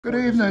Good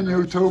evening,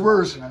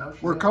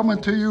 YouTubers. We're coming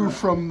to you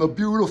from the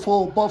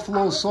beautiful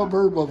Buffalo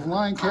suburb of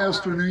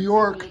Lancaster, New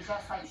York,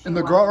 in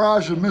the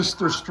garage of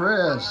Mr.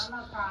 Straz.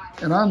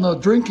 And on the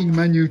drinking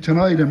menu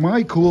tonight in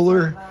my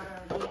cooler,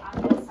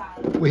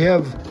 we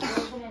have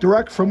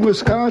direct from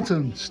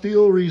Wisconsin,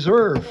 Steel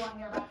Reserve,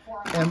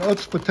 and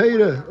Utz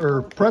potato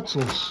or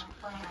pretzels.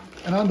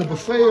 And on the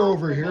buffet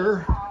over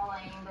here,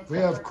 we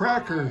have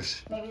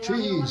crackers,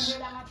 cheese.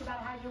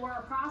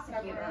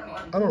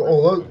 I don't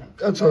know,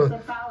 that's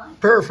a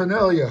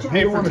paraphernalia.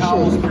 Pay for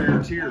towels for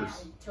your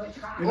tears.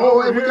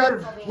 Oh, and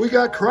we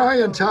got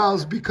crying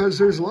towels because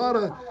there's a lot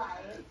of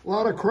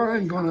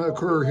crying going to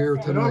occur here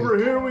tonight. And over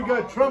here we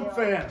got Trump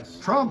fans.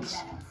 Trumps.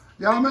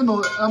 Yeah, I'm in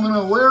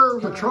the lair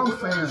of the Trump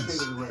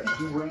fans.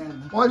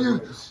 What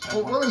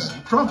has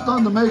Trump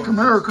done to make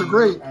America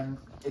great?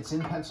 It's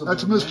in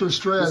Pennsylvania. That's Mr.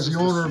 Straz, the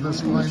owner of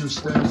this line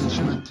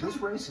establishment. This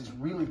race is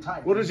really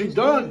tight. What has he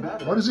done?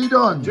 What has he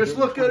done? Just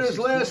look at his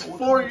last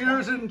 4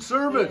 years in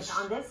service.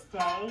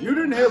 You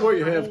didn't have what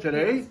you have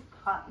today.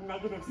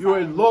 You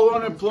had low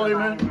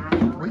unemployment,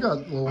 We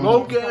got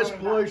low gas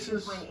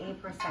prices,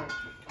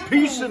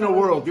 peace in the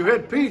world. You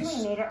had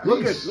peace.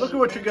 Look at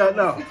what you got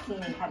now.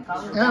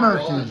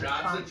 Anarchy. Jobs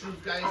that you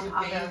guys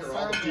have gained, or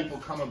all the people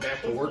coming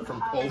back to work from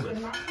COVID.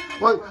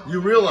 What?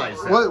 You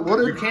realize that. What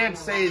did, you can't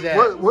say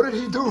that. What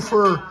did he do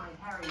for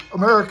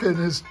America in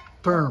his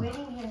term?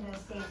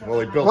 Well,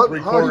 he built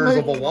three-quarters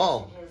of a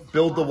wall.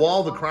 Build the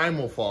wall, the crime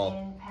will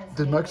fall.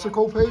 Did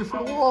Mexico pay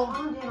for the wall?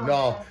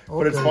 No,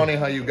 but it's funny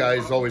how you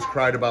guys always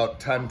cried about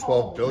 10,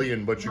 12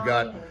 billion, but you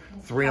got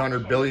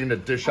 300 billion to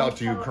dish out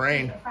to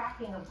Ukraine,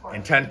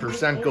 and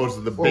 10% goes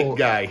to the big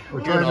guy.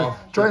 We're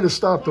trying to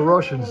stop the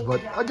Russians,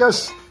 but I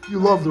guess you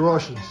love the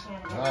Russians.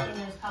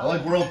 I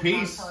like world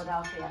peace.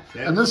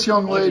 And this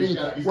young lady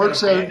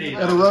works at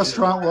a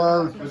restaurant where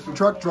our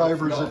truck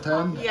drivers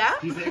attend. Yeah?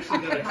 He's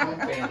actually got a Trump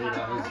Band-Aid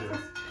on his ear.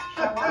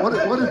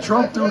 What did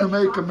Trump do to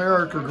make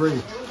America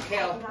great?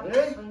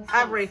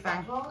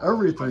 Everything.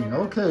 Everything.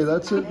 Okay,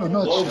 that's it in a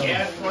Low nutshell.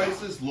 gas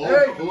prices,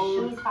 low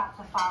food.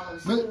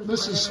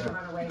 Mrs.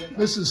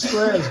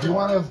 Straz, do you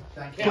want to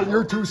put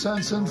your 2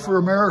 cents in for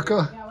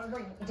America?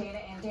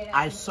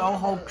 I so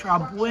hope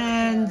Trump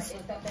wins.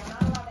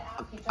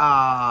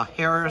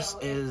 Harris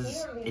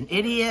is an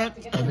idiot.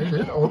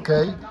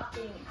 Okay.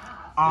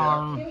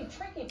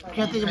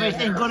 Can't think of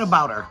anything good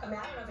about her.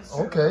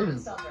 Okay.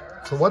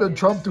 So what did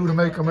Trump do to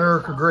make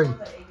America great?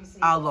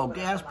 Low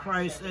gas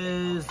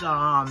prices,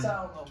 low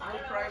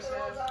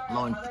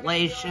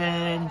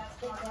inflation,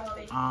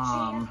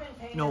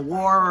 no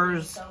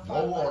wars.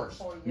 No wars.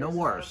 No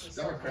wars.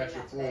 Democrats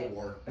are for a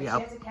war.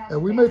 Yep.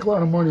 And we make a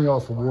lot of money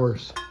off of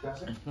wars.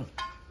 And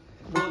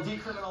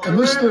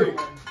Mr.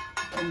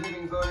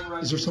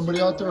 Is there somebody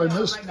out there I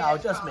missed? No,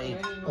 just me.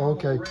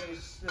 Okay.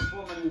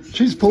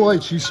 She's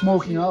polite. She's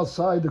smoking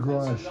outside the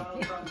garage.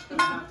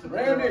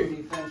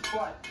 Randy.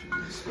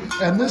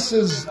 And this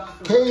is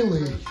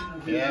Kaylee.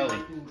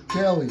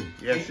 Kelly.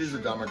 Yeah, she's a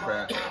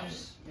Democrat.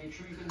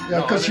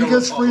 Yeah, because she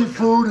gets free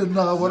food, and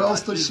what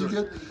else does she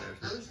get?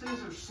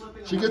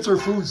 She gets her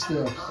food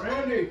stamps.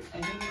 Randy.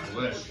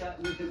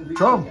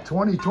 Trump,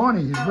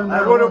 2020. He's been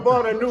there. I would have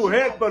bought a new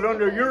hat, but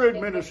under your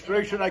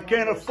administration, I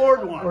can't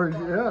afford one. Or,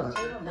 yeah.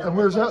 And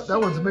where's that? That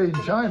one's made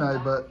in China, I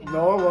bet.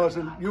 No, it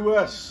wasn't.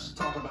 U.S.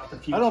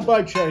 I don't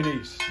buy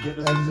Chinese.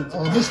 And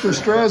Mr.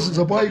 Straz is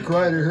a bike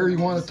rider here. You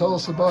want to tell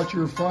us about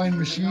your fine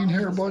machine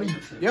here, buddy?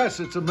 Yes,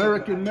 it's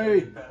American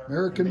made.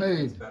 American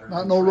made.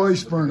 Not no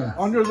Royce burner.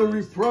 Under the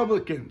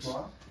Republicans.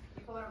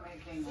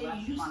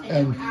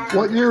 And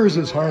what year is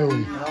this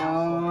Harley?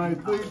 I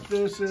think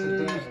this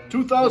is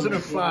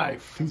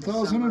 2005.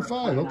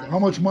 2005. Okay. How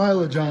much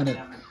mileage on it?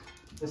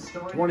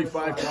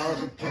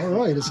 25,000. All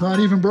right. It's not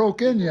even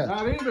broke in yet.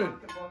 Not even.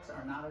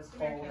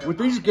 With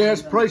these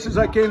gas prices,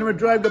 I can't even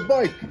drive the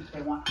bike.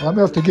 I'm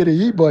gonna have to get an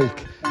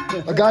e-bike.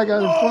 A guy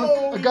got in front.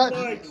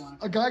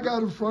 A guy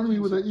got in front of me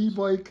with an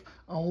e-bike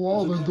on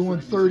Walden doing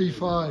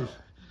 35.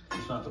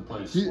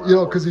 You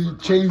know, because he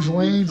changed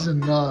lanes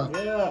and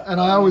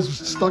I was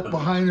stuck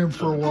behind him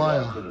for a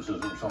while.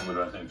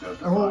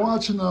 And we're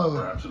watching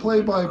the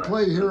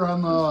play-by-play here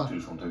on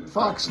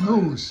Fox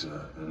News.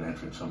 We're going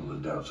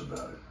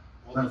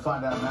to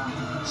find out now.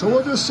 So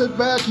we'll just sit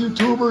back,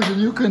 YouTubers, and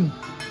you can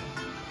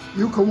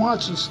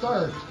watch the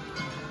start.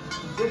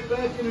 Sit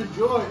back and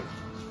enjoy.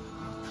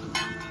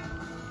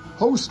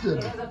 Hosted.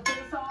 It is a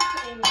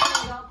face-off in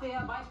Philadelphia.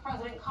 Vice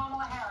President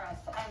Kamala Harris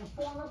and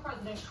former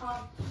President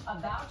Trump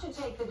about to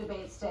take the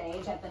debate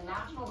stage at the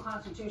National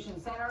Constitution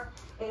Center.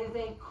 It is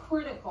a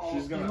critical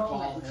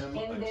moment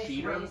in this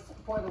race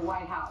for the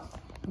White House.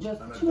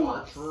 Just 2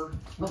 months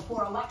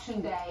before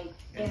Election Day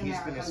in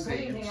America. Good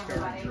evening,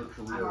 everybody.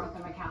 I'm Martha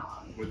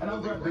McCallum. And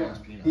I'm Brett Baer.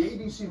 The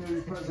ABC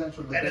News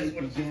presidential debate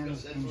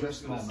begins in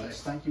just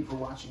moments. Thank you for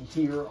watching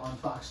here on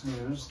Fox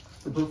News.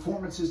 The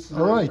performances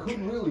tonight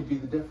could really be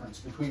the difference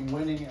between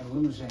winning and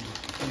losing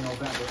in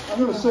November. I'm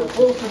going to sit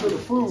closer to the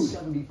food.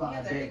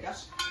 75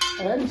 days.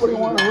 And anybody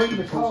want to ring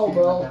the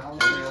cowbell?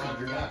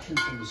 Reaction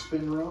from the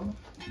spin room.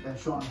 Then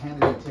Sean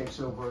Hannity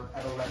takes over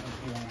at 11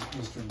 p.m.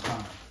 Eastern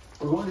Time.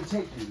 We're going to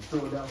take you to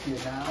Philadelphia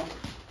now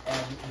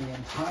and the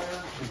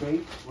entire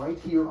debate right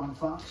here on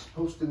Fox,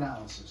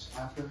 post-analysis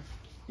after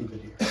the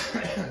video.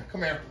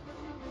 Come here.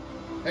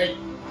 Hey.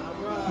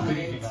 Good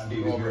evening, I'm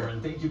David Muir,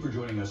 and thank you for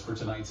joining us for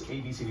tonight's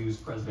ABC News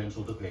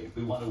presidential debate.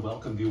 We want to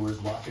welcome viewers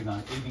watching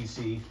on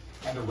ABC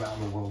and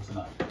around the world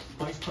tonight.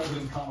 Vice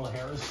President Kamala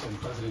Harris and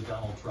President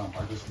Donald Trump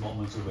are just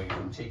moments away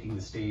from taking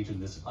the stage in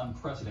this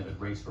unprecedented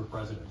race for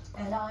president.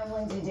 And I'm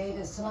Lindsay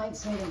Davis.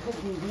 Tonight's meeting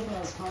could be the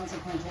most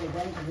consequential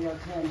event of their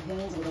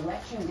campaigns, with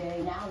Election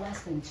Day now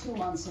less than 2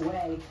 months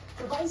away.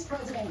 For Vice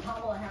President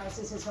Kamala Harris,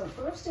 this is her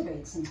first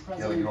debate since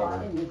President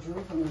Biden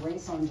withdrew from the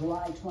race on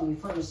July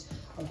 21st.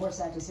 Of course,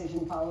 that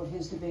decision followed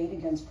his debate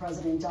against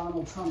President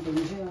Donald Trump in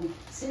June.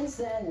 Since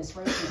then, this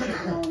race has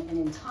taken on an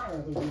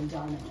entirely new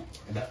dynamic.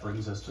 And that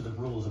brings us to the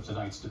rules of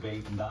tonight's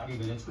debate. 90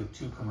 minutes with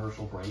 2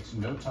 commercial breaks.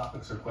 No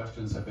topics or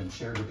questions have been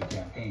shared with the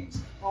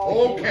campaigns.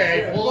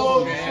 Okay,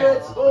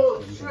 Bullshit.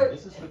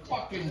 This is the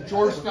fucking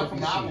George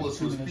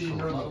Stephanopoulos was feeding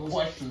her the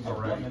questions 1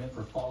 already. minute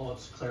for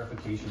follow-ups,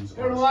 clarifications,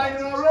 They're or lying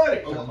responses.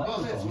 already. The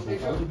microphones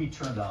will only be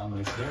turned on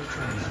when it's their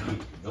turn to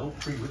speak. No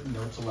pre-written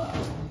notes allowed.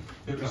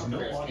 There is no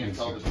audience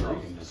here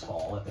tonight in this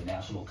hall at the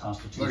National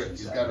Constitution Look,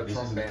 he's got Center. a This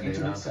Trump is an Band-Aid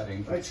intimate on.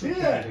 setting for Right 2 here.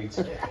 candidates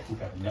who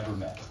have never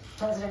met.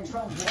 President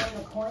Trump won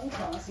the coin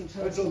toss. He chose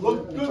It's a to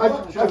look deliver good the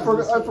luck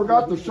challenge. I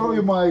forgot to show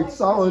you my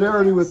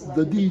solidarity with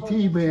the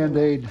DT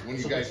Band-Aid. When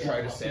you guys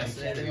tried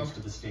assassinating him? To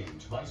the stage.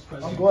 Vice I'm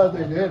President glad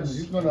they Kamala did. Harris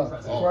He's gonna and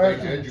President Oh, crash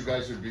if they did, you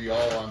guys would be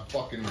all on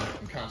fucking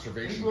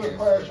conservation He's gonna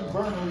camps crash right and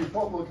now. burn the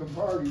Republican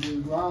Party to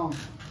the ground.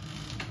 Here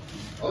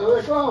Oh,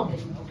 they come.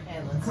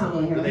 Okay, let's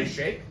Kamala see. do they Harris.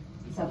 shake?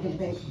 It's up to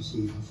debate.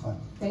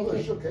 Thank They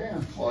you. shook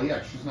hands. Well,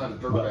 yeah, she's not a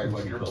dirtbag Welcome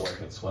like to your you boy.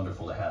 both. It's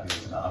wonderful to have you.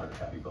 It's an honor to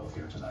have you both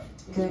here tonight.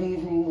 Good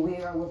evening. We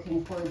are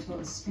looking forward to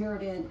a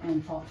spirited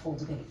and thoughtful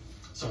debate.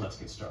 So let's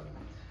get started.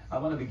 I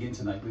want to begin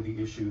tonight with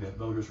the issue that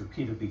voters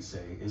repeatedly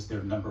say is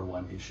their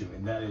 #1 issue,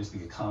 and that is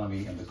the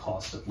economy and the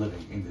cost of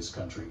living in this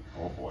country.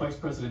 Oh, boy. Vice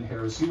President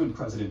Harris, you and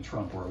President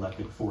Trump were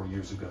elected 4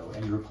 years ago,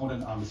 and your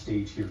opponent on the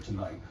stage here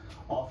tonight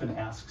often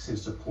asks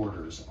his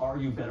supporters, are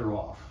you better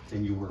off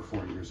than you were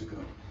 4 years ago?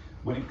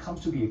 When it comes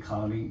to the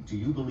economy, do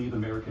you believe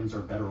Americans are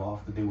better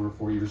off than they were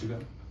 4 years ago?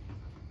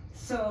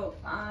 So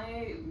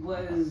I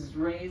was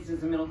raised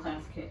as a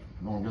middle-class kid,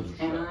 No one gives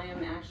a and shit. I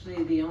am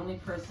actually the only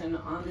person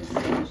on this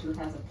stage who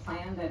has a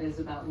plan that is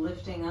about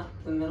lifting up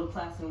the middle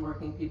class and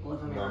working people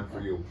of None America.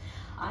 for you.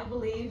 I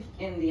believe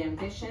in the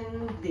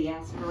ambition, the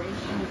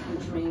aspirations,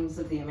 the dreams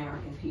of the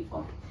American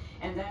people.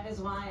 And that is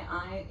why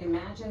I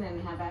imagine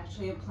and have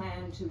actually a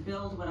plan to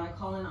build what I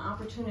call an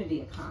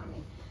opportunity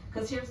economy.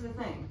 Because here's the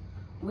thing,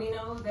 we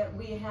know that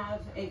we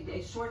have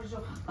a shortage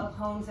of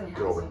homes and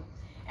housing.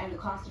 And the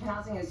cost of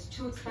housing is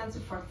too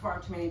expensive for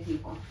far too many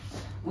people.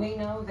 We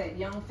know that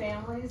young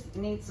families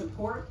need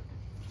support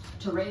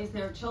to raise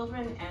their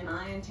children, and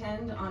I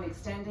intend on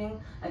extending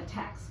a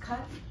tax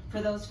cut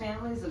for those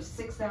families of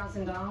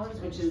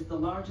 $6,000, which is the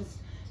largest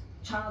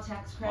child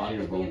tax credit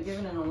that we have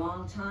given in a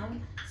long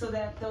time, so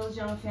that those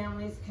young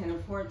families can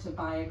afford to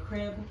buy a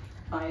crib,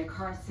 buy a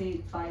car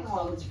seat, buy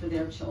clothes for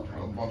their A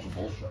children. bunch of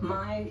bullshit.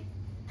 My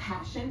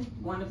passion,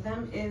 one of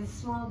them, is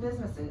small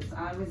businesses.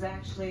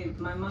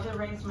 My mother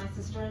raised my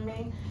sister and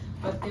me,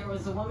 but there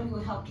was a woman who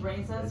helped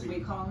raise us. We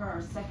call her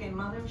our second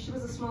mother. She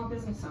was a small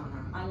business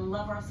owner. I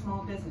love our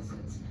small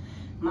businesses.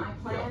 My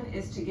plan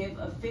is to give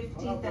a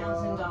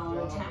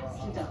 $50,000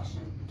 tax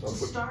deduction to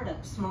start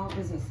up small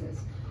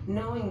businesses,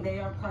 knowing they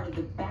are part of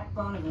the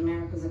backbone of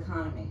America's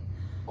economy.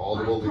 All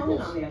the My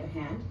opponent, illegals. on the other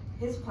hand,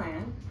 his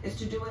plan is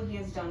to do what he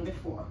has done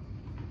before,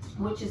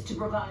 which is to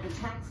provide a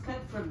tax cut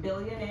for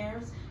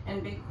billionaires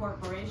and big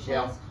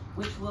corporations,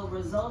 which will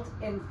result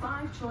in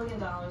 $5 trillion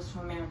to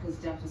America's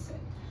deficit.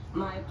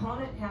 My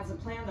opponent has a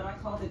plan that I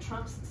call the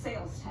Trump's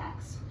sales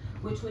tax,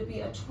 which would be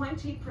a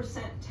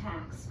 20%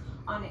 tax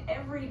on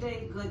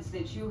everyday goods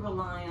that you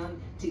rely on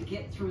to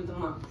get through the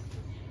month.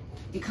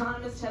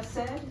 Economists have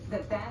said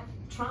that that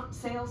Trump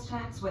sales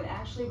tax would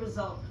actually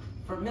result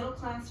for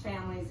middle-class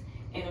families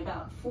in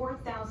about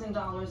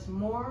 $4,000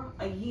 more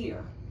a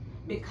year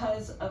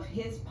because of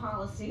his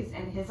policies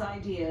and his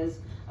ideas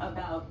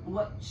about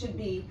what should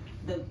be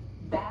the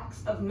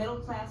backs of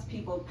middle-class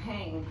people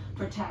paying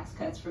for tax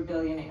cuts for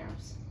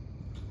billionaires.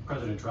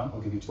 President Trump,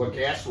 I'll give you 2 But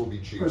minutes. gas will be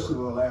cheaper. First of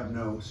all, I have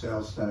no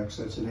sales tax.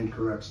 That's an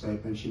incorrect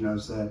statement. She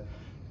knows that.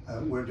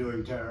 We're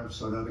doing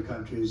tariffs on other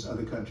countries.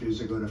 Other countries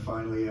are going to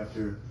finally,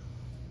 after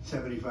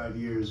 75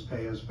 years,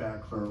 pay us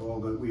back for all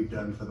that we've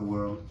done for the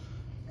world.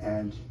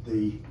 And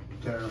the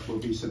tariff will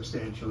be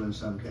substantial in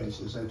some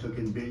cases. I took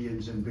in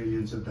billions and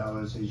billions of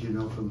dollars, as you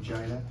know, from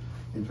China.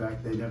 In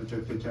fact, they never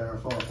took the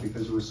tariff off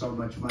because it was so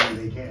much money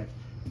they can't.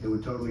 It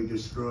would totally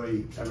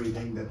destroy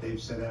everything that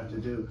they've set out to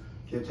do.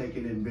 They're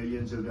taking in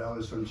billions of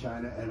dollars from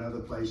China and other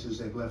places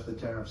they've left the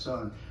tariffs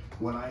on.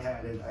 When I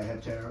had it, I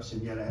had tariffs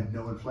and yet I had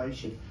no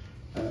inflation.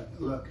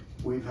 Look,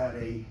 we've had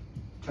a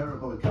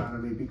terrible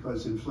economy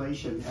because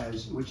inflation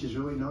has, which is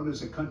really known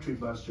as a country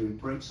buster.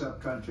 It breaks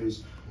up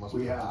countries.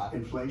 We have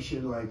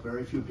inflation like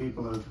very few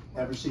people have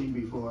ever seen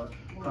before,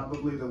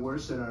 probably the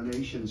worst in our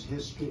nation's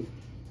history.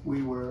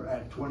 we were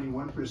at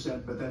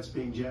 21%, but that's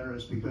being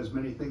generous because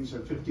many things are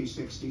 50,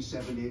 60,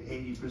 70,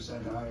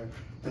 80% higher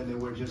than they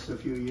were just a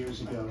few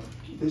years ago.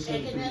 This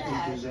has been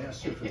a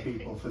disaster for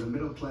people, for the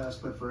middle class,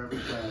 but for every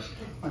class.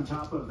 On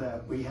top of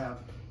that, we have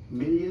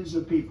millions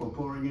of people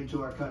pouring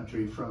into our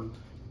country from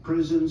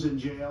prisons and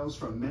jails,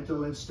 from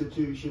mental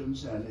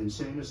institutions and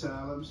insane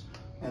asylums,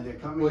 and they're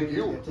coming in,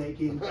 they're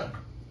taking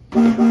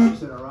jobs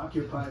that are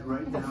occupied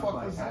right now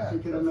by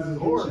African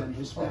Americans and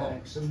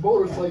Hispanics. And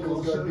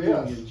motorcycles also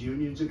got gas.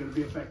 Unions are going to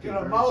be affected Get a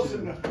very mouse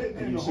soon.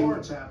 And you see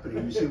what's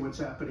happening. You see what's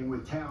happening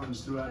with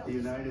towns throughout the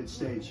United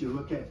States. You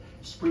look at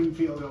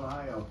Springfield,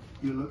 Ohio.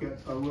 You look at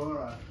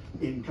Aurora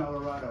in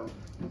Colorado.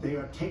 They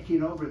are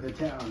taking over the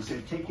towns.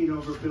 They're taking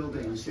over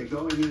buildings. They're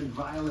going in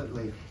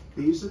violently.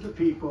 These are the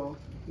people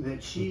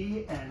that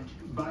Xi and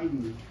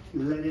Biden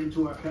led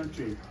into our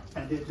country,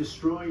 and they're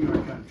destroying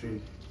our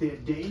country. They're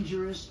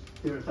dangerous.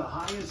 They're at the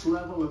highest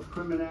level of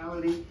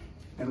criminality,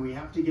 and we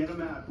have to get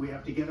them out. We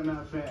have to get them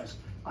out fast.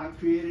 I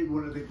created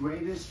one of the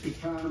greatest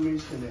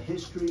economies in the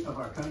history of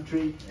our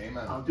country.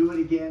 Amen. I'll do it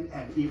again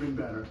and even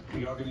better.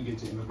 We are going to get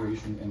to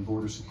immigration and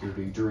border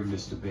security during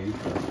this debate.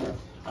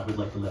 I would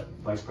like to let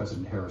Vice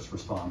President Harris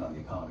respond on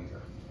the economy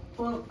here.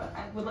 Well,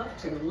 I would love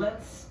to.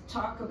 Let's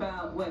talk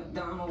about what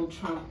Donald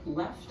Trump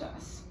left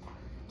us.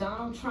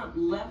 Donald Trump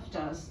left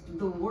us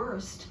the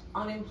worst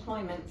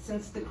unemployment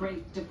since the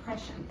Great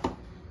Depression.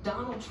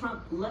 Donald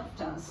Trump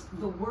left us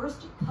the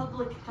worst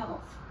public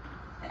health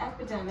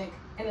epidemic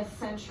in a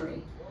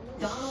century.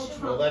 Donald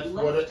Trump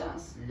left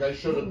us you guys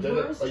should have the did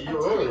it worst a year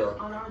attack earlier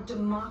on our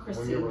democracy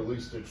when you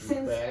released it,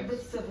 since the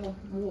Civil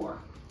War.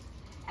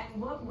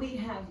 And what we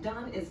have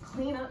done is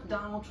clean up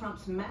Donald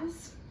Trump's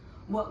mess.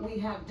 What we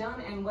have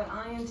done and what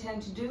I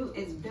intend to do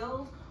is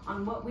build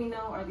on what we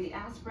know are the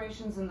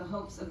aspirations and the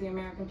hopes of the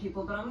American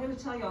people. But I'm going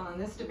to tell you all in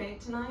this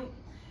debate tonight,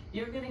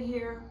 you're going to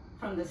hear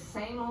from the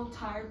same old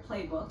tired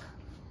playbook,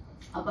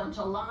 a bunch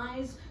of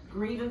lies,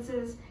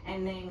 grievances,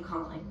 and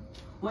name-calling.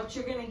 What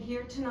you're going to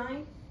hear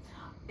tonight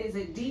is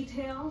a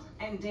detailed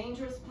and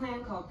dangerous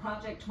plan called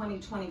Project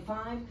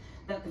 2025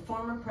 that the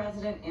former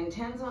president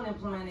intends on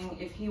implementing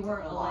if he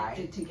were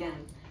elected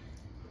again.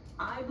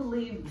 I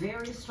believe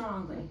very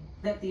strongly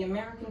that the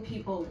American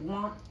people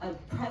want a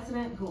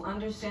president who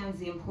understands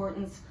the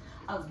importance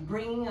of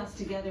bringing us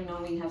together,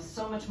 knowing we have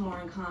so much more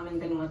in common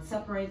than what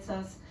separates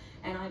us.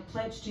 And I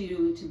pledge to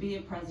you to be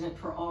a president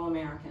for all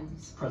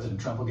Americans. President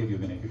Trump will give you a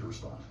minute to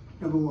respond.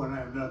 Number one, I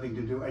have nothing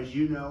to do, as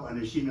you know,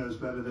 and as she knows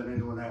better than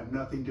anyone, I have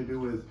nothing to do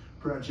with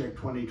Project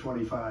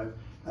 2025.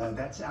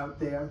 That's out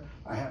there.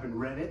 I haven't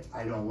read it.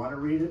 I don't want to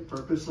read it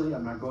purposely.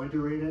 I'm not going to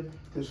read it.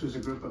 This was a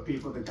group of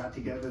people that got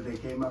together. They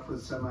came up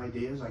with some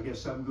ideas. I guess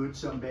some good,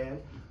 some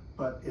bad,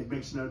 but it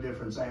makes no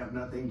difference. I have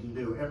nothing to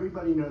do.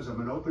 Everybody knows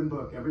I'm an open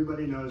book.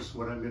 Everybody knows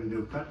what I'm going to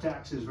do. Cut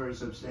taxes very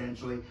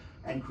substantially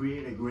and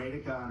create a great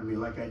economy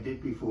like I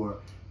did before.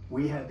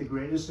 We had the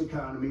greatest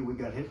economy. We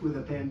got hit with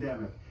a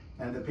pandemic.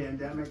 And the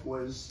pandemic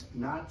was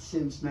not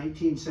since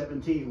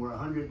 1917, where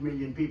 100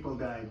 million people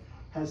died,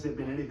 has there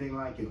been anything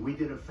like it. We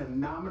did a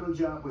phenomenal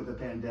job with the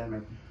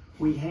pandemic.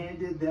 We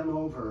handed them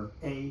over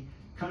a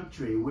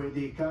country where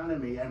the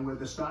economy and where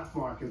the stock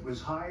market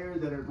was higher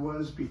than it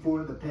was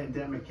before the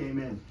pandemic came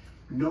in.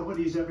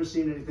 Nobody's ever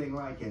seen anything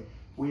like it.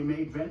 We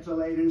made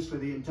ventilators for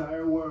the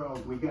entire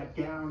world. We got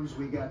gowns,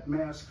 we got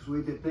masks,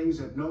 we did things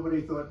that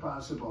nobody thought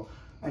possible.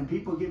 And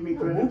people give me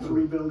credit for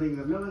rebuilding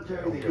the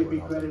military. They give me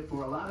credit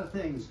for a lot of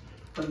things,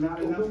 but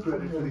not enough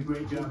credit for the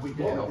great job we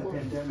did with the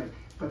pandemic.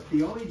 But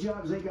the only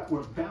jobs they got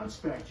were bounce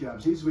back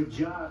jobs. These were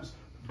jobs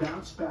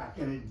bounced back,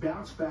 and it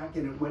bounced back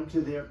and it went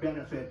to their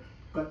benefit.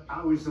 But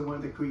I was the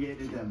one that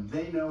created them.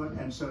 They know it,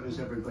 and so does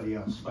everybody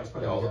else.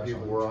 All the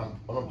people were on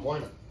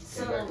unemployment.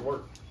 So, came back to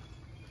work.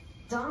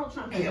 Donald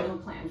Trump has no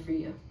plan for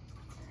you.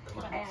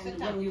 And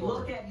when you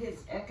look at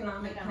his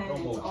economic plan,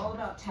 it's all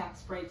about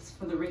tax breaks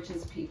for the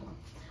richest people.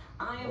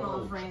 I am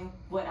offering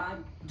what I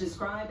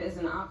describe as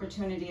an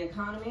opportunity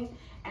economy,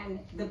 and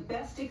the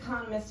best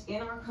economists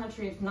in our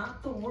country, if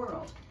not the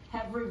world,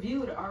 have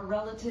reviewed our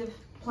relative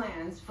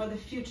plans for the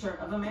future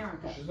of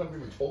America. She's never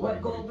even told What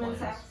anybody Goldman plans.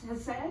 Sachs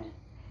has said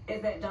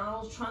is that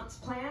Donald Trump's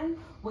plan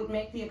would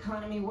make the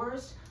economy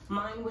worse.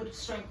 Mine would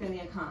strengthen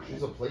the economy.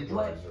 She's a plagiarizer.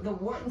 What the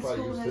Wharton She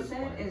probably School used has his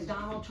said plan. is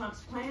Donald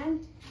Trump's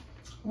plan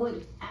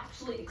would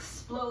actually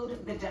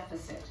explode the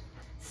deficit.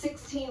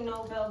 16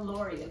 Nobel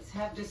laureates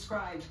have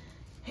described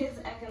his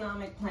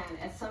economic plan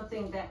as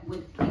something that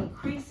would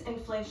increase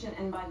inflation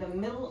and by the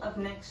middle of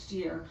next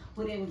year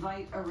would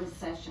invite a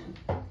recession.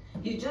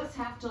 You just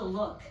have to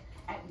look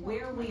at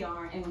where we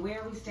are and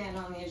where we stand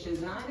on the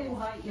issues. And I'd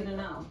invite you to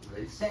know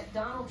that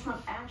Donald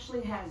Trump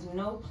actually has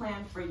no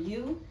plan for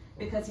you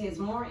because he is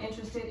more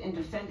interested in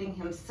defending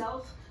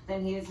himself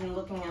than he is in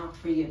looking out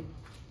for you.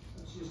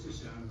 It's just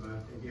a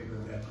soundbite. They give her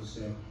that to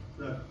say.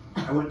 Look,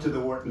 I went to the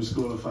Wharton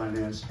School of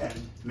Finance, and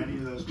many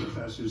of those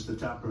professors, the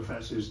top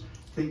professors,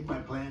 think my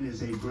plan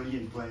is a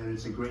brilliant plan.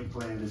 It's a great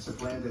plan. It's a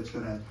plan that's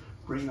going to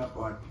bring up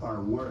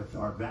our worth,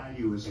 our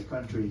value as a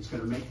country. It's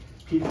going to make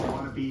people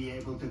want to be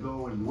able to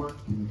go and work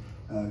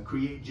and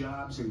create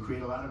jobs and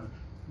create a lot of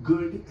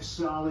good,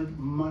 solid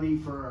money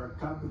for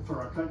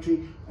our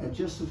country. And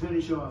just to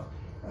finish off,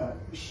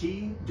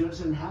 she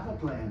doesn't have a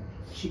plan.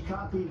 She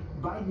copied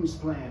Biden's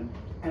plan,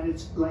 and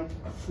it's like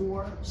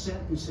 4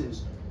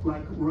 sentences,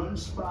 like run,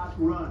 spot,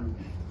 run.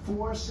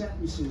 4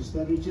 sentences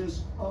that are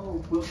just,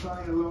 oh, we'll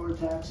try to lower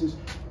taxes.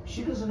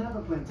 She doesn't have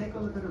a plan. Take a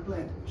look at her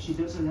plan. She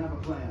doesn't have a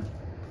plan.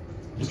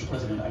 Mr.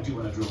 President, I do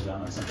want to drill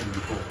down on something you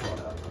both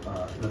brought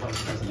up. The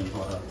Vice President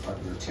brought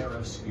up your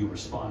tariffs. You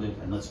responded,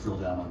 and let's drill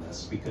down on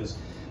this, because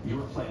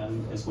your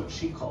plan is what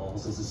she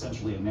calls is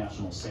essentially a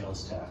national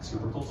sales tax.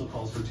 Your proposal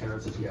calls for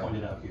tariffs, as you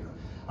pointed out here,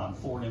 on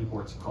foreign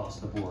imports across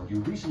the board. You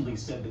recently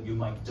said that you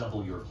might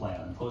double your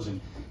plan,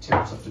 imposing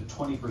tariffs up to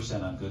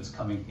 20% on goods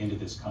coming into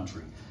this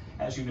country.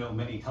 As you know,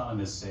 many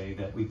economists say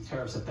that with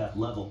tariffs at that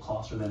level,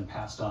 costs are then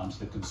passed on to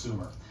the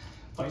consumer.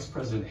 Vice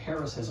President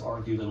Harris has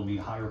argued it'll mean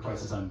higher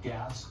prices on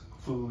gas,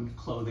 food,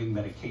 clothing,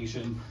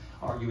 medication,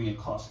 arguing it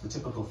costs the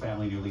typical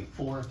family nearly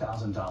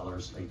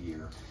 $4,000 a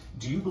year.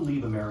 Do you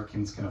believe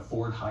Americans can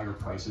afford higher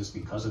prices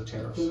because of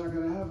tariffs? They're not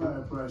going to have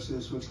higher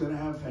prices. What's going to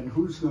have, and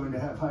who's going to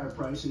have higher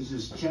prices,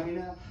 is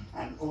China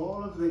and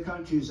all of the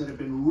countries that have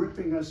been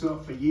ripping us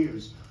off for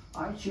years.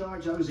 I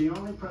was the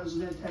only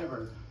president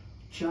ever.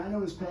 China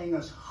was paying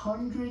us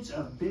hundreds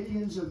of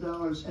billions of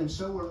dollars, and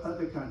so were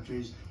other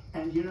countries.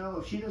 And you know,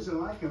 if she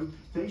doesn't like them,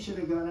 they should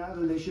have gone out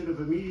and they should have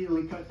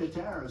immediately cut the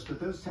tariffs. But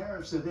those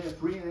tariffs are there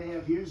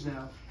 3.5 years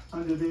now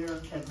under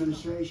their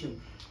administration.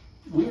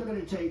 We are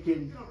going to take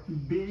in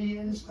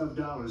billions of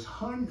dollars,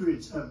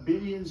 hundreds of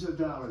billions of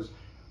dollars.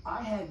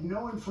 I had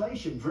no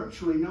inflation,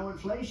 virtually no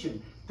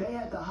inflation. They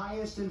had the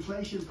highest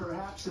inflation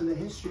perhaps in the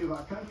history of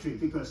our country,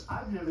 because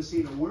I've never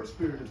seen a worse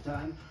period of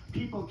time.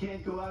 People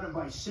can't go out and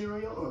buy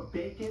cereal or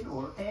bacon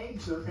or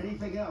eggs or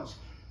anything else.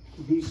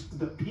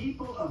 The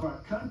people of our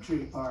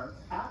country are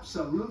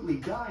absolutely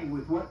dying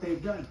with what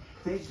they've done.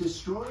 They've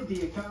destroyed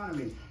the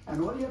economy.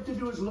 And all you have to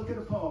do is look at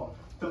a poll.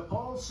 The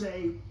polls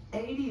say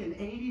 80 and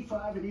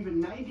 85 and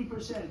even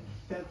 90%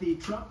 that the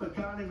Trump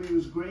economy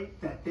was great,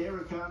 that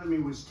their economy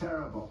was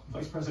terrible.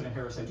 Vice President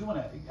Harris, I do want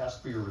to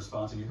ask for your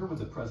response, and you heard what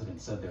the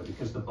president said there,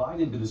 because the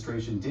Biden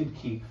administration did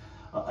keep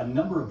a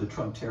number of the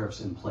Trump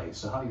tariffs in place.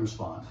 So how do you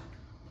respond?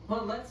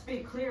 Well, let's be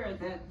clear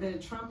that the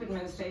Trump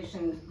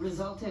administration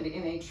resulted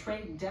in a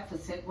trade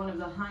deficit, one of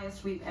the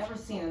highest we've ever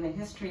seen in the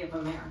history of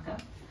America.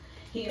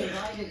 He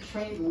invited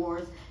trade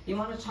wars. You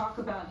want to talk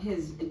about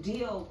his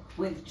deal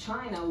with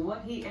China?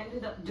 What he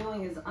ended up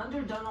doing is,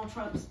 under Donald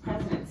Trump's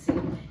presidency,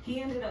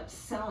 he ended up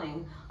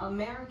selling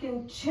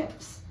American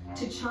chips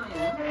to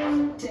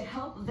China to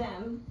help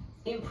them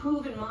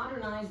improve and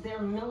modernize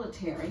their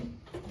military,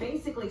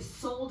 basically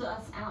sold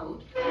us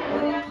out,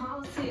 when a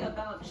policy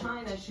about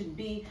China should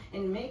be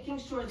in making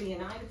sure the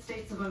United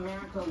States of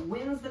America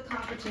wins the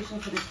competition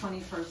for the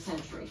 21st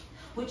century,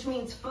 which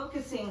means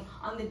focusing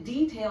on the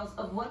details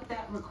of what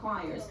that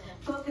requires,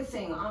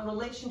 focusing on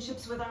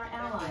relationships with our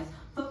allies,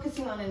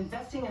 focusing on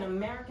investing in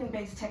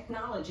American-based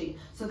technology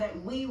so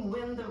that we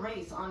win the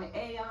race on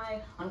AI,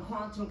 on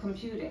quantum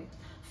computing,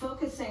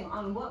 focusing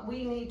on what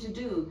we need to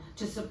do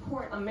to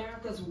support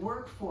America's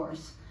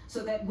workforce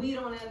so that we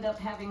don't end up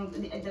having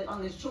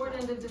on the short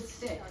end of the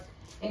stick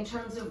in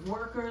terms of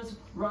workers'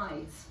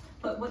 rights.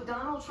 But what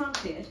Donald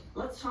Trump did,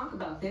 let's talk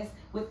about this,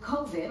 with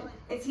COVID,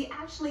 is he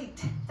actually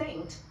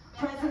thanked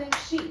President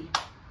Xi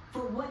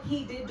for what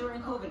he did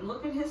during COVID.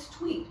 Look at his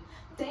tweet.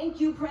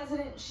 Thank you,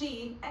 President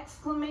Xi,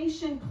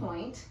 exclamation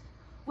point,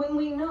 when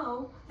we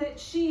know that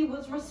Xi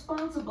was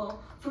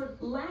responsible for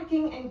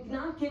lacking and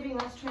not giving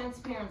us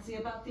transparency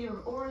about the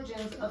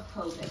origins of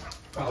COVID.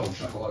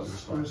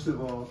 First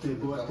of all, they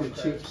bought the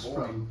chips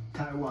from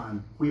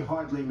Taiwan. We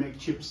hardly make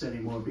chips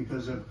anymore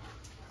because of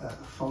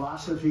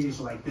philosophies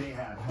like they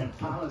have and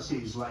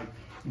policies like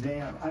they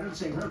have. I don't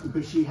say her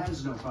because she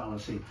has no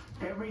policy.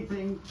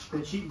 Everything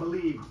that she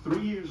believed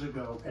 3 years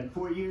ago and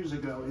 4 years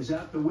ago is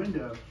out the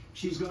window.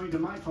 She's going to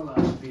my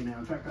philosophy now.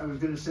 In fact, I was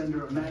going to send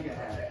her a MAGA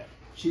hat.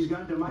 She's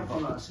gone to my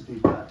philosophy,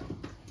 but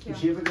if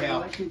she ever got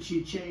elected,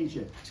 she'd change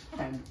it.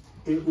 And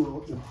it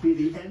will be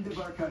the end of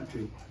our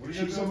country.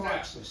 She's a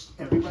Marxist.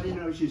 Everybody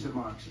knows she's a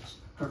Marxist.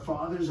 Her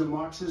father's a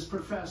Marxist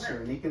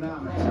professor in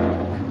economics.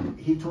 And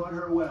he taught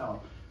her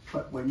well.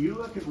 But when you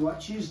look at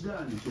what she's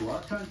done to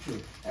our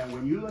country, and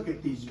when you look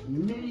at these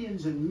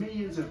millions and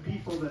millions of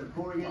people that are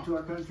pouring into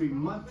our country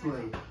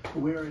monthly,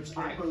 where it's,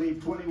 I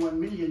believe, 21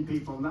 million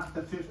people, not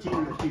the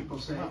 15 that people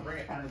say,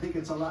 and I think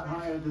it's a lot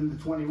higher than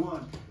the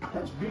 21.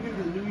 That's bigger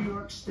than New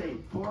York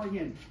State pouring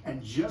in.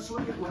 And just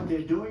look at what they're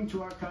doing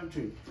to our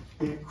country.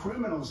 They're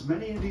criminals.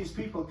 Many of these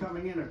people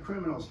coming in are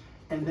criminals.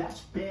 And that's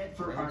bad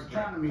for our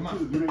economy,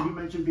 too. You know, you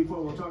mentioned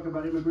before, we'll talk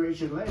about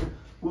immigration later.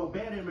 Well,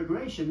 bad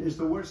immigration is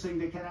the worst thing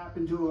that can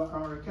happen to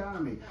our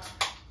economy.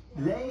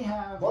 They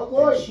have,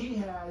 and she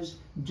has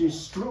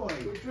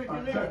destroyed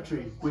our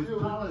country with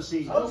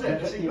policy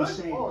that's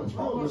insane.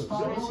 Almost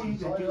policy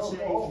that you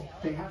say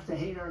they have to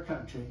hate our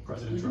country.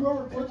 Did you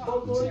ever put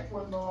Bud Light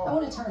when, I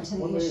want to turn to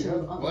the issue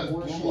of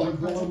abortion.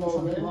 President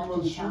Trump in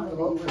Rocky County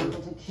was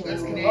able to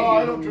kill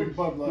I don't drink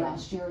Bud Light.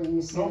 last year.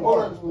 You said No, you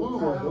oh, it's were blue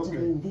proud one, to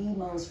okay. be the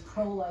most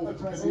pro-life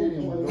That's a president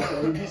Canadian in one, okay.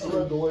 American I history.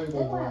 read the label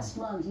Then wrong. last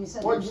month, you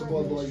said Wife's that a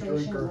your Bud Light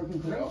administration drinker. would be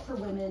great Yeah. for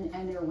women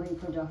and their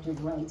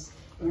reproductive rights.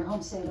 In your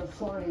home state of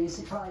Florida, you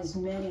surprised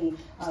many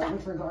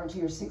with regard to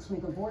your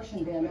 6-week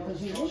abortion ban,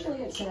 because you initially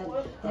had said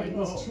that it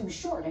was too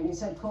short, and you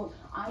said, quote,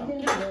 I'm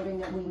going to be voting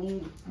that we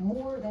need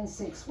more than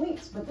 6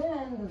 weeks. But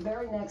then the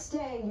very next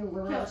day, you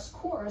reversed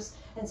course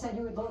and said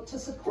you would vote to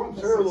support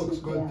the Hair 6-week looks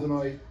good ban.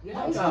 tonight.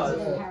 Vice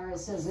President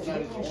Harris says that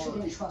women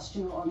shouldn't trust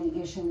you on the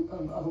issue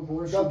of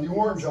abortion. Got the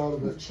orange out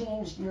of it. You've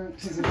changed your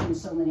position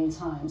so many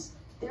times.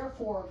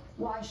 Therefore,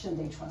 why should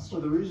they trust you?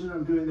 Well, the reason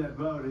I'm doing that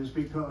vote is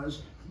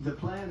because the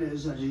plan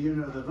is, as you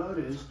know, the vote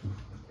is,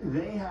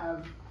 they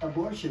have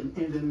abortion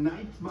in the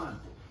 9th month.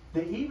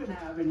 They even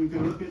have, and you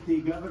can look at the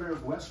governor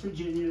of West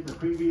Virginia, the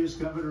previous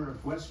governor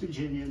of West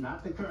Virginia,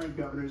 not the current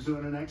governor, is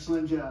doing an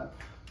excellent job,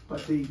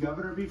 but the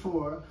governor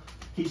before,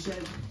 he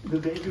said the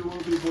baby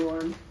will be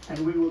born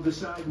and we will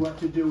decide what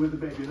to do with the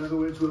baby. In other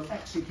words, we'll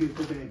execute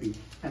the baby.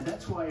 And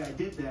that's why I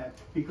did that,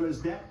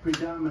 because that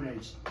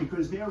predominates,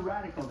 because they're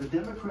radical. The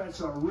Democrats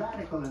are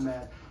radical in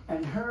that.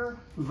 And her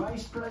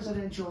vice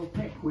presidential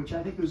pick, which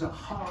I think was a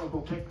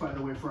horrible pick, by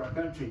the way, for our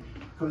country,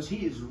 because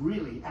he is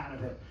really out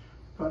of it.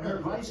 But her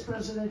vice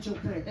presidential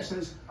pick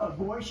says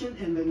abortion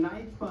in the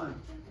 9th month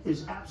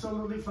is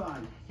absolutely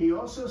fine. He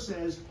also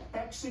says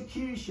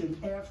execution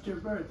after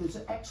birth. It's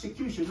an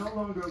execution, no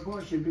longer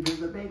abortion, because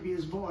the baby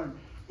is born.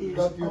 Is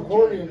Got the okay.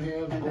 accordion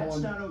hands And that's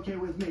going. not okay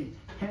with me,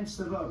 hence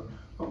the vote.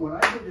 But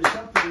what I did is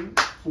something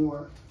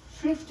for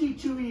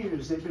 52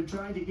 years they've been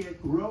trying to get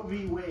Roe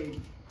v.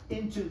 Wade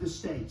into the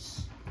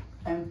states.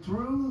 And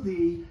through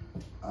the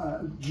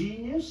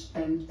genius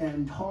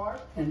and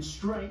heart and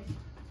strength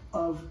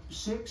of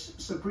 6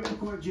 Supreme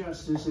Court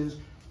justices,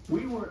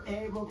 we were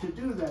able to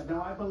do that.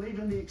 Now, I believe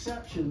in the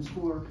exceptions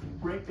for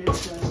rape,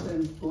 incest,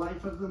 and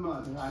life of the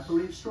mother. I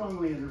believe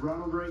strongly in it.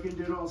 Ronald Reagan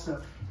did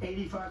also.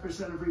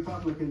 85% of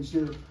Republicans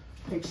do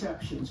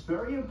exceptions.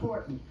 Very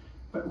important.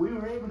 But we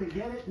were able to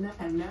get it,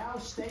 and now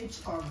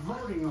states are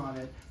voting on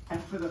it.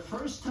 And for the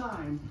first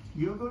time,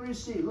 you're going to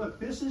see, look,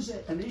 this is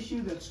an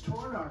issue that's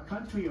torn our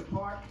country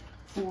apart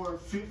for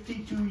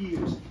 52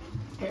 years.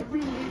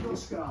 Every legal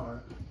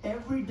scholar,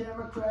 every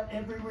Democrat,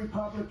 every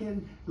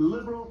Republican,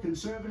 liberal,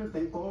 conservative,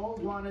 they all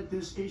wanted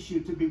this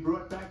issue to be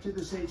brought back to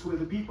the states where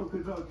the people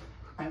could vote.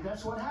 And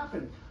that's what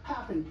happened.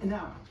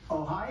 Now,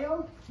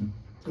 Ohio,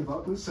 the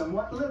vote was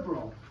somewhat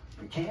liberal.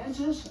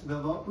 Kansas, the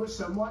vote was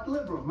somewhat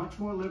liberal, much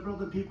more liberal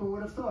than people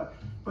would have thought.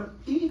 But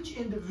each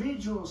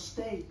individual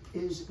state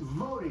is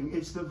voting.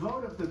 It's the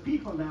vote of the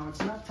people now. It's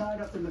not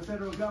tied up in the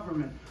federal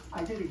government.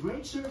 I did a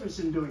great service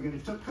in doing it.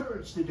 It took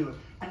courage to do it.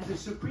 And the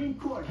Supreme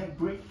Court had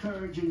great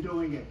courage in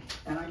doing it.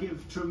 And I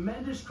give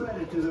tremendous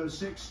credit to those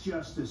 6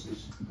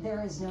 justices.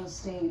 There is no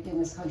state in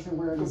this country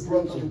where it is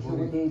legal to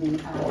kill a baby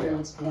after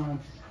it's born.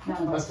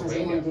 Madam Vice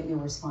President, I want to get your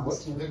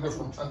response to They're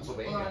from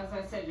Pennsylvania. Well, as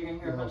I said, you're going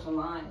to hear a bunch of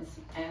lies,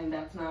 and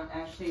that's not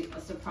actually a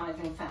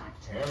surprising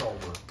fact.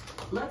 Hanover.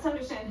 Let's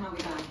understand how we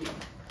got here.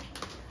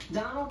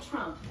 Donald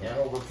Trump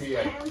Hanover,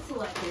 PA.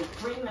 hand-selected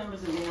 3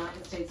 members of the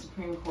United States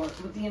Supreme Court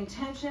with the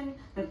intention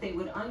that they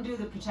would undo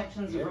the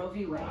protections of Roe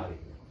v. Wade.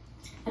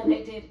 And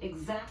they did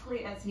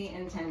exactly as he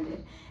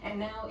intended. And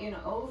now in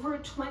over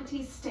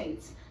 20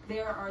 states,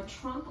 there are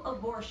Trump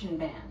abortion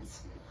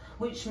bans,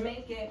 which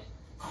make it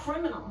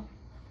criminal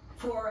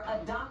for a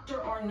doctor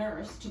or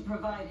nurse to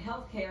provide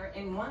health care.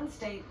 In one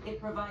state,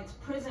 it provides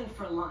prison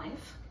for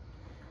life.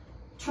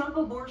 Trump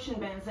abortion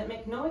bans that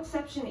make no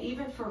exception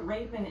even for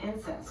rape and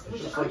incest,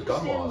 which just like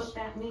gun understand laws. what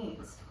that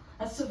means.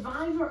 A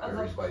survivor of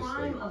Varies a by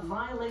crime state. of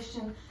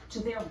violation to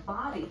their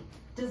body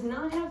does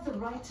not have the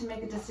right to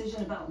make a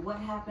decision about what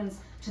happens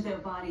to their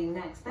body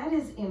next. That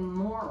is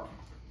immoral.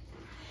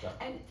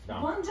 And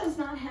one does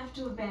not have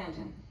to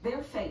abandon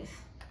their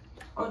faith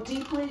or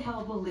deeply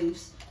held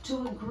beliefs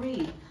to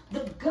agree.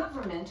 The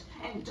government,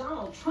 and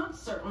Donald Trump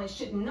certainly,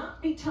 should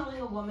not be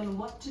telling a woman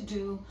what to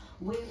do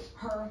with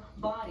her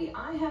body.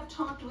 I have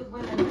talked with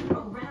women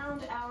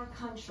around our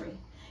country.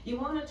 You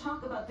want to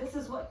talk about this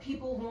is what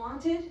people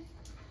wanted?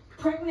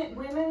 Pregnant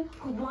women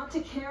who want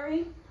to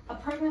carry a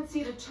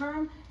pregnancy to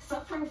term,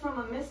 suffering from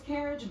a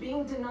miscarriage,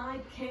 being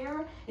denied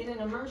care in an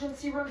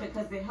emergency room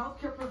because the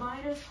healthcare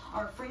providers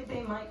are afraid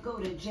they might go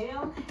to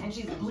jail, and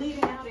she's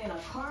bleeding out in a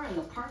car in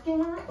the parking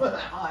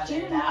lot. She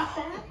didn't want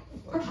that.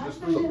 Her Just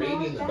husband threw the didn't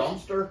baby in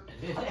want the that.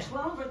 dumpster. A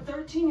 12 or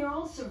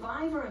 13-year-old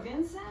survivor of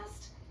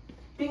incest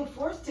being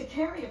forced to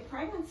carry a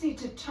pregnancy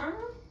to term?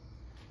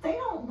 They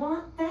don't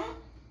want that.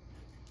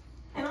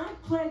 And I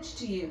pledge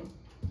to you,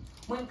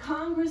 when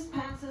Congress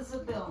passes a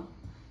bill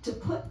to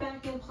put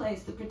back in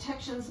place the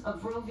protections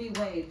of Roe v.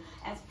 Wade,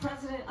 as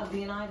President of the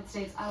United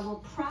States, I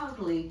will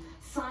proudly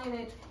sign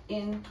it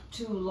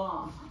into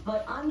law.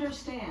 But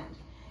understand,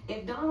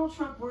 If Donald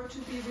Trump were to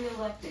be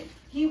reelected,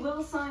 he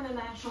will sign a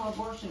national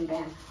abortion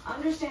ban.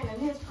 Understand, in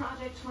his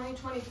Project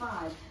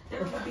 2025,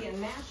 there would be a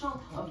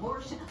national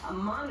abortion, a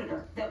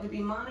monitor that would be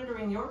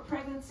monitoring your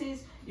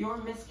pregnancies, your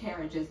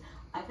miscarriages.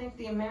 I think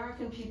the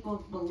American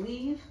people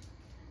believe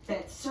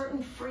that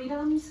certain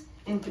freedoms,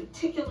 in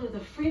particular the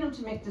freedom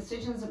to make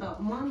decisions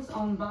about one's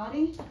own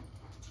body,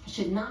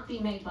 should not be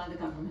made by the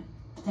government.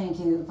 Thank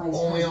you, Vice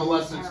Only President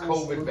unless it's Harris.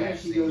 COVID There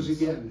she goes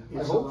vaccines. again. I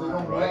It's hope they a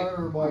don't lie. monitor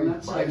I'm not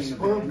my signing a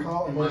sperm ban,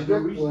 count, and my there's no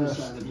dick reason to blast.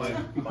 sign a My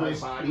ban,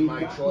 because body, we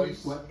my got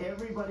choice. what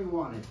everybody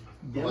wanted.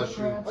 Bless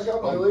you. Democrats, I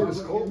got my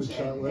latest Republicans, COVID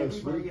shot and last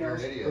everybody week. You're an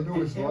else, idiot. I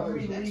knew his and every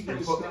lies. legal Did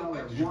you put-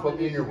 scholar did you put wanted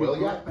me in it your to will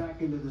be yet? brought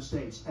back into the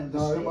states, and the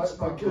No, states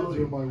my are kids are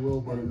voting. my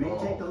will, And it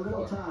but may take a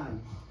little fuck.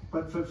 time,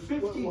 but for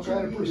 52 What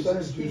kind of years,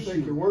 percentage this do you think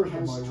issue you're worth in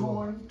has my will?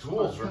 torn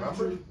Tools, our remember?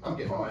 country I'm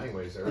getting apart. them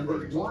anyways. And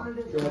Everybody they told wanted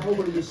it Yeah, back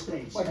nobody- in the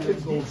states, my and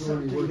kids it don't did do any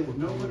something work that with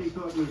nobody me.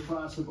 thought was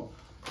possible.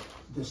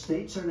 The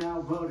states are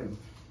now voting.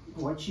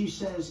 What she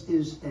says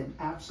is an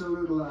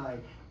absolute lie.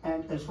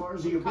 And as far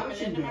as the Coming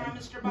abortion in tomorrow, ban,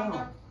 Mr. no,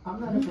 Butler? I'm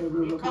not in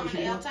favor of You coming abortion to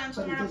ban, L-Town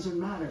but it tomorrow? doesn't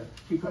matter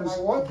because Am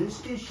I what?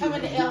 this issue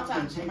Coming to has not L-Town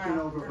been taken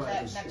tomorrow, over or is by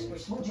that the next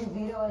states. week? Would you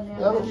veto a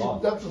That'll national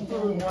be, that's the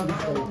abortion third ban? one.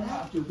 I don't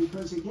have to,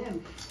 because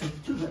again,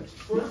 two things.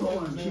 Number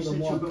one, she said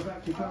she'll go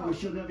back to Congress,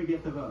 she'll never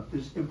get the vote.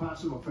 It's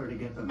impossible for her to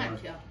get the vote.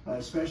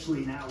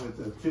 Especially now with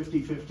the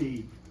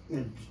 50-50,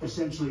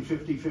 essentially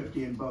 50-50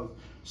 in both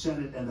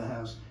Senate and the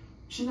House.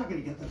 She's not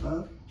gonna get the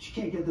vote. She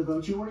can't get the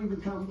vote. She won't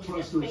even come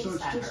close to it. So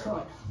it's just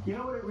talk. You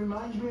know what it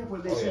reminds me of?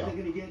 When they said they're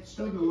gonna get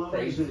student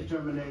loans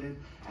terminated,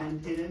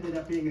 and it ended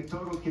up being a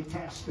total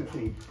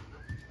catastrophe.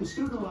 The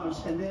student loans,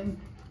 and then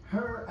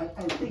her,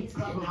 I think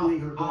probably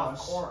her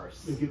boss,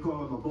 course. if you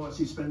call him a boss,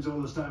 he spends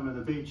all his time on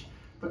the beach.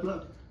 But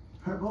look,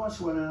 her boss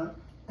went out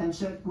and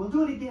said, we'll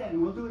do it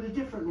again, we'll do it a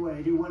different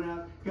way. He went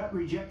out, got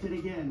rejected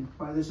again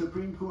by the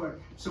Supreme Court.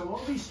 So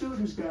all these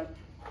students got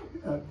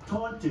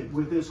taunted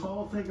with this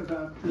whole thing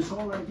about this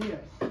whole idea.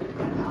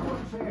 And how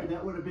unfair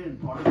that would have been,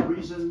 part of the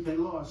reason they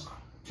lost,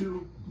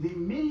 to the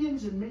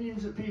millions and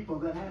millions of people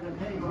that had to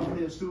pay off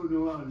their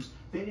student loans.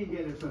 They didn't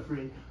get it for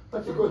free.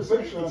 That's a good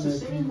picture on It's the that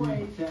same TV.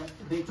 way that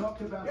they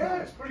talked about Yeah,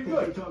 that, it's pretty that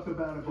good. they talk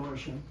about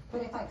abortion.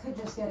 But if I could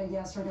just get a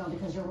yes or no,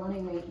 because your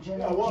running mate,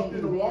 Jen, I walked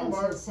into JD Vance,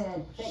 Walmart, has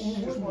said that you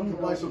just would wanted to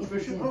veto buy it some if it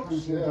fishing did come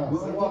hooks. to your Yeah. desk.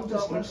 Well, I walked did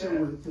out with discuss it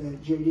that.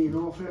 with JD. In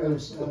all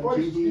fairness, The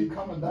prices JD, keep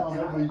coming down and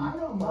every- I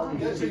don't mind.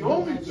 That's the if he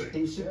only has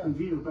thing. a certain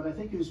view, but I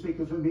think he was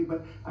speaking for me.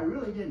 But I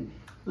really didn't.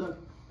 Look,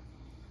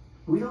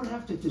 we don't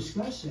have to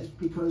discuss it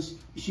because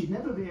she'd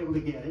never be able to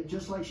get it.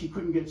 Just like she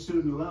couldn't get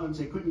student loans,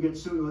 they couldn't get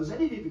student loans. They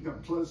didn't even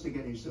come close to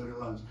getting student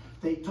loans.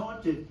 They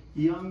taunted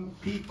young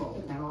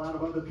people and a lot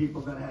of other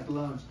people that had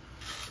loans.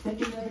 They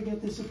can never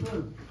get this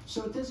approved.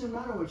 So it doesn't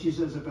matter what she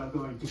says about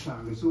going to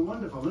Congress. Well,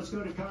 wonderful. Let's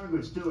go to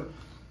Congress. Do it.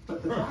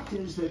 But the fact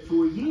is that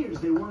for years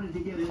they wanted to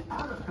get it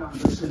out of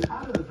Congress and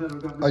out of the federal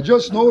government. I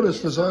just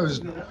noticed as I was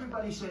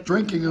Everybody said,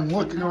 drinking and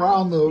looking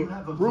around the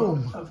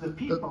room that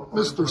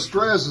Mr.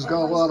 Straz has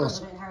got a lot of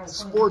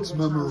sports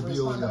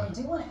memorabilia. I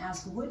do want to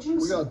ask, would you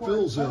We got support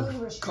bills there, any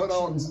cut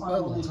out in restrictions on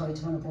metal. women's right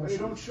to an Hey, abortion?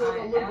 don't show the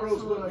I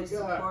liberals what I absolutely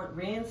got. support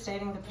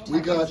reinstating the We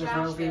got- protections of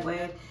Roe v.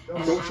 Wade.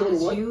 And Don't show the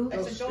as what? you Don't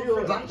Don't steal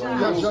it. forget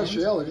Yeah, Josh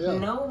Allen, yeah.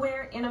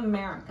 nowhere in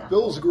America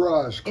Bill's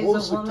Garage, is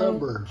closed a woman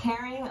September.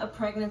 carrying a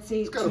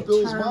pregnancy got a to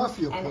Bill's term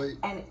Mafia and, plate.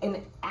 and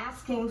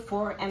asking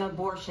for an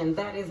abortion.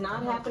 That is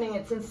not happening.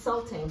 It's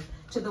insulting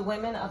to the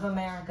women of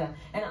America.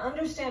 And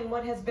understand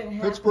what has been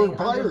happening Pittsburgh under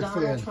Pirate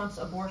Donald fan. Trump's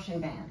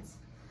abortion bans.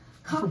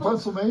 You from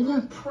Couples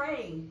Pennsylvania?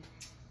 pray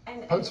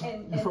and,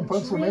 You from dream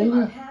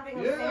Pennsylvania? of having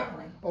a Yeah.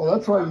 family. Oh,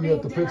 that's why you Are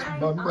get the being Pittsburgh.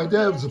 denied My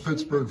dad was a IVF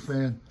Pittsburgh treatments.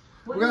 fan.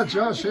 What We got is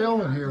Josh happening in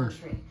Allen our here.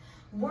 country?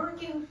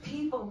 Working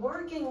people,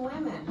 working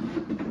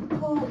women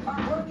who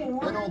are working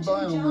one or don't two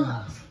die on that.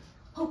 jobs,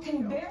 who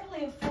can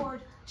barely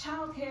afford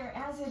childcare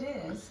as it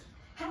is,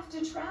 have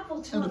to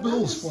travel to And the another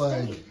Bills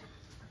flag. state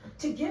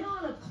to get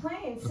on a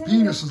plane. The sitting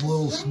penis next is a to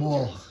little strangers,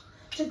 small.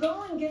 To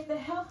go and get the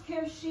health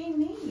care she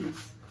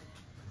needs.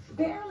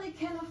 Barely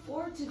can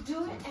afford to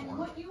do it, and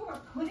what you are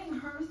putting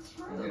her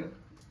through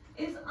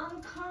is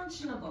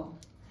unconscionable.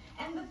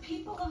 And the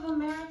people of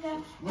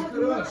America have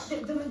Look at not, us.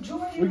 the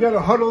majority We of got to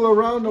the huddle people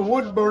around the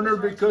wood burner are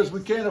because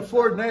we can't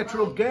afford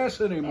natural gas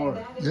and anymore.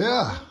 that is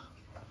Yeah. why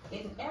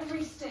in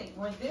every state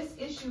where this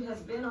issue has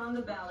been on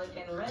the ballot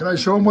and Can I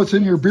show them what's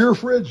in your beer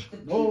fridge?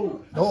 No,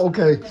 Oh,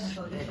 okay.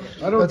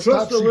 I don't That's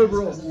trust the top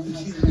liberals.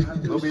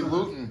 They'll be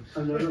looting.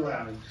 Another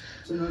lie.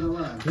 It's another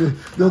lie.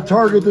 They'll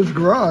target this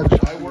garage.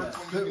 I work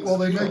for Well,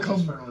 they may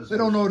come, they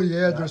don't know the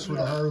address where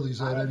the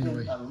Harley's at I've been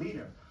anyway. a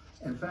leader.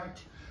 In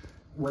fact,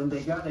 when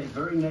they got a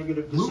very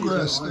negative decision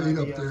Bluegrass on stayed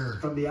up IVF there.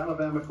 from the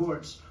Alabama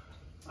courts,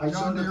 I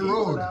saw John the Deere people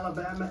Road. of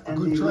Alabama and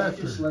Good the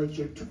tractor.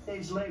 legislature 2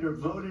 days later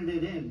voted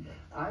it in.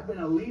 I've been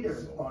a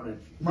leader on it.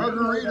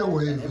 Margarita They know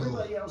that, and Wayville.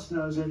 everybody else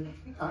knows it.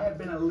 I have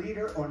been a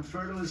leader on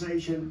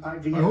fertilization,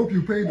 IVF. I hope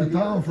you paid the And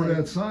town other for thing,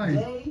 that sign.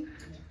 They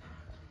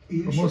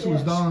Unless it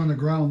was down on the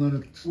ground,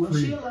 then it's Will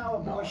free. she allow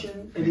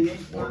abortion in the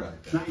 8th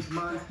month, 9th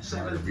month,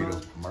 7th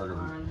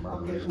month?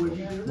 Okay, would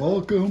you do that?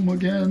 Welcome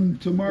again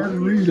to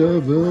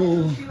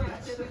Margaritaville.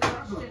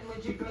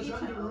 Because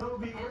under Roe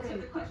v.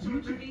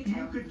 Wade,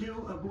 you could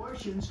do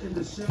abortions in the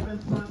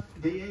 7th month,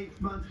 the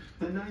 8th month,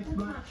 the 9th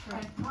month,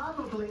 and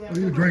probably What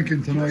are you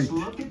drinking tonight,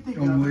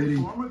 young lady?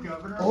 Former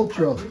governor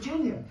Ultra. of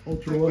Virginia.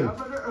 Ultra The light.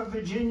 governor of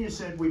Virginia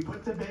said we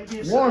put the baby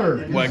aside. Water.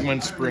 and-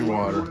 Wegmans spring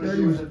water. Yeah,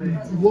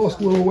 you've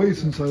lost a little weight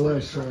since I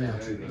last saw you.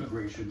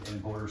 Immigration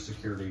and border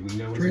security. We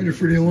know Training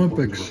for the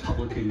Olympics.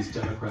 Republicans,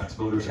 Democrats,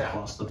 voters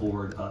across the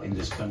board in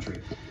this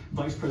country.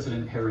 Vice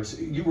President Harris,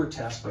 you were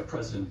tasked by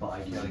President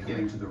Biden in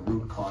getting to the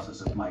root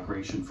causes of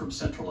migration from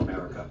Central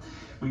America.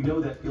 We know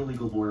that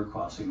illegal border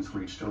crossings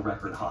reached a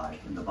record high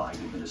in the Biden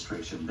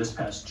administration. This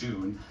past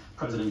June,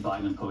 President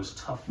Biden imposed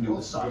tough new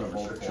asylum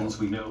restrictions.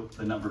 We know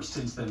the numbers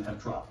since then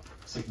have dropped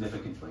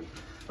significantly.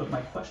 But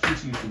my question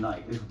to you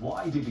tonight is,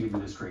 why did the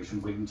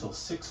administration wait until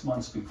 6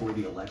 months before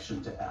the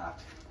election to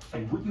act?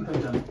 And would you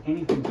have done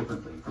anything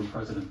differently from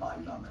President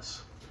Biden on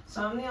this?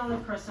 So I'm the only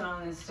person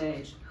on this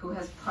stage who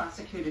has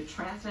prosecuted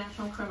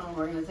transnational criminal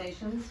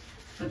organizations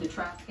for the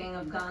trafficking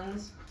of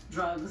guns,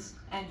 drugs,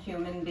 and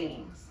human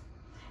beings.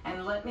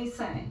 And let me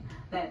say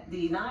that the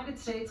United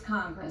States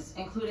Congress,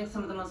 including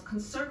some of the most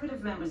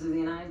conservative members of the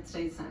United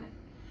States Senate,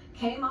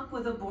 came up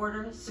with a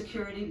border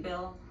security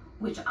bill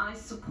which I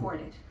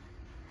supported.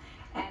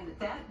 And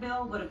that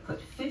bill would have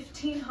put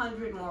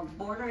 1,500 more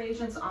border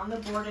agents on the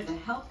border to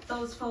help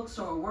those folks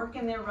who are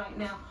working there right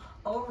now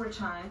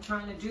overtime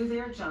trying to do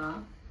their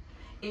job.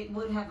 It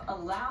would have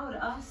allowed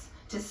us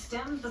to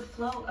stem the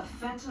flow of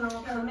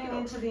fentanyl coming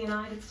into the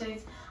United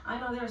States. I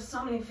know there are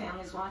so many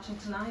families watching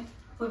tonight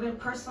who have been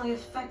personally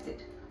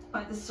affected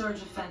by the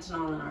surge of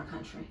fentanyl in our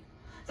country.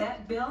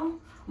 That bill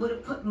would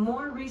have put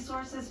more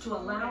resources to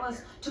allow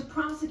us to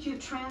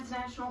prosecute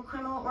transnational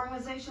criminal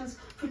organizations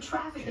for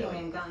trafficking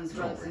in guns,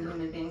 drugs, and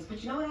human beings.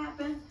 But you know what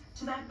happened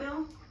to that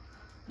bill?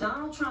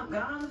 Donald Trump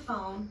got on the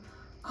phone,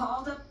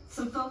 called up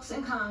some folks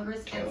in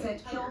Congress and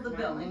said, kill the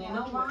bill. And you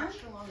know why?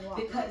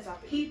 Because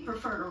he'd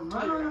prefer to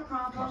run on a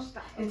problem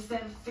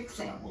instead of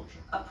fixing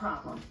a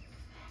problem.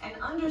 And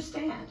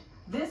understand,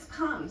 this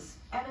comes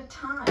at a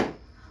time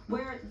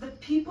where the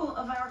people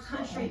of our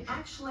country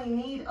actually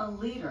need a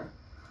leader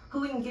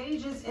who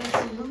engages in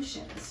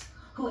solutions,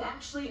 who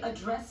actually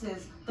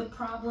addresses the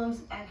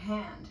problems at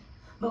hand.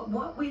 But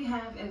what we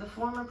have in the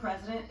former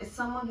president is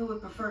someone who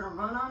would prefer to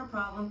run on a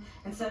problem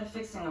instead of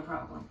fixing a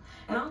problem.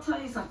 And I'll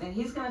tell you something,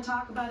 he's going to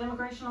talk about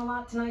immigration a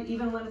lot tonight,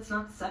 even when it's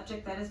not the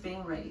subject that is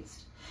being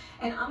raised.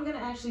 And I'm going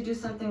to actually do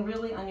something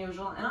really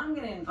unusual, and I'm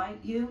going to invite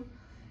you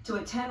to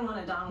attend one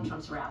of Donald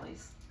Trump's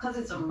rallies, because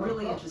it's a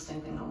really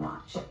interesting thing to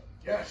watch.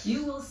 Yes.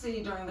 You will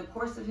see during the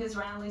course of his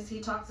rallies, he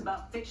talks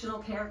about fictional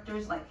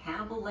characters like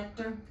Hannibal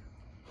Lecter.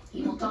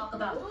 He will talk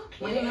about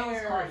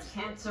windmills cause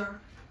cancer.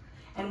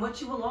 And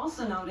what you will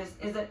also notice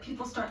is that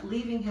people start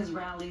leaving his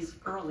rallies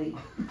early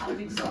out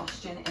of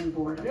exhaustion and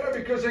boredom. Yeah,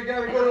 because they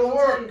gotta And go I to will tell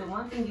work. you, the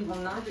one thing you will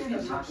not hear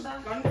him talk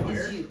about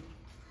is you.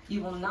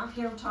 You will not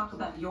hear him talk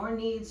about your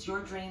needs,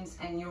 your dreams,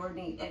 and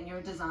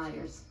your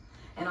desires.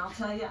 And I'll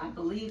tell you, I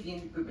believe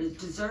you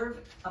deserve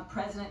a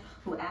president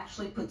who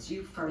actually puts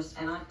you first,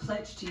 and I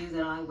pledge to you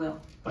that I will.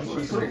 Vice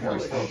President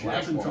Harris,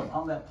 President Trump,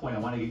 on that point, I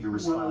want to get your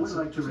response. Well, I would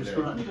like to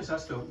respond. Let me just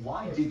ask, though,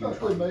 why did you try to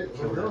kill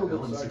that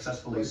bill, and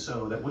successfully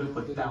so, that would have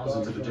put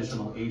thousands of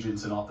additional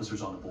agents and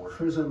officers on the board?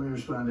 First, let me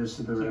respond as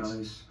to the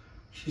rallies.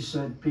 She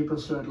said people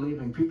start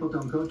leaving. People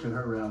don't go to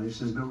her rallies.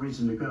 There's no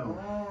reason to go.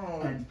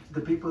 And the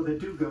people that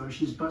do go,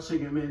 she's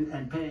bussing them in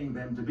and paying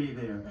them to be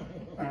there.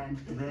 And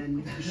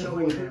then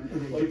showing them in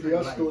a Like the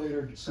different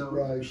escalator light. So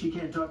ride. she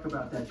can't talk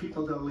about that.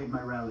 People don't leave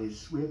my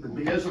rallies. We have the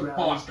biggest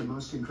rallies, the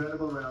most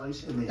incredible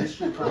rallies in the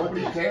history of politics.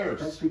 Nobody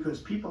cares. That's because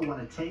people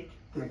want to take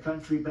their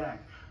country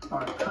back.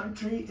 Our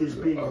country is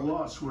being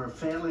lost. We're a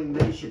failing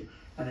nation.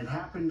 And it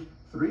happened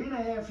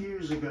 3.5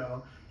 years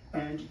ago.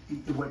 And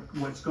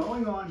what's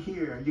going on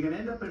here, you're going to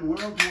end up in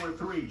World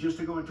War III, just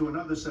to go into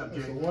another subject.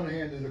 It's a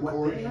one-handed What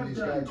accord they and have these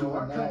done guys to going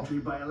our now. country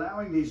by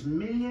allowing these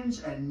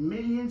millions and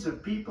millions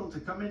of people to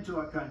come into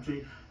our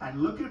country,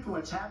 and look at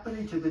what's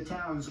happening to the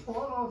towns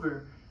all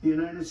over the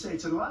United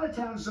States. And a lot of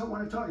towns don't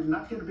want to talk. It's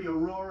not going to be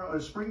Aurora or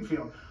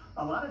Springfield.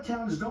 A lot of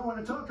towns don't want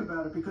to talk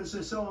about it because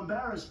they're so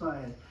embarrassed by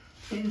it.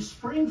 In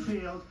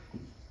Springfield,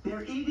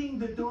 they're eating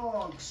the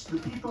dogs, the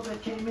people that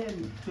came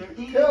in. They're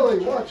eating Kelly,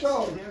 the cats. watch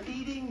out. They're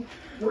eating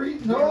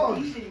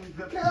Dogs.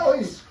 the Kelly,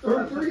 pets there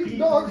are of the 3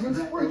 people dogs in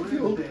that live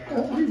Springfield. there.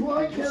 Don't leave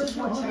And this is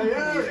Lancaster what's behind.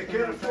 happening They can't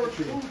in our afford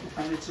country. food.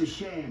 And it's a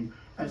shame.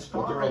 As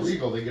Well, far they're as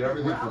illegal. They get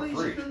everything for rallies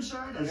free. are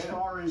concerned, as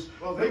far as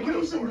Well, they the can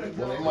reason afford they it.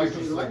 Well, they go might is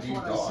just they like like to eat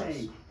what I dogs.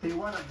 say. They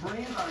want to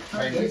bring our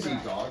Chinese country eat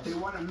back. dogs. They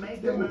want to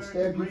make They would America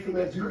stab you great for again.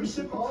 that It's a very beautiful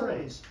simple collar.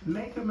 phrase.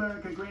 Make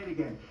America great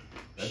again.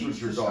 That's what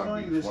She's your dog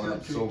destroying needs, this one of them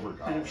country. silver And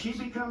if collars she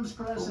becomes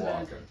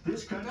president, walking.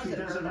 this country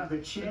doesn't have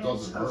a chance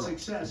doesn't of hurt.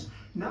 success.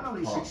 Not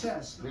only Pumps.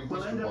 success, Leave will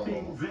this end to up one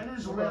being level.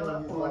 Venezuela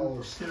on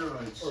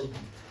steroids.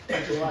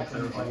 Just to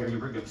clarify here, you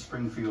bring up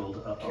Springfield,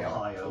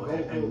 Ohio,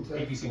 and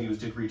ABC News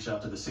did reach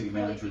out to the city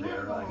manager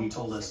there. He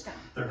told us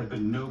there have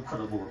been no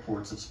credible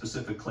reports of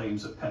specific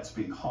claims of pets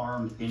being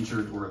harmed,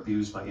 injured, or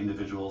abused by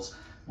individuals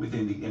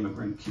within the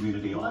immigrant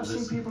community. Well, All I've seen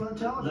this, people on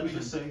television. let me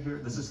just say here,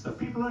 this is the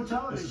People on this is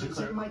television the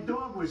say clar- my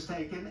dog was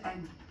taken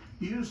and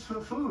used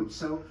for food.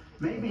 So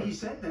maybe he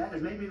said that,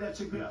 and maybe that's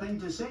a good thing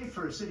to say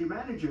for a city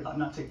manager. I'm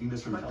not taking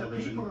this from But the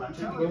television. people on I'm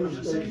taking it from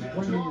television the say city the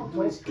manager. dog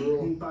was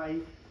eaten by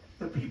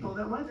the people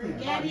that went there.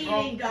 Get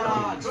eating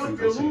dogs.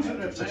 Springfield city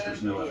manager says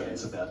there's no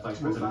evidence of that. Vice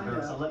President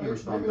Harris, I'll let you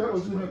respond. Maybe that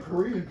was in a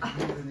Korean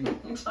community.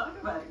 You talk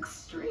about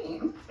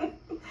extreme.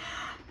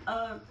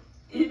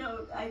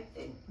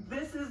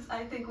 This is,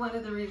 I think, one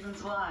of the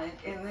reasons why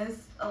in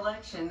this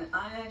election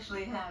I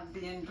actually have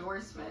the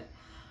endorsement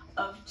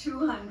of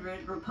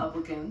 200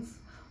 Republicans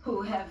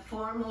who have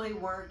formerly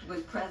worked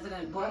with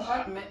President Bush,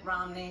 Mitt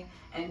Romney,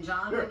 and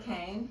John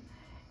McCain,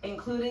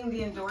 including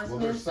the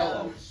endorsement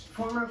of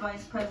former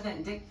Vice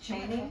President Dick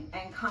Cheney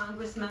and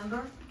Congress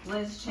member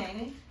Liz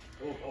Cheney.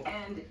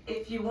 And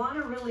if you want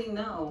to really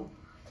know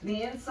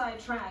the inside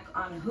track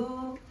on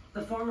who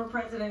the former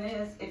president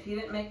is, if he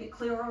didn't make it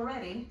clear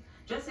already,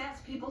 just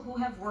ask people who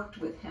have worked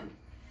with him.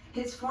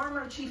 His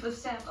former chief of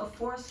staff, a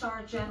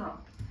 4-star general,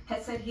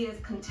 has said he has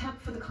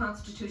contempt for the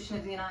Constitution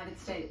of the United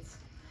States.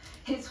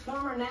 His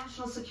former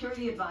national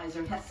security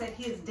advisor has said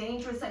he is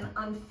dangerous and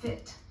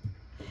unfit.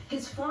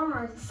 His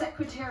former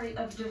Secretary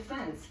of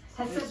Defense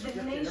has said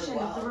the nation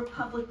of the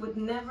Republic would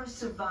never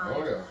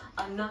survive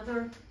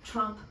another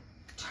Trump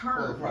term.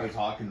 Well, they're probably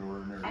talking to her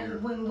in her ear.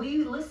 And when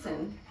we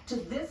listen to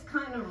this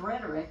kind of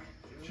rhetoric,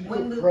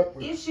 when the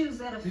issues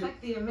that affect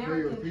the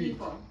American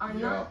people are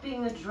not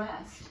being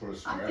addressed,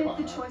 I think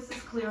the choice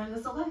is clear in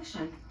this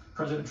election.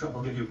 President Trump,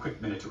 I'll give you a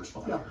quick minute to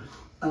respond.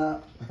 Yeah.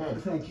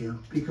 Thank you,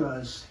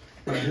 because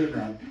I hear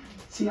that.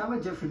 See, I'm a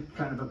different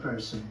kind of a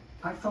person.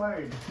 I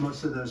fired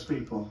most of those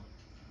people.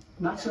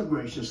 Not so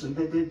graciously.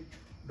 They did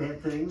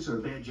bad things or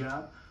a bad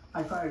job.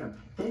 I fired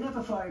them. They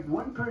never fired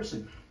one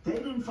person. They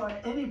didn't fire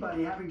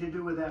anybody having to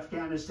do with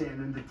Afghanistan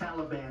and the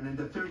Taliban and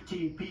the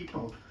 13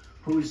 people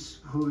whose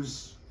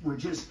were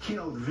just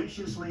killed,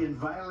 viciously and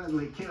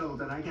violently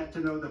killed. And I got to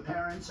know the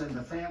parents and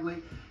the family.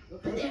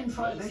 They didn't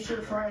fire. They should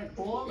have fired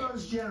all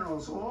those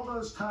generals, all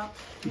those top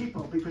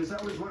people, because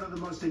that was one of the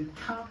most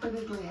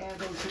incompetently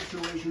handled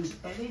situations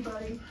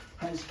anybody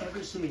has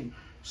ever seen.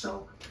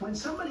 So when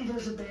somebody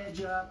does a bad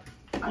job,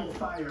 I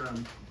fire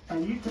him.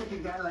 And you take a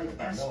guy like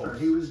Esper,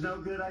 he was no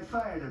good, I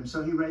fired him,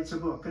 so he writes a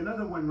book.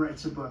 Another one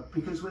writes a book,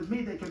 because with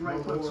me they can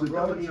write books, with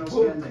nobody else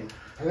can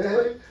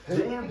they.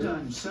 They have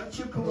done such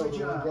a poor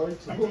job,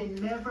 and they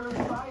never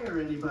fire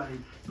anybody.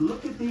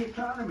 Look at the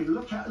economy,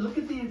 look at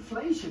the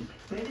inflation.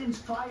 They didn't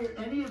fire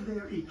any of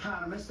their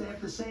economists, they have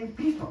the same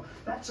people.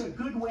 That's a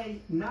good way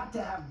not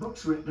to have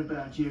books written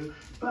about you.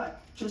 But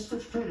just to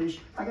finish,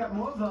 I got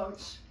more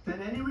votes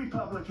than any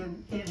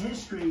Republican in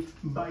history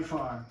by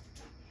far.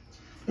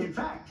 In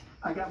fact,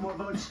 I got more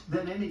votes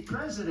than any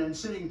president,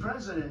 sitting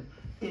president,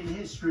 in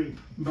history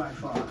by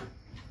far.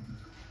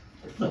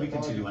 Let me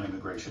continue on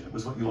immigration. It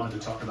was what you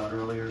wanted to talk about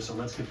earlier, so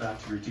let's get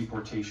back to your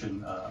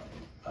deportation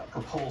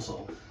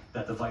proposal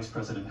that the vice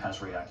president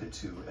has reacted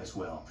to as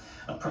well.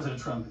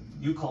 President Trump,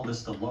 you call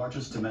this the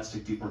largest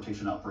domestic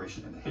deportation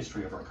operation in the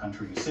history of our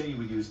country. You say you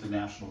would use the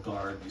National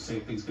Guard. You say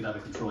if things get out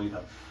of control, you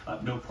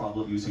have no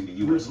problem using the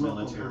U.S.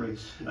 military.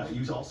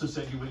 You also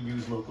said you would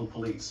use local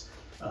police.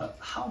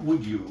 How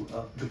would you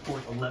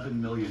deport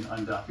 11 million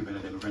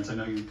undocumented immigrants? I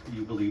know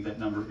you believe that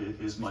number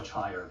is much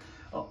higher.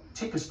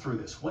 Take us through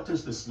this. What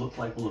does this look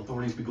like? Will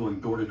authorities be going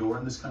door to door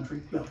in this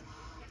country? Yeah.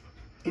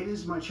 It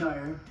is much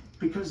higher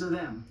because of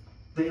them.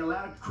 They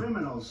allowed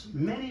criminals,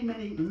 many,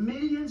 many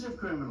millions of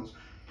criminals.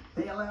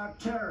 They allowed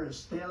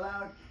terrorists. They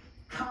allowed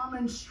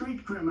common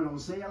street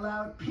criminals. They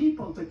allowed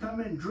people to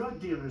come in, drug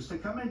dealers, to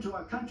come into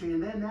our country.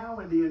 And they're now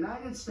in the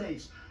United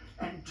States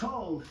and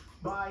told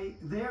by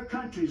their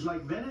countries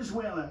like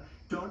Venezuela,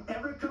 don't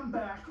ever come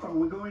back or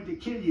we're going to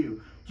kill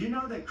you. Do you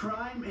know that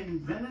crime in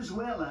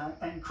Venezuela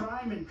and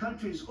crime in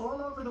countries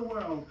all over the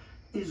world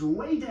is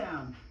way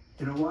down?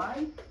 You know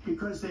why?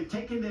 Because they've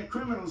taken their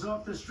criminals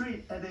off the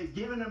street and they've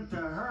given them to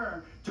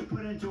her to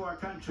put into our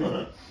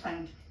country.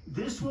 And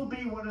this will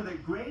be one of the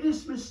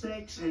greatest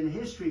mistakes in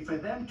history for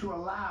them to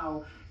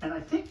allow. And I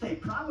think they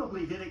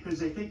probably did it because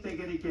they think they're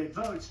going to get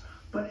votes,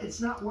 but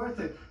it's not worth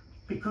it,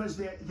 because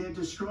they're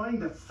destroying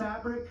the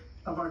fabric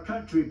of our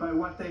country by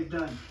what they've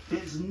done.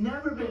 There's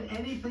never been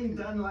anything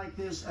done like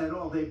this at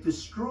all. They've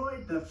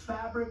destroyed the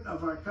fabric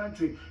of our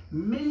country.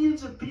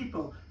 Millions of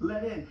people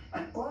let in,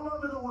 and all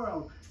over the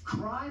world,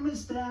 crime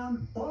is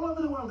down all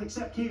over the world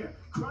except here.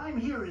 Crime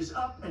here is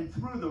up and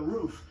through the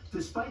roof.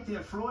 Despite their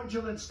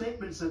fraudulent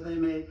statements that they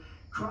made,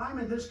 crime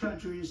in this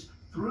country is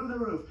through the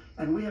roof.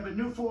 And we have a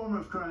new form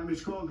of crime.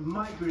 It's called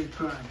migrant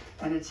crime.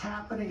 And it's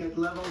happening at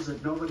levels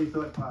that nobody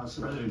thought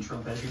possible. President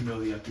Trump, as you know,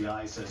 the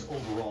FBI says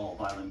overall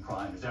violent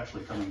crime is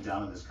actually coming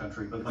down in this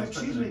country. But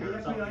excuse me, the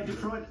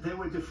FBI they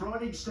were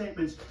defrauding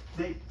statements.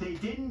 They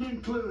didn't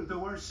include the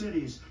worst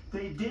cities.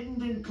 They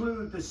didn't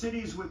include the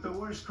cities with the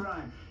worst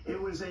crime. It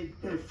was a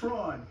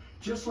fraud.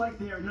 Just like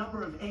their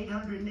number of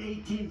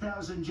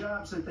 818,000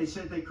 jobs that they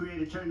said they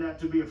created turned out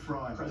to be a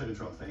fraud. President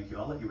Trump, thank you.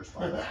 I'll let you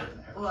respond.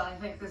 Well, I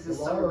think this is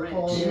so rich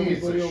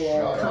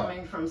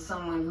coming from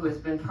someone who has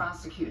been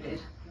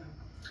prosecuted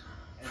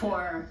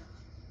for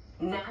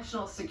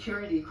national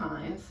security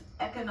crimes,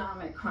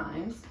 economic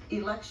crimes,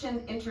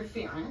 election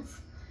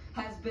interference,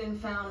 has been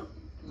found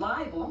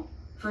liable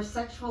for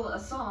sexual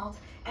assault,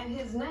 and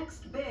his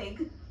next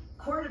big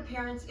court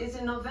appearance is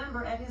in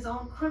November at his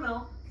own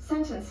criminal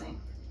sentencing.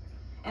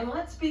 And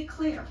let's be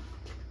clear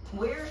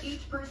where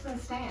each person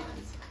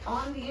stands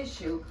on the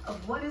issue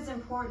of what is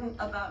important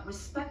about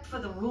respect for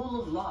the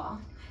rule of law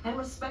and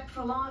respect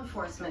for law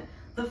enforcement.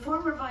 The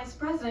former vice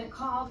president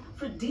called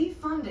for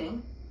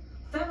defunding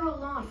federal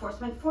law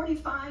enforcement,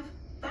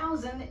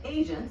 45,000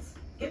 agents,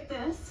 get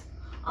this,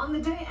 on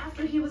the day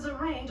after he was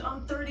arraigned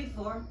on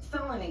 34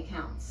 felony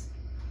counts.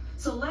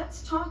 So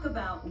let's talk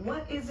about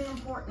what is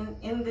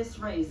important in this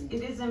race.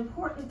 It is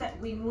important that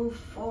we move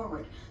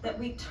forward, that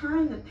we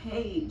turn the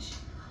page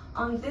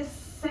on this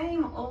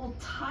same old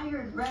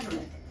tired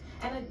rhetoric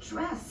and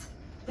address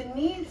the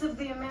needs of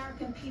the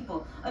American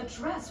people,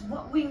 address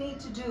what we need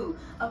to do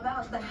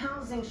about the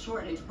housing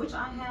shortage, which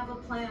I have a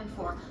plan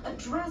for,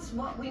 address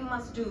what we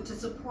must do to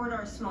support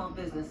our small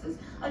businesses,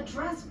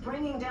 address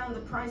bringing down the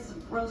price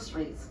of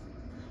groceries.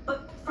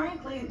 But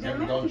frankly, the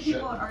American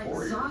people are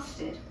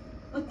exhausted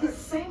with this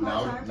same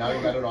old tired now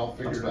you got it all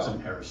figured out.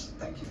 President Harris,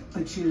 thank you.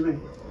 Excuse me.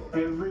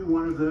 Every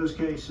one of those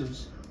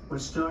cases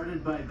was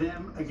started by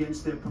them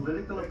against their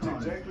political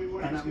opponent.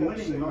 And I'm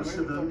winning most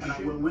of them, and I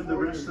will win the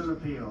rest on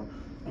appeal.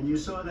 And you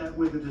saw that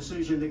with the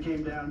decision that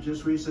came down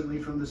just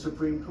recently from the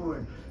Supreme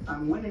Court.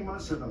 I'm winning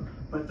most of them.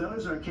 But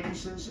those are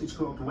cases, it's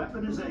called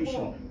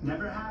weaponization.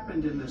 Never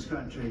happened in this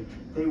country.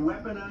 They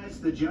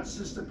weaponized the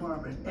Justice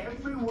Department.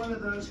 Every one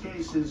of those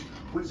cases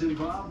was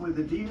involved with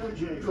the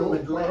DOJ, from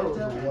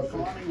Atlanta and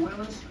Farley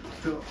Willis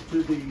to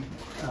the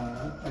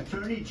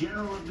Attorney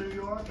General of New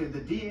York and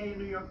the DA in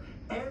New York.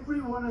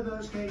 Every one of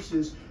those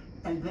cases.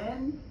 And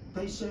then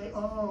they say,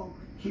 oh,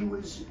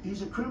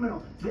 he's a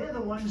criminal. They're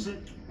the ones that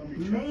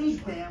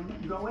made them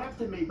go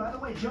after me. By the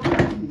way, Joe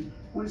Biden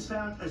was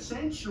found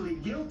essentially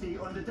guilty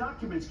on the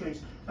documents case.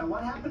 And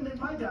what happened in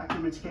my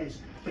documents case?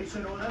 They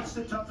said, oh, that's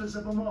the toughest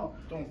of them all.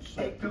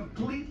 A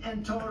complete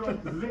and total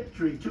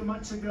victory. 2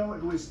 months ago,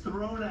 it was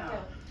thrown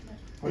out.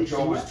 But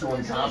Joe was too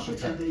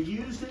incompetent. And they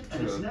used it,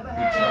 and it's never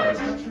happened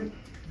in this country.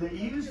 They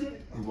used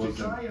it to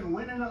try and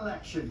win an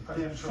election.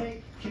 They're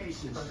fake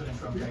cases. President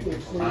Trump, thank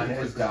you. On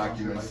his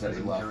documents that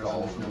he left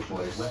all over the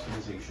place.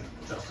 Weaponization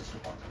of the Justice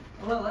Department.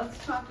 Well,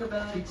 let's talk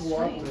about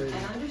extreme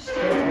and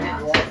understand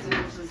how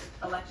this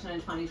election in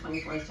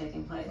 2024 is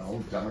taking place. No,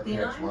 The Democrats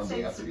United run the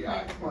States Supreme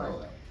FBI.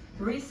 Court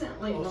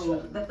recently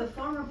ruled that the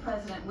former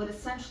president would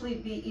essentially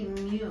be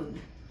immune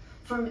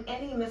from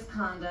any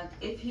misconduct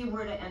if he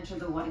were to enter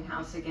the White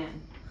House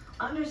again.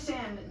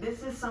 Understand,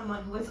 this is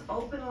someone who has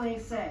openly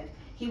said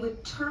he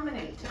would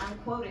terminate, I'm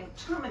quoting,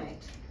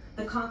 terminate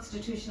the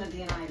Constitution of the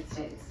United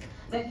States,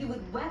 that he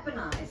would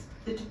weaponize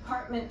the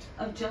Department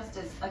of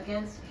Justice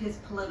against his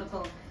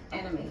political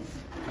enemies.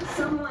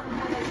 Someone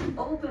who has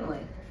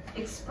openly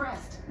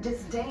expressed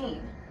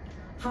disdain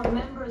for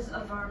members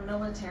of our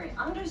military.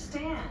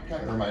 Understand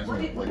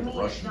what it would mean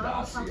if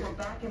Donald Trump were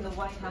back in the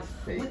White House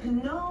with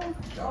no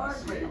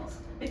guardrails.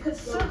 Because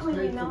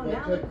certainly we know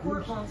now the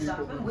court won't stop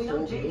him. We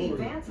know J.D.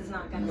 Vance is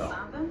not going to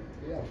stop him.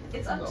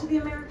 It's up to the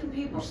American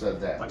people Who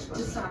said that? to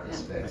stop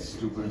him. That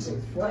stupid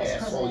Vice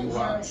asshole you President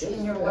are. Harris,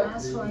 in your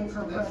last run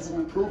for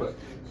president. Prove it.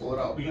 Pull it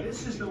out.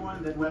 This is the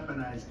one that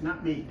weaponized,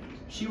 not me.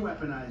 She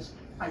weaponized.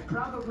 I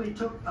probably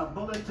took a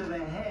bullet to the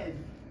head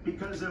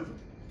because of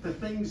the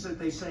things that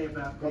they say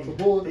about me.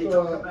 They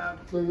talk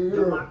about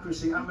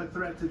democracy. I'm a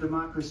threat to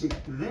democracy.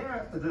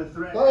 They're the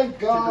threat to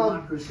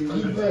democracy.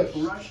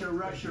 Russia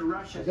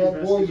investigation.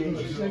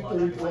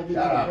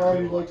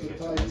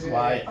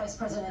 Vice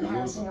President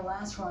Harris, in your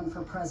last run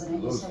for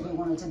president, you said you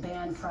wanted to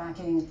ban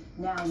fracking.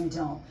 Now you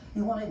don't.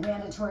 You wanted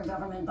mandatory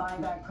government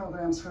buyback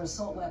programs for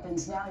assault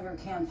weapons. Now your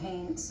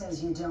campaign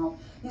says you don't.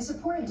 You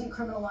supported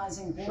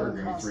decriminalizing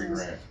border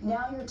crossings.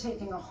 Now you're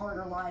taking a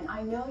harder line.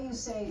 I know you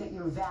say that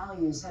your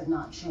values have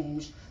not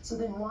changed. So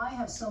then why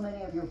have so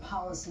many of your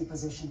policy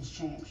positions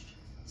changed?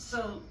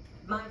 So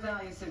my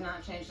values have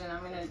not changed, and I'm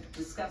going to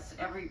discuss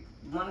every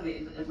one of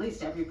the, at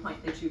least every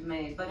point that you've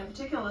made. But in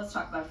particular, let's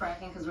talk about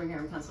fracking because we're here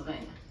in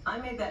Pennsylvania. I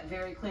made that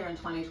very clear in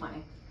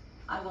 2020.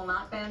 I will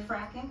not ban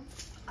fracking.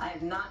 I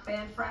have not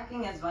banned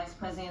fracking as Vice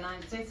President of the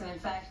United States, and in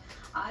fact,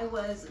 I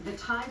was the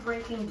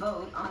tie-breaking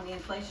vote on the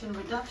Inflation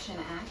Reduction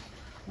Act,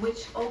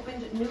 which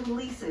opened new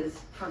leases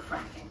for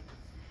fracking.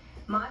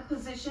 My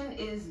position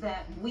is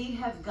that we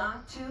have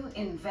got to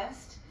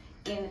invest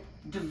in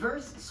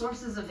diverse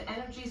sources of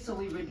energy so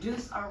we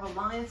reduce our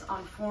reliance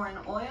on foreign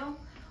oil.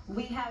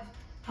 We have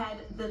had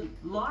the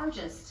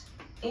largest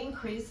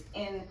increase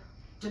in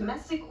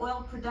domestic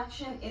oil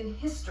production in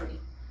history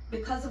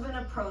because of an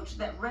approach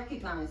that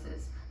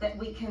recognizes that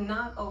we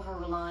cannot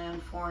over-rely on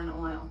foreign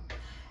oil.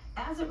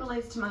 As it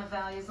relates to my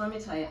values, let me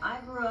tell you, I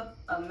grew up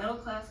a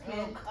middle-class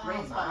kid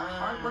raised by a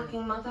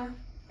hard-working mother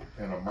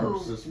And a who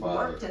Marxist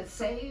father. worked and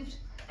saved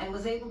and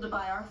was able to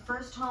buy our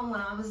first home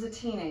when I was a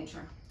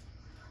teenager.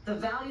 The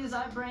values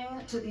I bring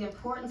to the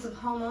importance of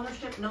home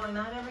ownership, knowing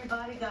not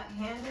everybody got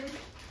handed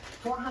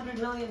 $400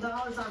 million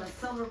on a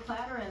silver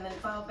platter and then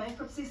filed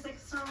bankruptcy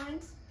 6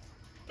 times,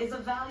 is a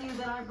value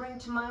that I bring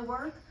to my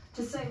work,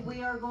 to say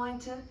we are going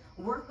to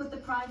work with the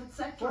private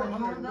sector and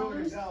home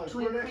builders to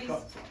increase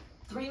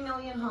 3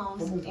 million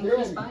homes,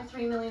 increase by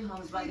 3 million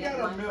homes by the end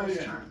of my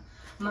first term.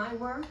 My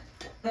work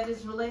that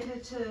is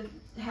related to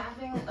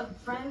having a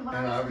friend when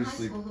I was in high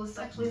school who was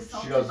sexually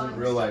assaulted She by doesn't her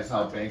realize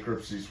how stepmother.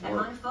 bankruptcies And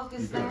work. my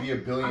focus You there can be a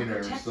billionaire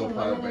on and still protecting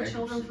file women and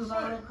children from bankruptcies.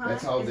 violent crime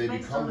That's how is they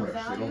based become on a rich.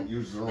 They value don't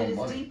use their that own is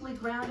money. deeply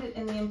grounded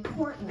in the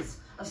importance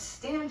of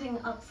standing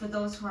up for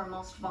those who are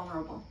most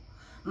vulnerable.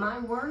 My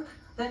work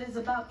that is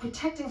about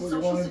protecting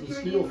Social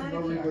Security and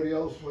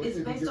Medicare is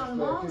based on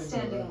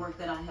long-standing work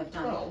that I have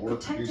done, Well,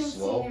 work can be protecting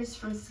slow. seniors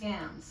from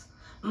scams.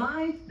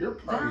 My Your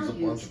party's a bunch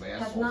values of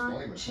have assholes. Don't not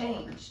even talk.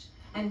 changed.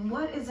 And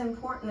what is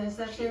important is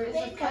that there is They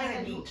a kinda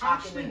president be who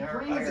talking actually in her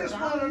brings I just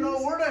values want to know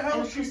where the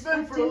hell and she's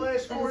been for the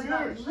last perspective 4 that is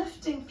about years.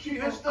 lifting She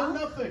people has done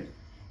up nothing.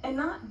 and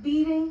not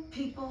beating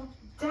people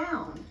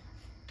down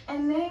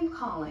and name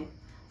calling.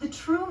 The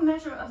true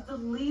measure of the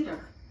leader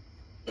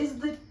is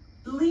the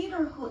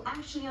leader who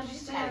actually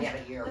understands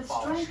have a year that of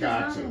fall. strength is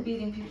Got not to. in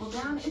beating people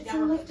down, She's it's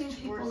never in put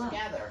lifting 2 words people up.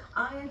 together.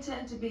 I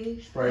intend to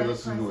be Probably that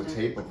listen to a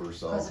president. tape of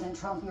herself. President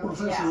Trump, Well,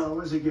 first of all, I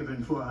wasn't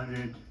given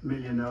 $400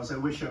 million. I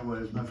wish I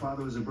was. My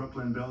father was a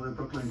Brooklyn builder,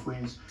 Brooklyn,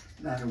 Queens.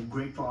 I had a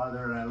great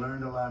father, and I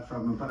learned a lot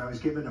from him. But I was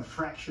given a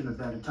fraction of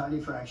that, a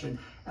tiny fraction,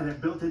 and I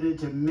built it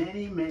into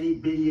many, many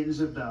billions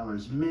of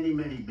dollars, many,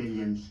 many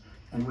billions.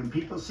 And when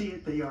people see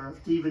it, they are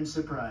even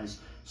surprised.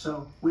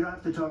 So we don't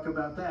have to talk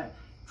about that.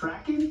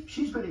 Fracking,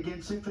 she's been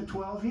against it for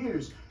 12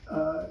 years.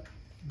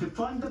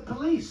 Defund the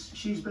police,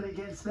 she's been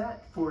against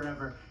that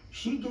forever.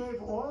 She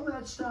gave all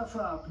that stuff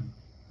up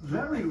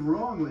very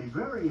wrongly,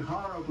 very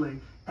horribly,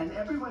 and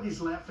everybody's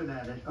laughing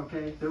at it,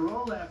 okay? They're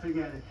all laughing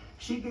at it.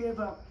 She gave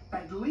up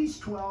at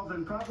least 12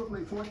 and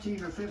probably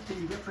 14 or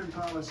 15 different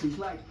policies.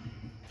 Like,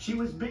 she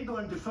was big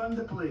on defund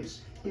the police.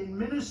 In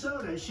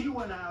Minnesota, she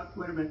went out,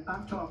 wait a minute,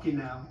 I'm talking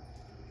now.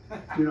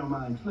 If you don't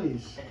mind,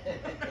 please.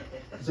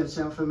 Does that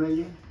sound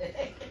familiar?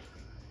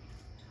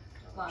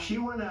 She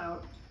went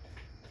out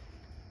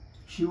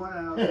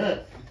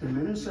in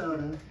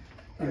Minnesota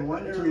and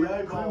wanted to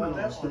let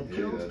criminals that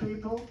killed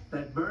people,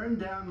 that burned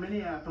down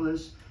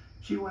Minneapolis.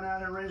 She went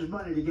out and raised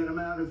money to get them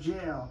out of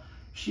jail.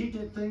 She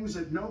did things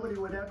that nobody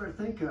would ever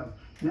think of.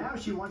 Now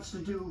she wants to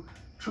do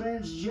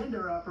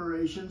transgender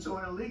operations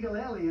on illegal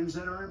aliens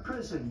that are in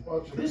prison.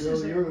 This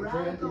is a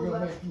radical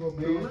left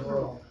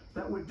liberal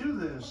that would do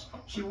this.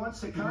 She wants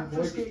to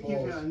confiscate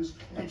your guns,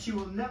 and she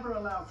will never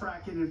allow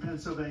fracking in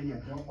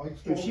Pennsylvania.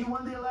 If she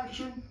won the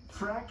election,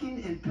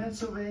 fracking in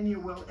Pennsylvania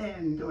will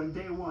end on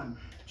day 1.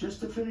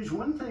 Just to finish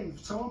one thing,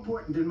 so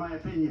important in my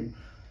opinion.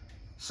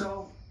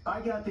 So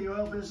I got the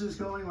oil business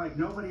going like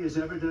nobody has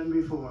ever done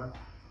before.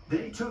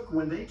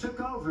 When they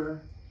took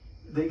over,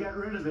 they got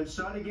rid of it,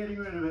 started getting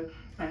rid of it,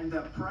 and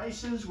the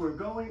prices were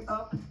going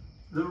up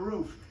the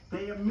roof.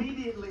 They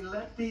immediately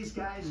let these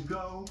guys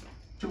go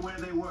to where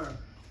they were.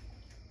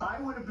 I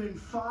would have been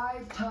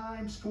 5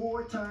 times,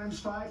 4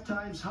 times, 5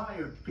 times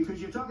higher, because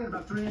you're talking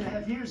about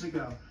 3.5 years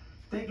ago.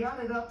 They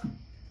got it up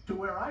to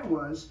where I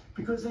was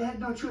because they had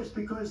no choice,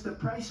 because the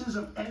prices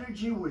of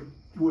energy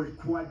were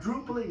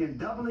quadrupling and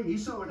doubling. You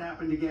saw what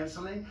happened to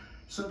gasoline.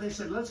 So they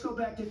said, let's go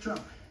back to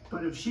Trump.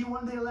 But if she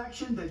won the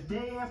election, the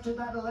day after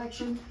that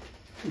election,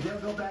 they'll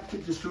go back to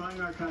destroying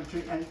our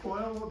country, and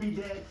oil will be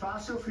dead,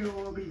 fossil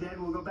fuel will be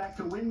dead, we'll go back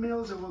to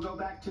windmills, and we'll go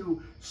back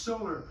to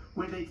solar,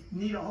 where they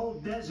need a whole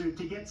desert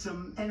to get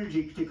some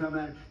energy to come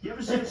out. You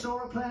ever see a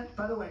solar plant?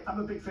 By the way, I'm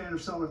a big fan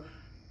of solar,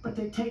 but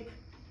they take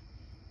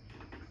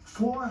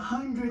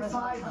 400,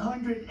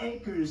 500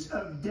 acres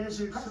of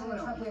desert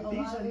soil.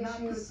 These are not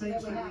good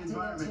things for the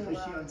environment,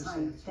 as she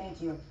understands.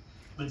 Thank you.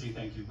 Lindsay,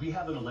 thank you. We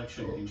have an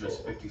election in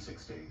just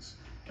 56 days.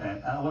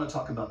 And I want to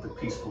talk about the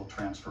peaceful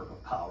transfer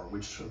of power,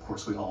 which, of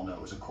course, we all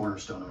know is a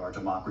cornerstone of our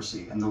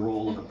democracy, and the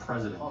role of a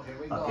president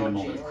in a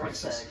moment of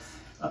crisis.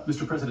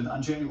 Mr. President,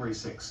 on January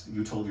 6th,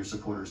 you told your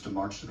supporters to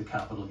march to the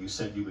Capitol. You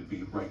said you would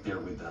be right there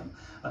with them.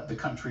 The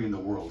country and the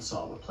world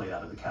saw what played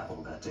out at the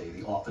Capitol that day,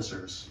 the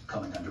officers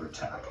coming under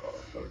attack.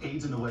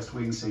 Aides in the West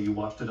Wing say you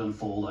watched it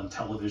unfold on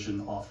television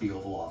off the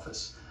Oval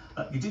Office.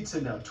 You did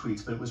send out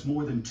tweets, but it was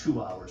more than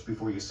 2 hours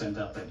before you sent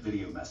out that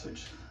video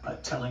message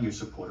telling your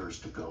supporters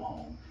to go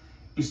home.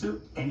 Is there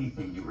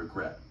anything you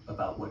regret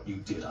about what you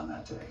did on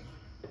that day?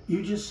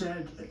 You just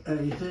said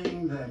a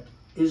thing that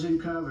isn't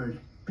covered.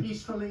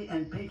 Peacefully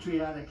and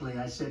patriotically,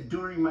 I said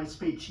during my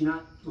speech,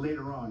 not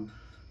later on.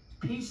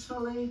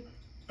 peacefully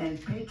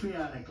and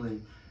patriotically.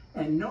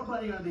 And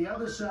nobody on the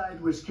other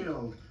side was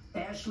killed.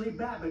 Ashley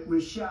Babbitt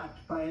was shot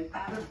by an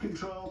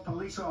out-of-control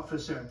police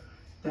officer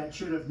that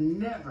should have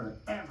never,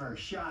 ever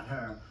shot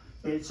her.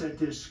 It's a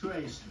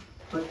disgrace.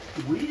 But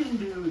we didn't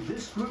do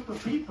this group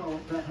of people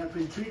that have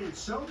been treated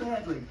so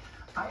badly.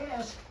 I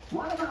ask,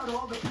 what about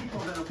all the people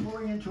that are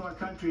pouring into our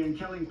country and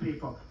killing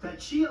people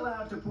that she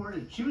allowed to pour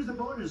in? She was the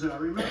border czar,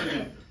 remember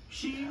that.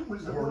 She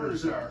was the border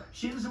czar.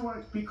 She doesn't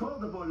want to be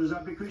called the border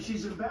czar because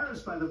she's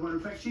embarrassed by the border.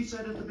 In fact, she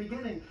said at the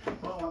beginning,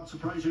 oh, I'm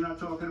surprised you're not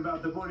talking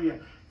about the border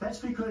yet. That's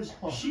because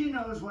she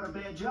knows what a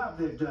bad job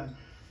they've done.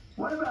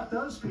 What about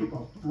those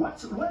people? When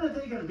are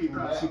they going to be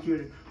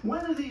prosecuted?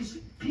 When are these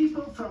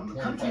people from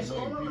countries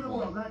all over the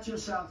world, not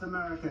just South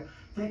America,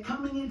 they're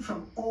coming in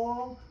from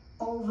all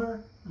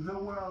over the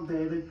world,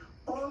 David,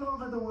 all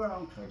over the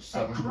world,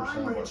 and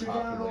crime rates are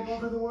down all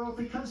over the world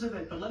because of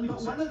it. But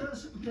when are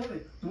those,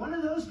 David, when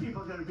are those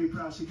people going to be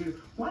prosecuted?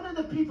 When are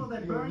the people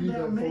that burned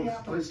down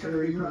Minneapolis going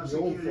to be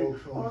prosecuted?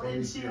 Or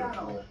in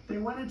Seattle? They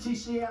went into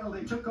Seattle,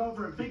 they took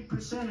over a big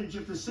percentage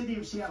of the city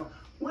of Seattle.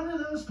 When are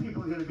those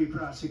people going to be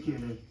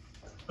prosecuted?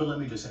 But let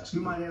me just ask you.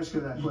 You might ask her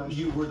that question.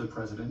 You were the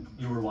president.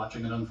 You were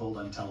watching it unfold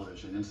on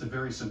television. And it's a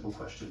very simple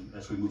question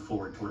as we move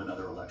forward toward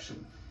another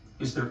election.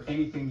 Is there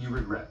anything you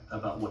regret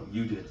about what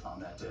you did on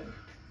that day?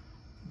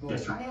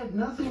 Yes, sir. I had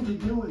nothing to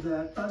do with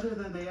that other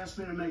than they asked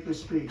me to make a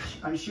speech.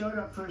 I showed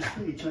up for a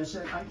speech. I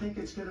said, I think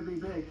it's going to be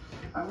big.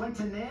 I went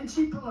to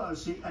Nancy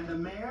Pelosi and the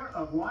mayor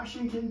of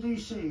Washington,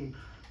 D.C.,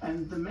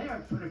 and the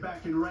mayor put it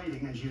back in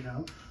writing, as you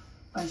know.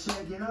 I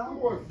said, you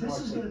know, this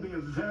is going to be a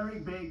very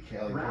big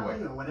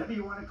rally or whatever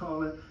you want to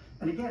call it.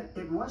 And again,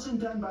 it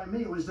wasn't done by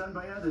me. It was done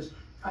by others.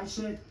 I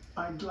said,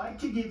 I'd like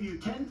to give you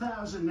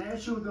 10,000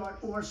 National Guard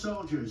or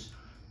soldiers.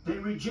 They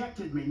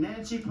rejected me.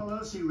 Nancy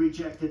Pelosi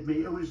rejected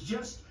me. It was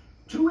just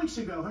 2 weeks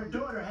ago. Her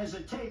daughter has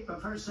a tape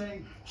of her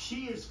saying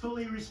she is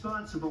fully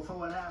responsible for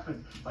what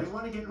happened. They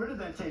want to get rid of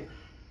that tape.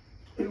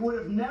 It would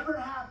have never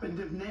happened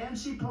if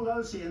Nancy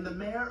Pelosi and the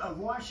mayor of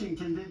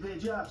Washington did their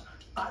jobs.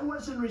 I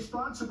wasn't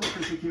responsible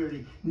for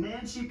security.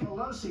 Nancy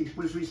Pelosi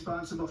was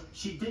responsible.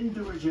 She didn't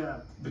do her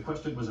job. The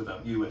question was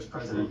about you as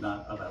president,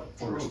 not about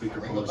former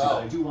Speaker Pelosi.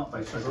 I do want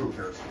Vice President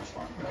Harris to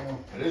respond.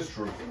 It is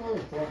true.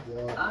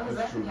 I was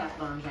at the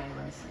Capitol on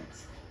January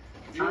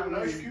 6th. I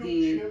was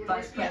the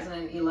vice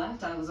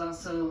president-elect. I was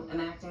also an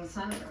acting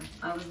senator.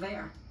 I was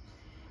there.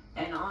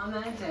 And on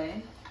that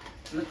day,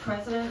 the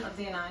President of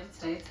the United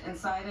States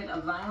incited a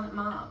violent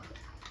mob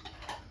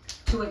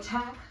to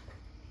attack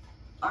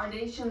our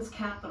nation's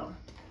capital,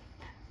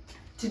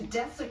 to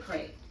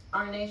desecrate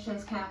our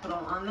nation's capital.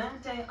 On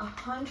that day,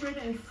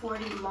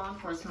 140 law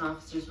enforcement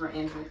officers were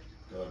injured,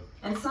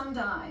 and some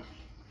died.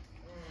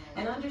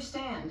 And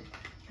understand,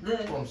 the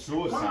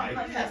former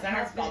president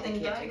has been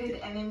indicted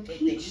and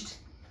impeached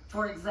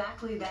for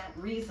exactly that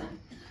reason.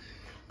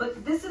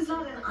 But this is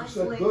not an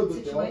isolated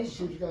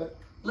situation.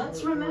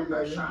 Let's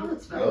remember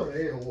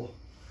Charlottesville,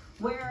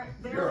 where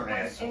there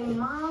was a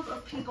mob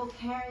of people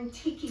carrying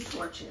tiki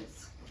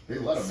torches,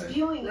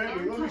 spewing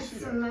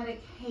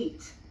anti-Semitic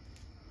hate.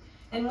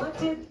 And what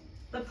did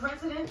the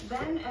president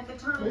then at the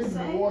time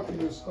say?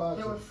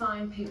 There were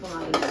fine people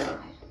on each side.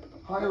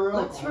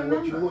 Let's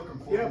remember.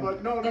 Yeah,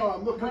 but no,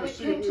 I'm looking to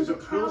see if it was a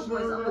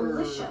Pilsner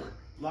or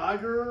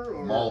lager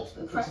or malt.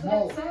 The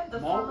president said,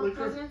 the former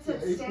president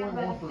said, stand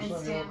back and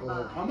stand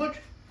by. How much?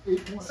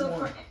 So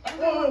for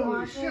everyone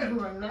watching who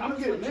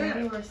remembers what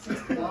January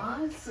 6th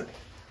was,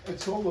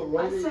 it's all the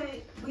right. I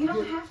say we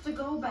don't have to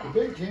go back. The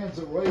big cans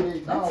of Rite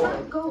Aid now. Let's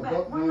not go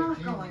back. We're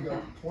not going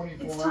back.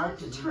 It's time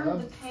to turn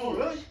the page. Oh,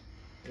 really?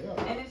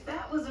 Yeah. And if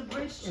that was a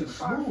bridge too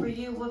far for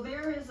you, well,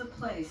 there is a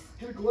place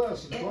Get a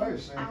glass and try in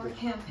something. our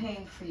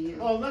campaign for you.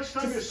 Well, next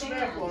time to you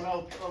snack one,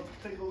 I'll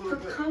take a little for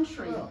bit.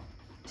 country,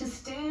 to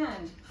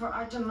stand for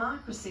our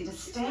democracy, to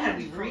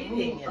stand for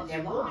rule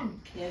of law,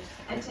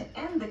 and to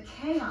end the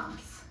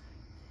chaos,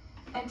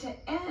 and to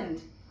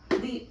end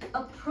the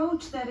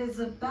approach that is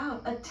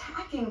about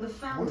attacking the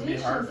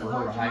foundations of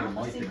our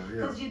democracy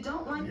because you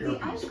don't like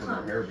the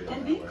outcome.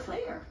 And be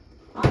clear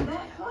on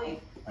that point.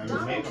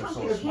 Donald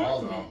Trump is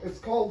candidate It's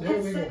called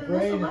has having a said in this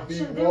brain and election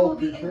being there well will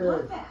be a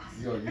prepared.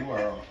 bloodbath. Yo, you are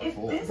a If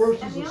fool. this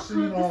Versus and the a outcome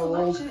scene of this on a old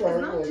election is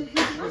start not to like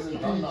his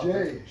liking,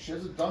 DJ. She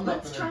hasn't done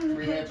let's nothing turn in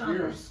the 3.5 page on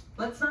years. this.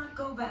 Let's not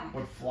go back.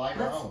 Would fly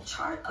Let's around.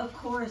 chart a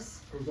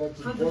course Because that's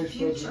the for the vice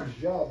future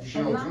president's job. She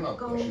and knows not nothing.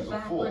 go She's a fool.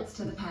 backwards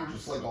to the past.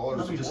 Just like all her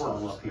Let me just follow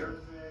supporters. up here.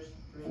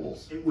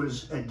 Fools. It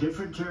was a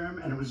different term,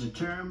 and it was a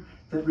term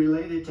that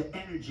related to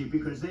energy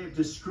because they have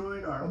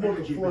destroyed our I'm looking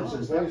energy forward to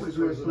business. the That vice was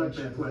where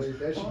presidential bloodbath was. debate.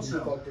 That should be Also,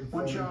 fucking on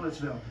funny.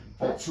 Charlottesville,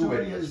 Oh, that two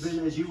story has idiots.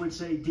 been, as you would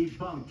say,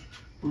 debunked.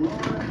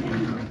 Laura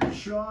Ingraham,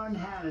 Sean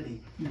Hannity,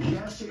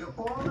 Jesse,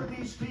 all of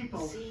these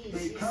people,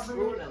 they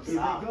covered it. If they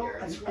go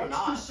an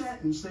extra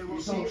sentence, they will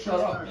You say don't it shut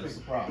was up. perfect. That's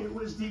the problem. It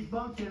was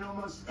debunked in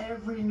almost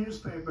every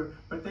newspaper,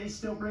 but they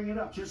still bring it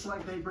up, just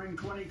like they bring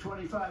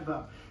 2025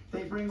 up.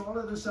 They bring all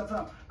of this stuff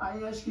up.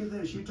 I ask you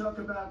this, you talk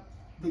about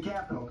the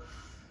Capitol.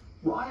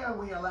 why are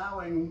we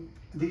allowing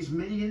these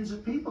millions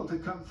of people to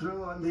come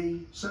through on the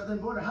southern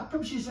border? How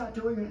come she's not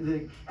doing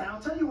anything? And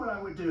I'll tell you what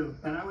I would do,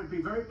 and I would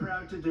be very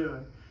proud to do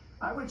it.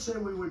 I would say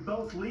we would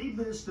both leave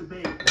this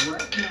debate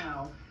right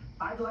now.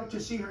 I'd like to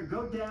see her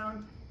go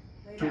down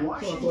to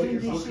Washington,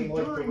 D.C.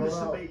 during this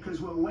debate,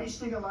 because we're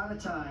wasting a lot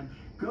of time.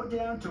 Go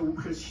down to,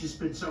 because she's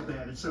been so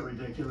bad, it's so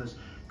ridiculous.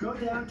 Go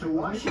down to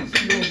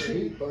Washington,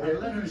 D.C. and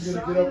let her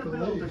sign a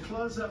bill to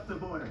close up the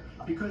border,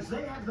 because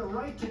they have the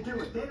right to do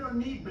it. They don't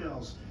need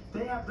bills.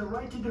 They have the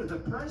right to do it. The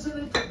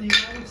President of the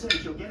United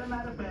States, you'll get him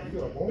out of bed,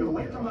 you'll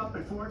wake him up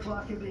at 4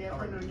 o'clock in the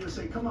afternoon, you'll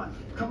say, come on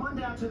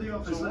down to the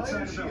office, let's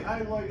sign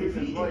a bill.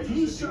 If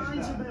he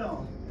signs a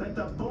bill that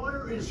the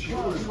border is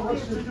closed, all you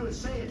have to do is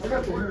say it.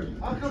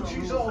 How come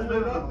she's all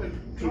lit up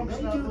and Trump's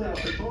not do that,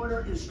 the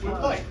border is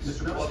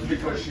closed. Well,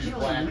 because she's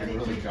black and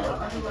really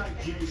dark.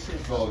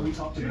 So, We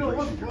talked she about don't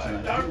look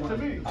black, dark to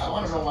me. I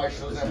want to know why she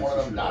doesn't have one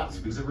of them dots.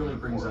 because it really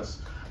brings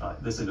us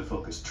this into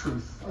focus.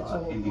 Truth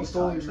in these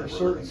times that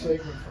we're living in.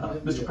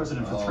 Mr.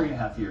 President, for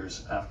 3.5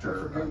 years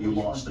after you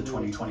lost the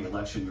 2020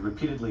 election, you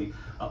repeatedly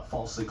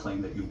falsely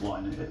claimed that you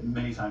won,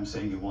 many times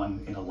saying you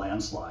won in a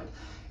landslide.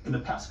 In the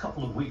past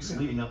couple of weeks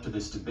leading up to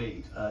this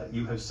debate,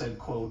 you have said,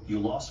 quote, you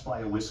lost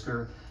by a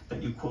whisker,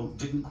 that you, quote,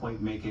 didn't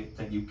quite make it,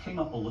 that you came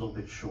up a little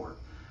bit short.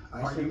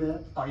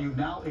 Are you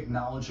now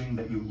acknowledging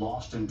that you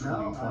lost in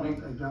 2020? No, I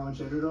don't acknowledge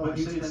that at all. But I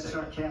you say did that say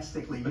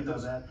sarcastically, that. you know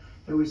that.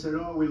 And we said,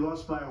 oh, we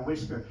lost by a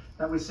whisker.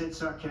 That was said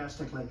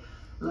sarcastically.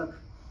 Look,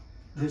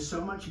 there's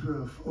so much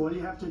proof. All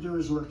you have to do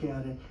is look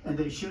at it. And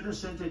they should have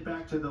sent it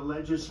back to the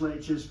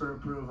legislatures for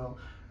approval.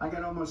 I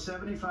got almost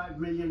 75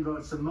 million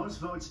votes, the most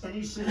votes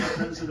any sitting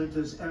president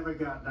has ever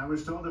gotten. I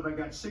was told if I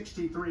got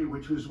 63,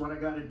 which was what I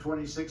got in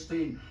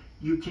 2016,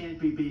 you can't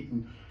be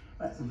beaten.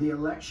 The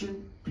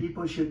election,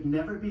 people should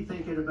never be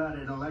thinking about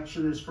an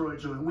election as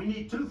fraudulent. We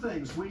need two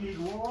things. We need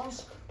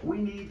walls,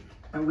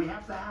 and we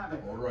have to have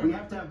it. Right. We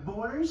have to have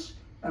borders,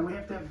 and we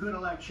have to have good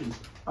elections.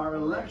 Our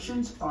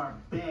elections are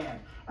bad.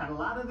 And a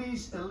lot of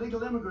these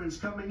illegal immigrants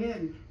coming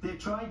in, they're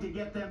trying to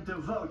get them to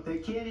vote. They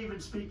can't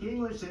even speak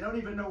English. They don't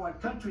even know what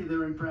country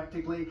they're in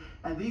practically.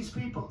 And these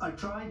people are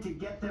trying to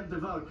get them to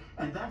vote.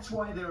 And that's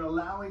why they're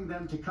allowing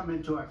them to come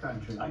into our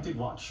country. I did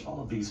watch all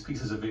of these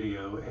pieces of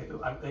video.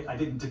 I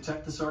didn't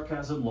detect the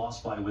sarcasm,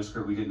 lost by a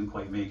whisker, we didn't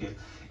quite make it.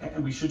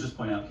 And we should just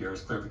point out here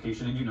as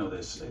clarification, and you know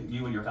this,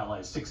 you and your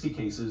allies, 60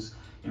 cases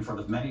in front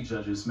of many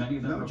judges, many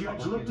of them Republican. No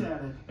judge looked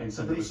at it. And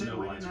said they said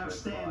we didn't have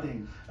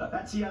standing.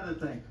 That's the other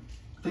thing.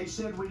 They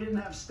said we didn't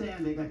have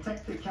standing, a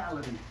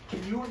technicality.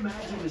 Can you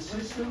imagine a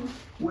system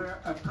where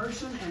a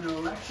person in an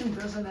election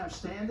doesn't have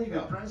standing?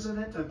 The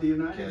President of the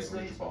United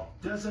States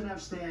doesn't have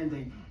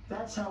standing.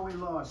 That's how we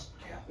lost.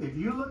 If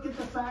you look at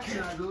the facts, and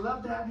I'd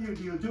love to have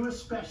you do a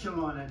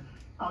special on it,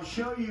 I'll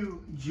show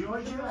you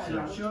Georgia, and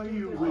I'll show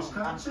you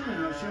Wisconsin,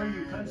 and I'll show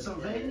you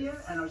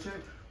Pennsylvania, and I'll show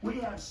you. We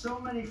have so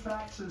many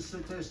facts and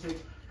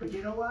statistics, but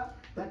you know what?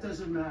 That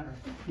doesn't matter,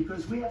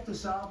 because we have to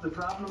solve the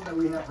problem that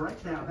we have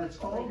right now. That's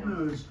old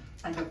news.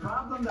 And the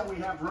problem that we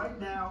have right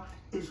now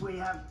is we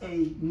have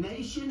a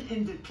nation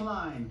in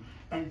decline,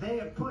 and they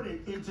have put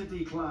it into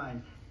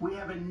decline. We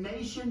have a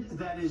nation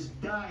that is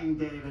dying,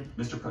 David.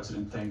 Mr.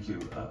 President, thank you.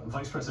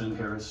 Vice President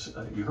Harris,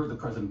 you heard the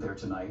President there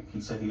tonight.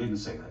 He said he didn't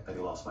say that he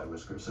lost by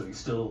whisker, so he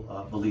still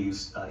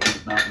believes he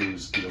did not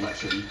lose the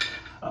election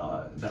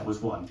that was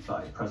won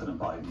by President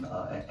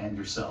Biden and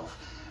yourself.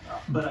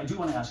 But I do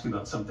want to ask you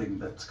about something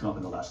that's come up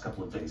in the last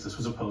couple of days. This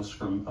was a post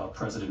from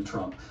President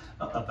Trump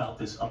about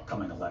this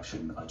upcoming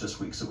election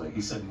just weeks away.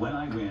 He said, when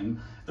I win,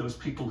 those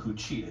people who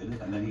cheated,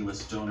 and then he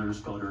lists donors,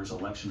 voters,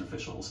 election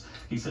officials,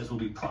 he says will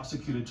be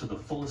prosecuted to the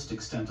fullest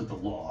extent of the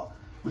law,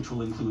 which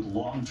will include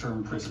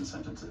long-term prison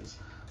sentences.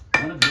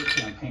 One of your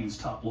campaign's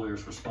top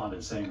lawyers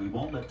responded saying, we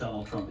won't let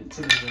Donald Trump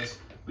intimidate us,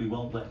 we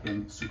won't let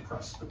him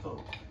suppress the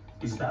vote.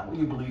 Is that what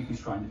you believe he's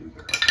trying to do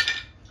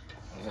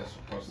here?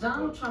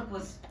 Donald Trump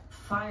was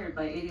fired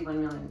by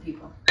 81 million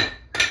people.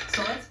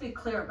 So let's be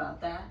clear about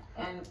that.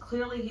 And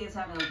clearly he is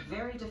having a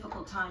very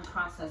difficult time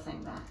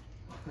processing that.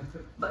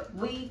 But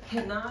we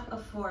cannot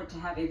afford to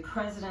have a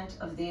president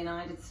of the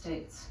United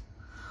States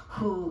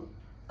who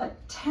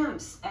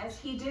attempts, as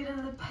he did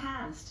in the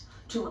past,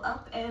 to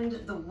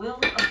upend the will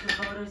of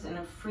the voters in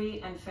a free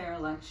and fair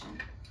election.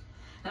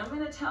 Now I'm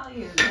going to tell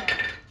you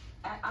that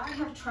I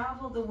have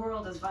traveled the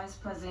world as Vice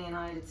President of the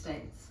United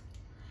States.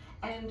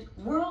 And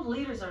world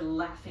leaders are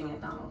laughing at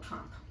Donald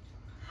Trump.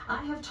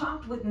 I have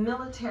talked with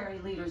military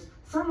leaders,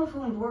 some of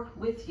whom worked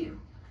with you,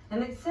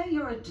 and they say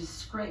you're a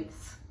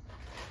disgrace.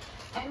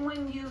 And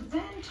when you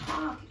then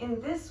talk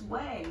in this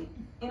way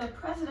in a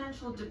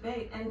presidential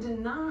debate and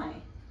deny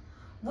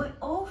what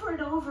over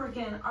and over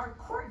again are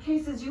court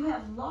cases you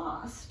have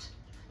lost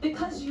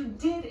because you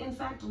did in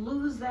fact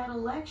lose that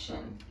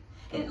election,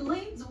 it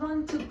leads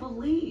one to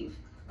believe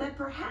that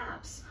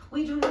perhaps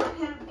we do not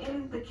have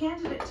in the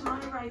candidate to my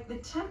right the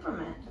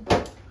temperament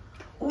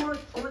or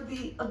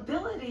the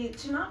ability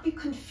to not be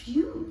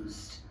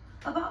confused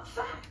about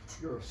fact.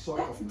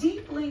 That's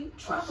deeply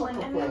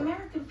troubling, and the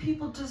American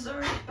people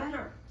deserve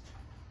better.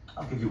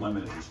 I'll give you 1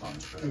 minute to respond,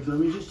 Mr. President. Let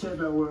me just tell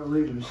you about world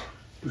leaders.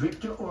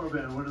 Viktor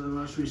Orban, one of the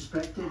most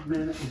respected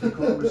men, they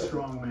call him a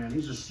strong man.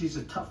 He's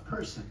a tough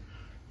person.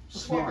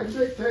 Smart.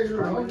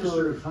 Prime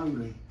Minister of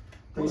Hungary.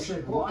 They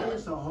said, why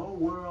is the whole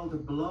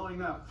world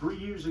blowing up? 3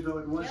 years ago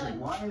it wasn't.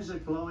 Why is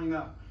it blowing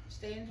up?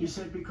 He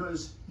said,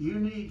 because you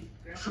need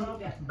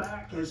Trump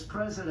back as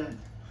president.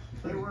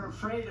 They were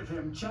afraid of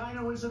him.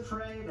 China was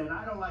afraid, and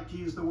I don't like to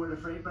use the word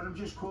afraid, but I'm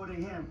just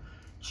quoting him.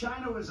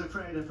 China was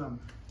afraid of him.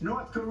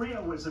 North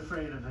Korea was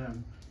afraid of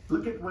him.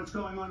 Look at what's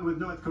going on with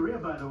North Korea,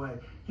 by the way.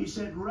 He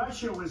said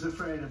Russia was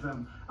afraid of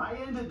him. I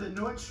ended the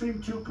Nord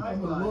Stream 2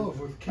 pipeline. I'm in love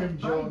with Kim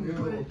Jong-un.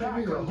 Put it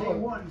back on day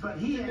one, but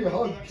he ended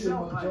the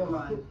XL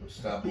pipeline.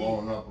 Stop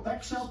blowing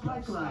up. XL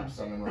pipeline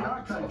in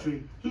our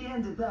country. He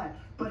ended that.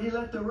 But he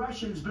let the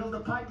Russians build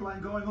a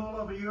pipeline going all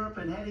over Europe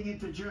and heading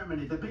into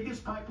Germany, the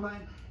biggest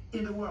pipeline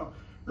in the world.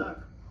 Look,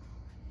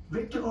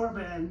 Viktor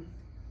Orban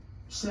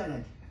said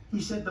it.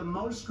 He said the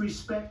most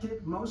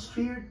respected, most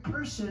feared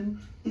person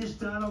is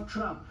Donald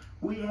Trump.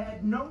 We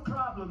had no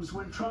problems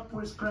when Trump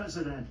was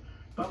president,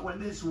 but when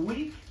this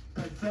weak,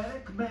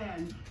 pathetic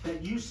man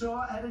that you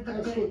saw at a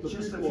debate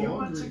just a few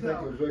months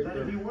ago, that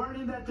if he weren't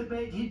in that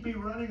debate, he'd be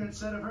running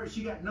instead of her.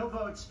 She got no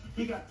votes.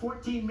 He got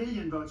 14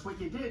 million votes. What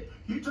you did,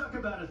 you talk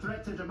about a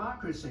threat to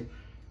democracy.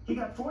 He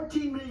got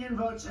 14 million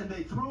votes, and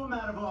they threw him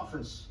out of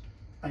office.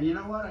 And you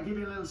know what? I'll give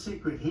you a little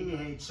secret. He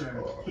hates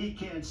her. He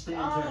can't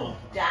stand her.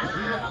 He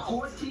got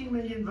 14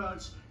 million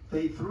votes.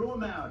 They threw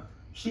him out.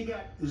 She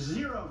got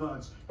 0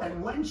 votes.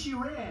 And when she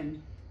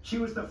ran, she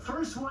was the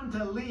first one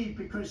to leave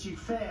because she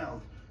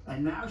failed.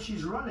 And now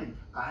she's running.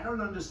 I don't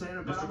understand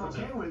it, but I'm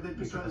okay with it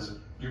because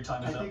your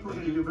time is I think up. we're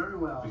going to do very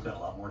well. We've got a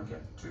lot more to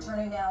get to.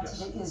 Turning now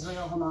to the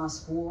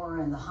Israel-Hamas war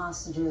and the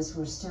hostages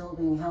who are still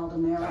being held,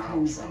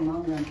 Americans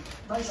among them.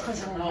 Vice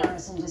President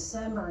Harris, in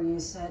December, you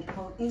said,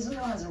 quote,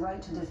 Israel has a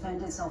right to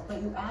defend itself,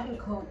 but you added,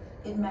 quote,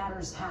 it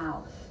matters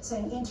how,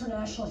 saying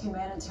international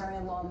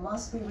humanitarian law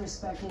must be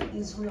respected.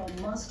 Israel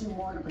must do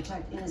more to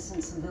protect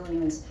innocent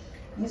civilians.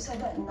 You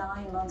said that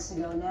 9 months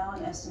ago. Now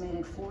an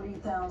estimated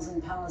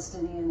 40,000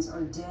 Palestinians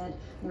are dead.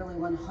 Nearly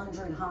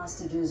 100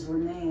 hostages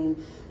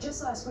remain.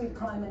 Just last week,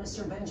 Prime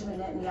Minister Benjamin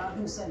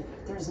Netanyahu said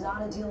there's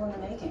not a deal in the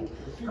making.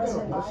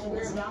 President Biden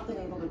has not been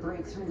able to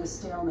break through the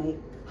stalemate.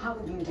 How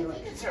would you do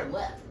it? It's her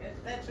lip.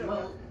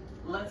 Well,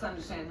 let's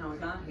understand how we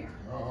got here.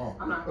 Oh.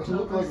 On It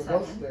looked like a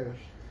October 7th, mustache.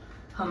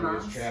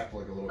 Hamas, Chapped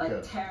like a little a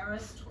kid.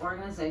 terrorist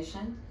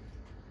organization,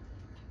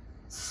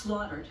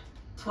 slaughtered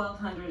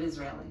 1,200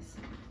 Israelis.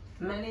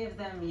 Many of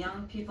them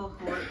young people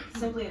who were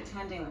simply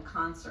attending a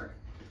concert.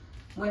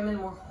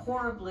 Women were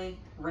horribly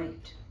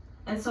raped.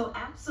 And so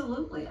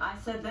absolutely, I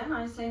said then,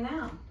 I say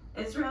now,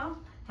 Israel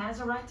has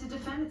a right to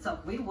defend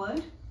itself. We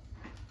would.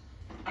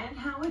 And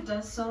how it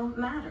does so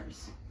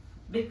matters.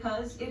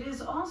 Because it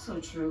is also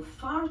true,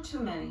 far too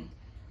many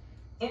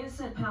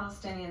innocent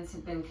Palestinians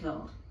have been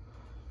killed.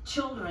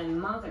 Children,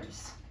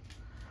 mothers.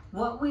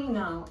 What we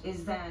know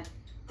is that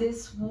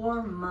this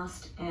war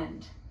must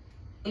end.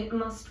 It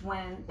must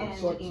end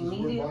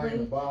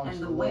immediately, and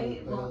the way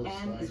it will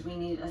end is we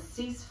need a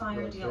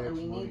ceasefire deal and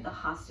we need the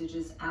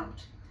hostages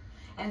out.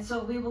 And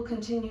so we will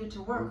continue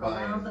to work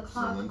around the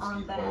clock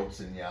on that.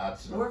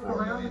 Work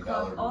around the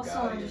clock, also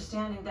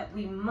understanding that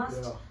we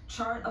must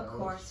chart a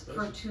course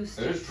for a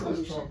two-state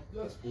solution.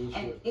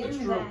 And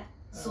in that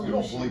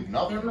solution,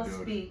 there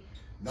must be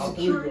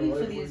security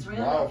for the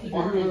Israeli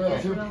people and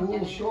Israel and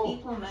an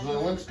equal measure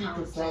of the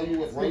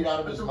Palestinians.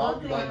 But the one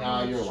thing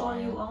I will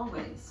assure you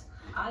always,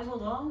 I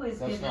will always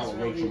give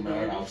Israel the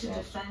ability to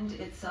defend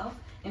itself,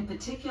 in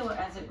particular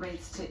as it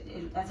relates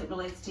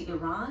to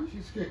Iran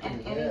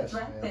and any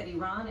threat that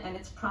Iran and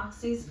its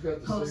proxies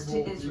pose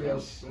to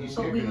Israel.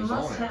 But we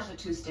must have a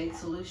two-state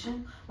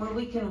solution where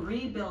we can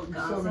rebuild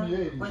Gaza,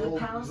 where the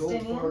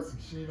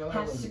Palestinians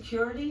have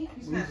security,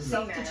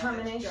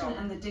 self-determination,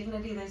 and the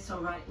dignity they so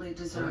rightly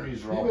deserve.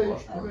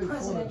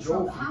 President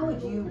Trump, how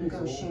would you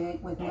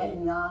negotiate with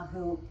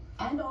Netanyahu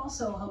and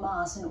also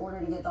Hamas in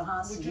order to get the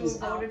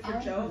hostages out and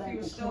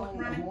prevent the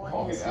killing of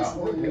more innocent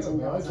civilians in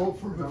I'd Gaza? vote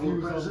for him if he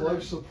was on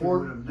life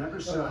support would have never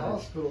at a started.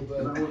 hospital If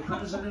I were bed.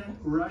 president,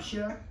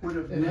 Russia would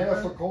have In half a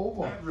never,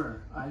 coma.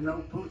 ever, I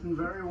know Putin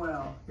very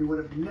well, he would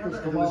have never,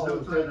 Because there was no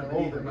Kamala threat was of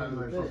taking it either, over by the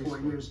way, in for the 4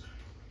 case. years,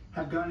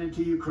 have gone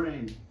into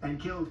Ukraine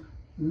and killed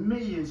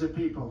millions of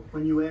people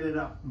when you add it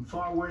up.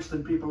 Far worse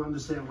than people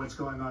understand what's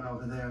going on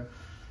over there.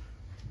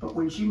 But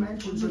when she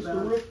mentions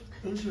about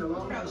Israel,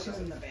 all of a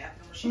sudden,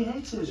 she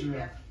hates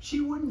Israel.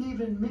 She wouldn't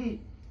even meet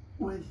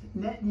with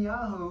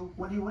Netanyahu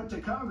when he went to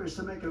Congress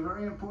to make a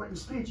very important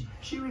speech.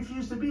 She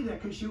refused to be there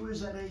because she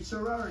was at a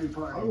sorority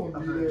party. I won't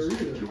of be hers.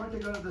 there either. She went to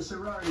go to the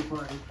sorority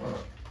party.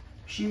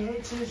 She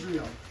hates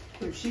Israel.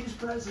 If she's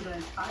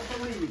president, I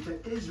believe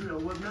that Israel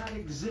will not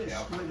exist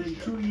within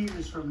 2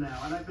 years from now.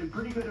 And I've been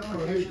pretty good at I hate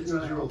predictions, and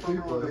I Israel hope I'm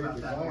people. wrong I hate about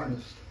the that one.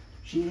 Zionists.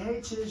 She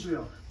hates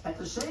Israel. At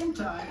the same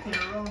time, in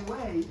her own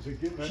way, Is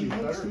it getting she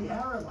any hates better? the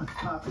Arab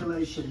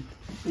population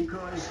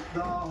because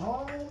the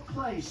whole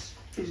place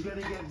is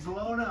going to get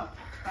blown up.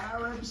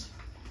 Arabs,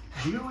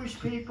 Jewish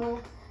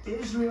people,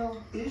 Israel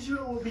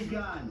will be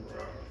gone.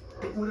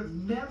 It would have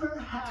never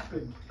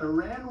happened.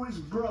 Iran was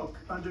broke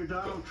under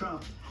Donald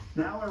Trump.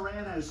 Now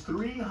Iran has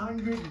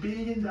 $300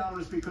 billion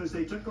because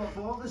they took off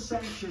all the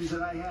sanctions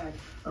that I had.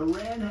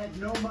 Iran had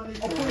no money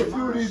for I'll put a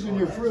few of these in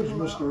your fridge,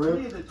 Mr. Rick.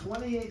 Any of the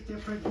 28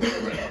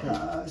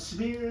 different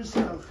spheres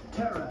of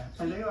terror,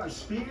 and they are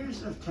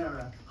spheres of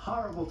terror,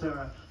 horrible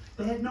terror.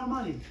 They had no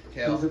money.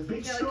 It was a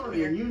big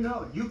story, and you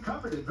know it. You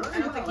covered it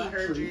very well,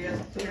 actually.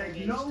 They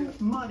had no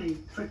money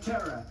for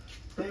terror.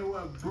 They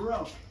were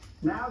broke.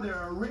 Now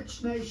they're a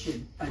rich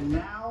nation, and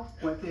now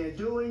what they're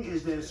doing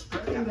is they're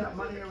spreading that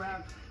money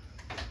around.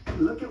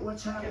 Look at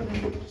what's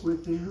happening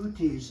with the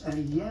Houthis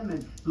and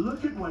Yemen.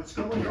 Look at what's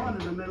going on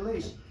in the Middle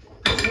East.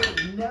 This would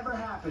have never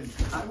happened.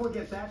 I will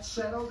get that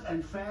settled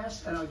and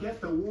fast, and I'll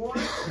get the war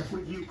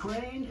with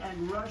Ukraine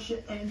and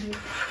Russia ended.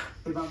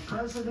 If I'm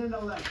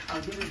president-elect,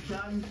 I'll get it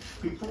done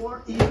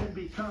before even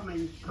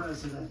becoming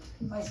president.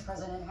 Vice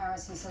President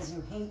Harris, he says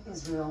you hate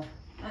Israel.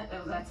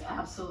 That's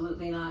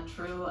absolutely not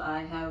true.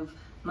 I have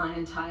my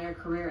entire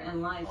career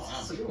and life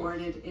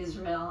supported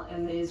Israel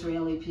and the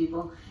Israeli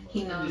people.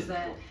 He knows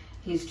that.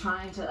 He's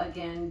trying to,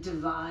 again,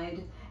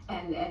 divide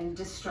and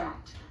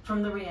distract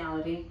from the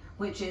reality,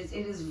 which is,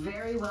 it is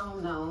very well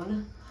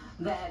known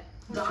that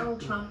Donald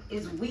Trump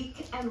is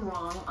weak and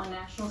wrong on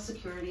national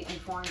security and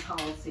foreign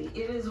policy.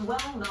 It is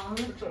well known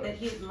that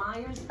he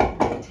admires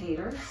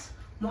dictators,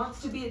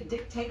 wants to be a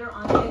dictator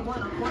on day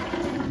one,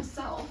 according to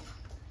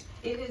himself.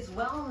 It is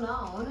well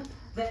known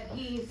that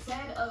he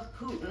said of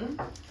Putin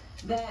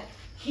that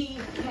he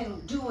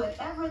can do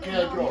whatever the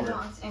hell he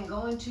wants and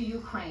go into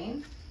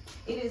Ukraine.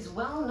 It is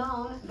well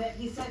known that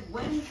he said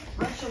when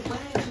Russia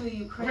went into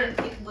Ukraine,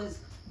 it was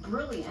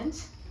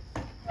brilliant.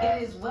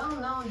 It is well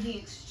known he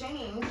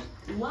exchanged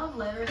love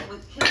letters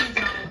with Kim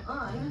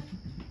Jong-un.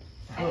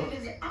 And it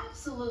is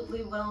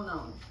absolutely well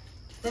known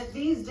that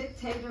these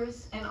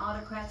dictators and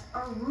autocrats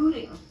are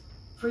rooting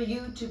for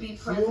you to be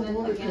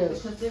president again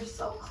because they're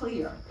so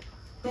clear.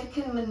 They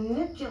can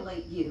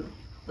manipulate you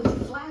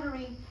with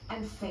flattery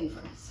and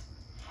favors.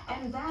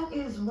 And that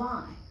is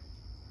why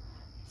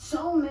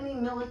so many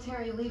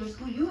military leaders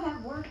who you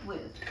have worked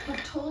with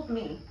have told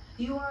me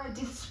you are a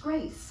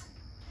disgrace.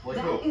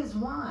 That is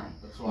why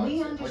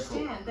we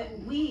understand that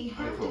we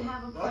have to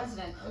have a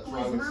president who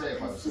is not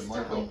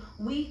consistently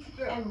weak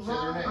and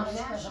wrong on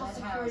national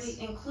security,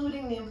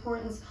 including the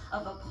importance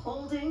of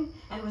upholding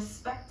and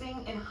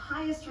respecting in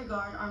highest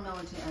regard our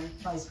military.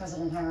 Vice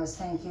President Harris,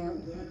 thank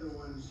you.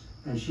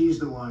 And she's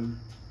the one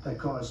that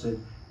caused it.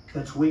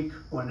 That's weak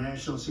on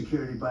national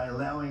security by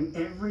allowing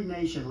every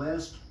nation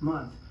last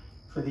month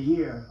for the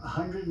year,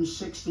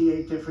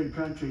 168 different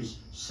countries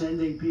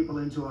sending people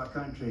into our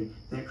country.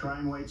 Their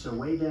crime rates are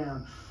way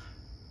down.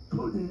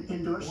 Putin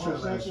endorsed her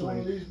last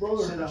week,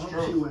 said I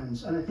hope she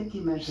wins, and I think he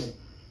meant it.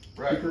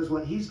 Right. Because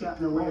what he's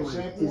gotten away with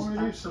is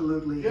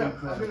absolutely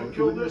incredible. It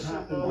wouldn't have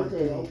happened that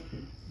day.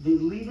 The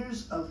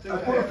leaders of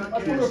other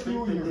countries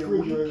think that they're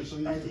weak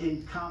and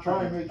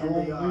incompetent, and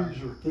they are.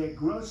 They're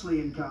grossly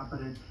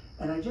incompetent.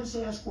 And I just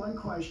ask one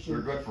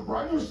question.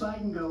 Why does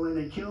Biden go in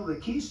and kill the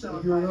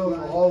Keystone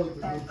Pipeline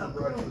and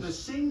approve the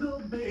single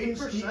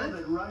biggest deal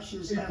that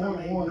Russia's ever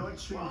made, Nord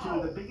Stream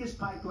 2, the biggest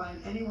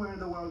pipeline anywhere in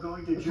the world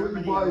going to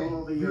Germany and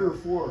all over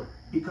Europe?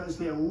 Because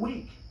they're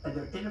weak and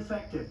they're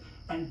ineffective.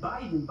 And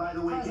Biden, by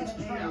the way, gets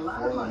paid a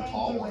lot of money.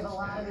 Thank you. We have a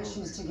lot of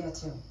issues to get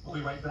to. We'll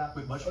be right back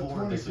with much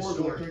more of this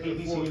historic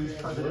ABC News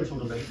presidential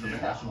debate from the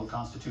National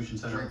Constitution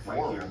Center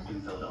right here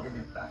in Philadelphia.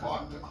 Back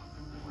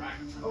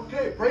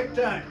Okay, break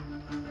time.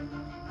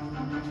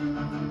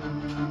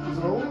 Is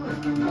it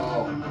over?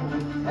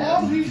 No.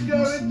 All he's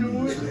got to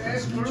do is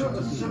ask her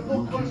a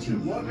simple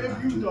question. What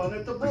have you done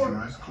at the border? With your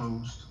eyes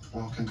closed,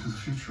 walk into the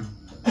future.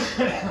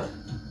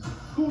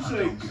 Who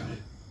says?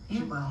 She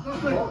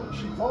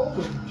told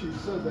him, she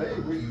said, hey,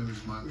 we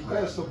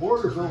passed the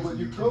border bill, but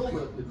you killed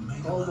it.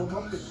 And called them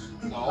up.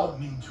 No,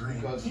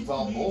 because it's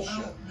all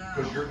bullshit.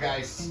 Because your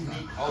guys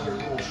sneak other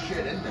little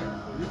shit in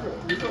there.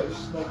 You guys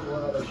snuck a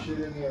lot of shit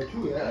in there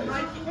too. Yeah.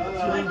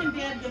 Mike and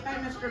Dad, get by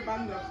Mr.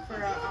 Bungo for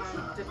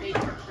a debate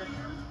picture.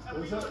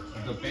 What's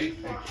that?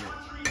 Debate picture.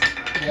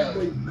 Yeah,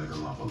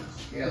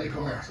 they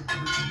come here.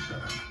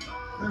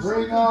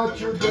 Bring out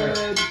your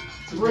bed.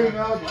 Bring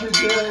out your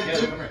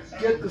bed.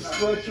 Get the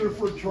stretcher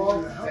for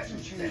Trump.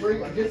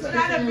 It's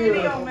not a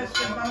video,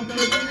 Mr. Bungo.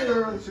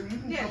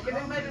 Yeah,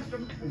 get in by Mr.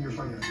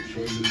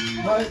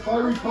 My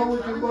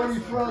Republican buddy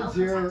friends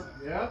here.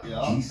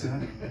 Yeah. He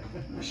said,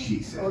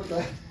 she said.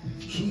 Okay.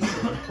 He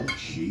said,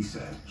 she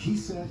said. He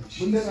said,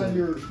 she Put that said. on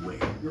your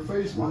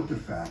Facebook. Want the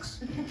facts?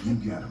 You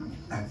get them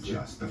at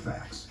Just the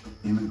Facts.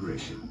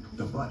 Immigration,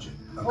 the budget,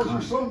 how's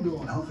your son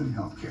doing? Health and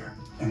healthcare,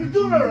 energy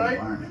doing all right.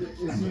 environment,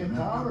 Is he in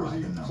town or is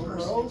he somewhere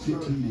else?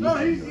 No,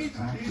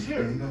 he's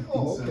here.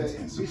 Oh, okay.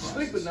 He's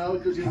sleeping now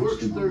because he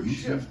works third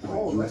shift.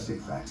 Oh,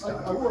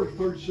 I work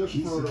third shift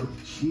for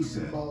she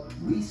said, about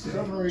we said,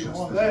 7 or 8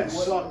 months. That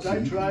sucked.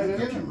 I tried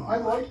it. I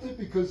liked it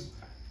because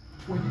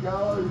when you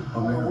got out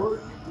of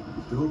work,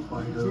 built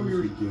by do those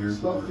your who dare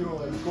stuff, you know,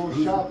 like go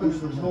shopping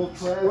and there's no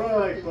traffic.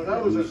 Right, but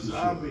I was a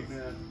zombie,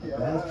 man. Yeah,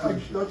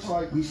 that's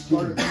why I we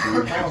started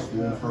stand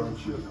doing for our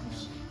children,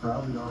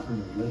 proudly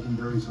offering a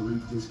legendary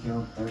salute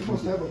discount every You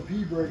must have a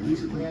pee break,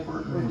 recently man, or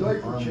partnered with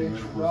diaper Army change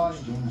Air for Force Ronnie.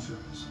 Exchange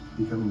Service,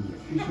 becoming the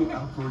official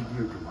outdoor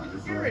gear provider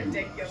for You're our youth.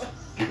 ridiculous.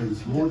 Because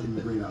it's more than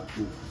the great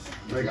outdoors.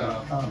 They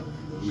got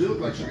she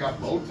looked like she got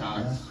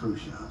Botox. Bass Pro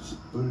Shops,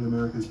 voted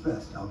America's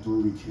best outdoor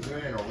retailer.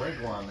 There ain't a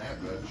wrinkle on that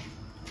bitch.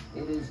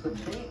 It is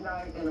debate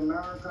night in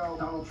America.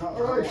 Donald Trump.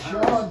 All right,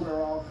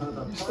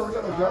 Sean, you still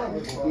got a job.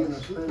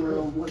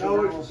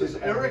 Now, is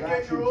Eric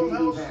at your old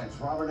house?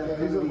 Robert F.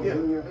 Yeah, he's Kennedy a-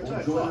 Jr. that's what I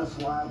will join thought.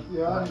 us live.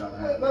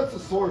 Yeah, that's a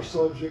sore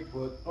subject,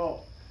 but Oh.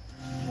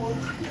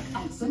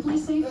 At Simply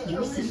Safe,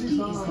 your at least safety he's is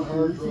not the on hard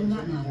only thing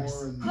drugs that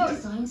matters. anymore. We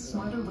designed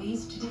smarter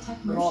ways to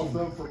detect Been off motion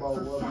them for about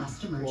for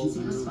fast emergency 12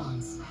 years.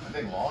 response. I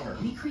think longer.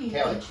 We created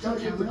Yeah, digital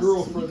Gotta get the cameras so we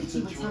girlfriend can see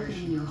what's happening in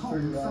situation your home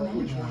figured from out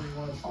which anywhere. one he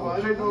wants to. Oh, I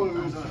didn't know it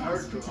was on Fast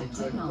hard Protect drugs.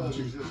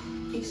 technology,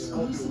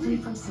 exclusively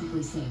from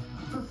Simply Safe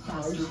for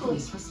faster still-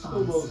 police still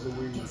response. does the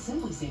weed. Get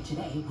Simply Safe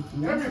today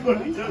with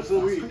Everybody does the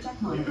Fast weed.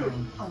 Protect You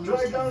monitoring.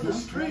 drive down the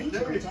Almost street ready and to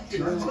everything. protect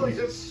your It's home. like a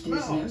There's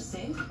smell. no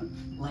safe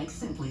like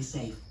Simply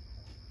Safe.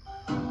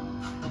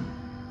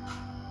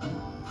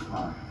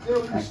 Yeah,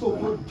 we can still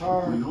put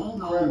tar and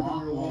crap in your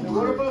lawn. And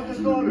what about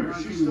the daughter?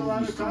 Is she still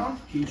out of town?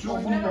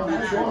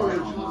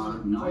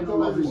 My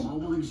daughter's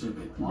married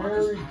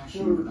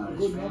for a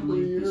good number of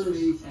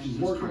years. She's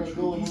working at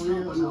Villa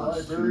Maria as a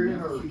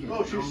librarian.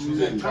 Oh, she's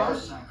in town?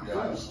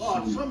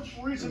 Oh, for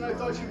some reason I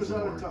thought she was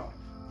out of town.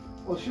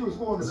 Well, she was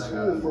going to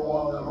school for a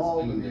while in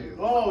Albany.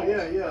 Oh,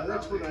 yeah,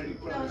 that's what I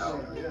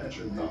yeah.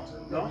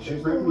 No?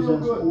 She's doing real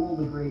good. all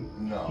the great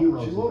No.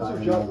 heroes. She loves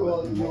her job,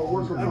 working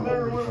I from met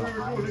her home.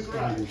 when we were doing the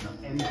garage.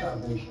 Any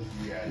foundation.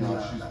 Yeah, no,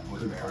 she's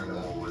was Could married find a to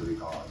more worthy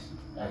cause.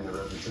 And the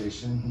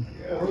reputation.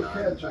 Her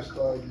cat just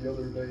died the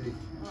other day.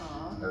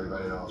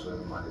 Everybody knows where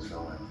the money's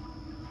going.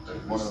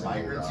 one of the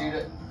migrants eat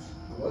it.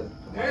 What?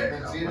 The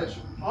migrants eat it.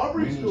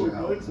 Aubrey's doing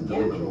good. To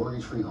build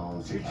mortgage-free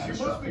homes. She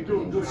must be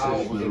doing good. She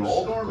keeps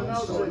storming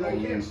out saying, I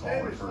can't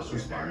stand it. First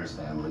responders,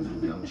 families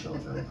with young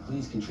children.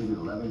 Please contribute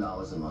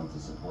 $11 a month to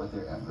support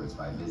their efforts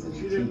by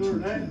visiting She didn't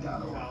learn that in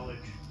 222.org. college.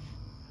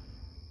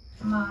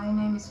 My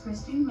name is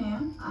Christine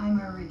Mann. I'm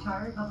a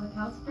retired public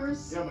health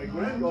nurse. Yeah, my and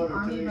granddaughter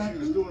Army today, she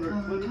was veteran. doing her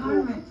My clinical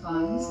retirement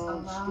funds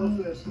allow stuff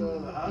me at to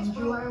the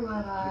hospital. enjoy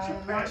what And she I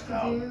love passed to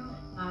out. do.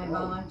 I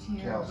volunteer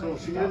Yeah, So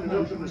with she the ended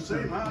up in the Veterans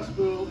same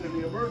hospital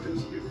in the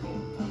emergency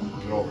room.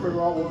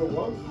 Figure out what it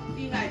was.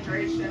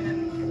 Dehydration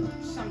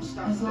and some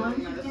stuff. As long as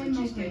that you medicine can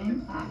she's make an taking.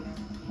 impact,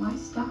 why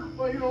stop?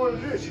 Well, you know what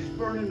it is? She's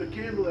burning the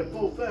candle at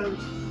both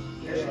ends.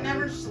 Yeah, she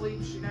never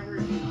sleeps. She never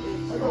I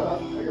eats.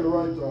 got a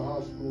ride to the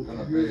hospital.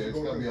 It's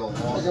gonna be a long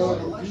I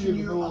got one. up to pee in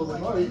the middle of the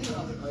night.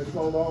 I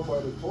fell down by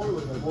the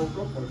toilet and I woke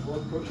up, my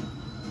blood pressure.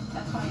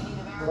 That's why you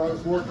need But I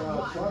was working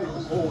outside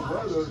in cold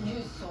weather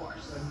news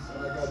source.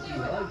 and I got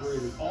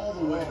dehydrated. All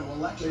the way to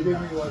election. They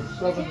gave me like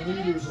 7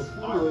 liters of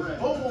fluid.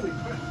 Holy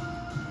crap.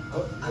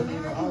 I'm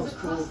in the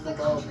hospital for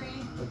about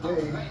a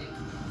day.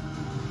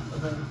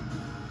 And then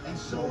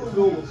the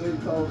bill was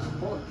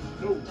 $8,000.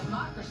 No.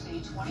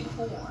 Democracy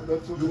 24.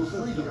 That's what it was for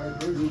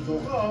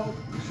dehydration. Well,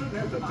 you shouldn't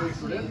have to pay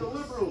for that. The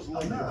liberals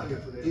like to pay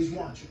for that. Is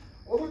watching.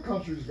 Other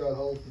countries got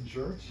health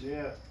insurance.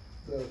 Yeah.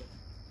 That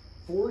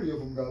 40 of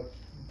them got.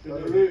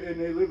 And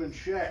they live in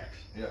shacks.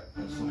 Yeah,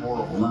 it's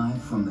horrible.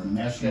 Live from the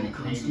National getting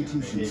Canadian.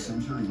 Constitution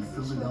Center in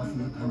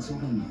Philadelphia,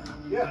 Pennsylvania.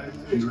 Yeah,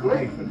 it's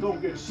great, but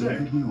don't get sick.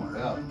 David Muir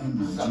Yeah,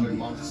 and 7 Luigi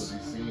months to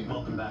be seen.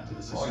 Welcome back to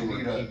this Oh, you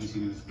need a ABC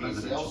News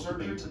presidential ACL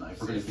surgery? debate tonight.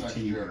 We're going to Since next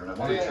continue year. here, and I I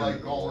want to didn't turn like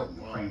it over going.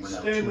 to Ukraine. We're now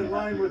Stand in 2.5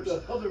 line with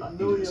years the other into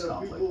million this of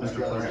conflict. people.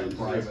 Mr. President,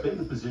 it has been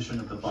the position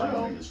of the Biden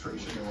Sure.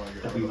 administration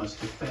that we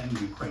must defend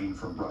Ukraine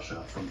from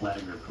Russia, from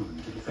Vladimir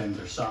Putin, to defend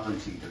their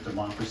sovereignty, their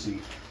democracy,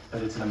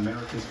 that it's in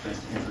America's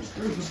best interest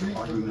to do so.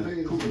 Arguing that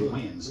if Putin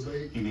wins,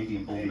 he may be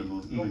emboldened to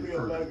move even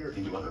further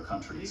into other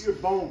countries. Eat your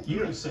bone.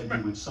 You have said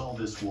you would solve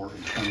this war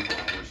in 24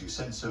 hours. You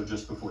said so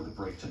just before the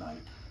break tonight.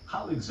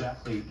 How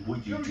exactly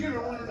would you do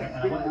that? And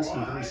I want to ask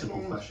you a very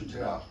simple question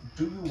today.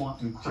 Do you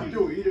want Ukraine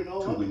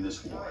to win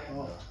this war?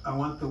 I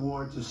want the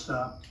war to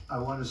stop. I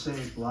want to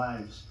save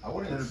lives I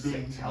wouldn't that are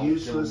being tell Dylan what you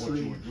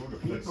uselessly, would do to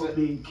fix people it.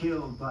 being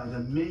killed by the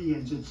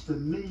millions. It's the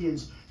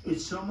millions.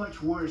 It's so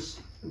much worse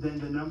than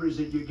the numbers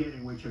that you're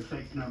getting, which are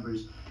fake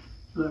numbers.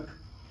 Look,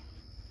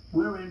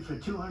 we're in for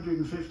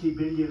 250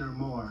 billion or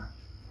more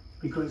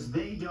because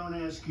they don't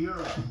ask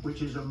Europe,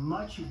 which is a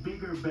much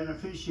bigger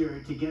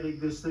beneficiary to getting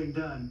this thing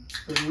done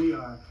than we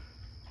are.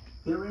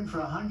 They're in for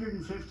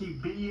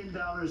 $150 billion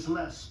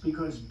less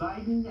because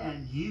Biden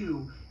and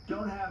you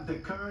don't have the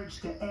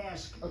courage to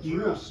ask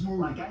Europe,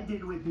 like I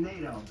did with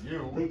NATO.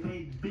 They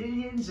paid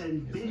billions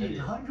and billions,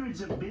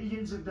 hundreds of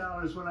billions of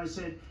dollars when I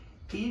said,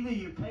 either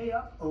you pay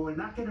up or we're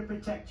not going to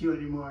protect you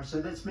anymore. So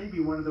that's maybe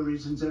one of the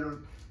reasons they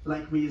don't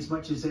like me as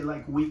much as they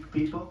like weak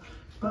people.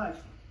 But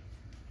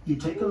You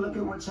take a look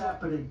at what's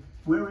happening.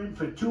 We're in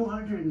for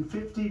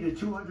 250 to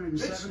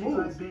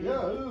 275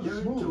 billion. They're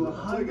into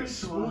 100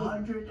 to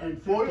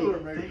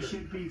 150. They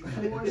should be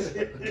forced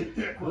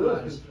to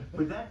equalize.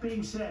 With that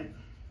being said,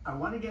 I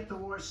want to get the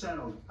war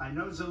settled. I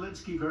know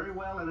Zelensky very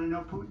well, and I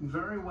know Putin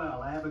very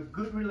well. I have a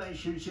good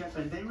relationship,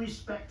 and they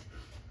respect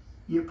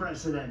your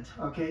president,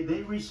 okay?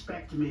 They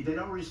respect me. They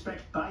don't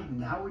respect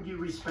Biden. How would you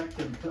respect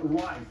him?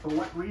 Why? For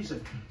what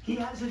reason? He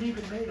hasn't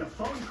even made a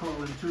phone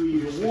call in 2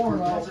 years. He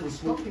hasn't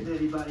spoken to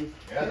anybody.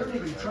 They don't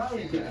even try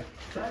again.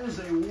 That is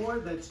a war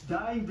that's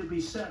dying to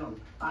be settled.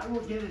 I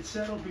will get it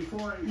settled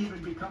before I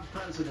even become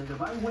president.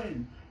 If I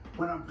win,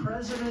 when I'm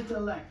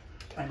president-elect,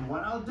 and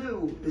what I'll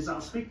do is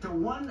I'll speak to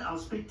one, I'll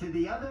speak to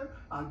the other,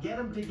 I'll get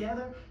them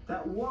together.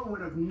 That war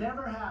would have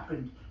never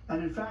happened.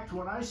 And in fact,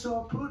 when I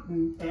saw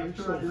Putin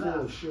after I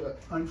left,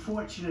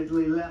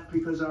 unfortunately left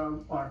because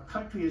our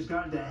country has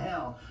gone to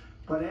hell.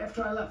 But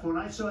after I left, when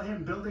I saw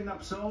him building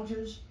up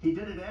soldiers, he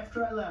did it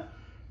after I left,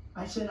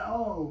 I said,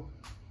 oh,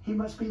 he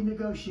must be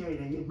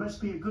negotiating. It must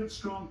be a good,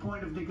 strong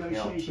point of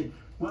negotiation.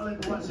 Well,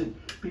 it wasn't,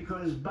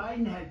 because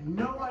Biden had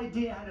no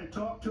idea how to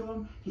talk to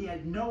him. He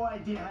had no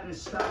idea how to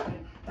stop it.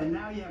 And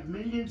now you have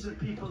millions of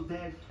people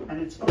dead,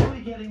 and it's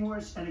only getting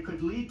worse, and it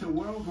could lead to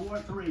World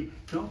War III.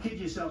 Don't kid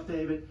yourself,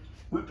 David.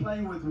 We're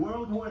playing with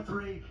World War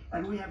III,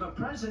 and we have a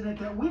president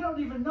that we don't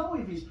even know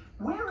if he's...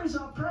 Where is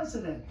our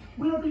president?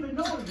 We don't even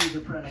know if he's a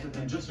president.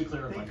 And just to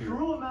clarify, they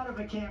threw him out of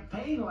a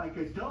campaign like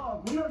a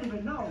dog. We don't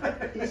even know.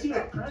 Is he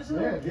our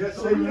president? Yes,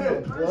 or he is a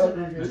is.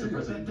 president Mr.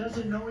 President, that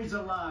doesn't know he's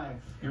alive?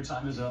 your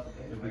time is up.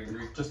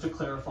 Just to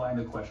clarify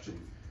the question,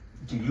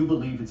 do you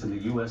believe it's in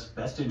the U.S.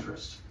 best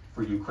interest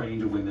for Ukraine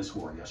to win this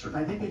war, yes or no?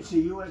 I think it's the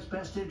U.S.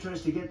 best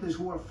interest to get this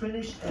war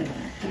finished and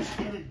just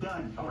get it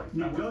done.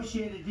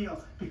 Negotiate a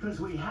deal, because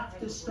we have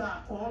to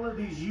stop all of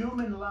these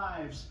human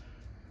lives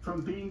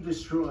from being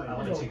destroyed. I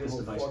want to take this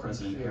to Vice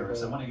President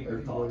Harris. I want to get your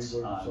thoughts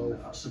on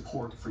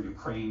support for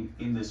Ukraine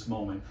in this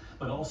moment,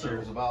 but also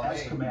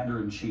as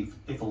Commander-in-Chief,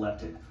 if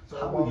elected,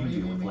 how would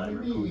you deal with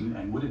Vladimir Putin,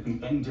 and would it be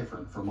any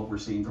different from what we're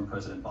seeing from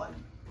President Biden?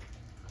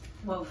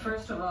 Well,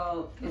 first of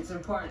all, it's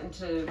important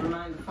to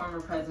remind the former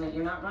president,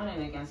 you're not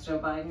running against Joe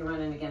Biden, you're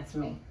running against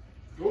me.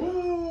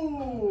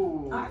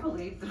 Ooh! I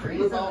believe the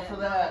reason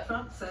that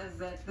Trump says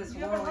that this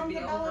war would be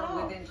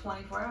over within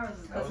 24 hours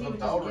is because he would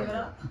just give it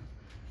up.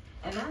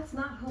 And that's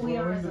not who we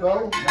are as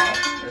Americans. You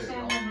have to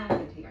understand what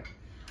happened here.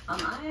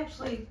 I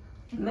actually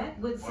met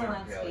with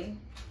Zelensky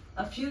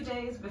a few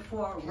days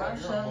before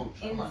Russia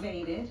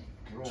invaded,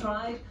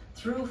 tried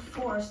through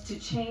force to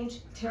change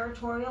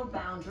territorial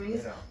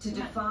boundaries, to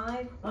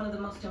defy one of the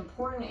most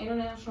important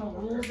international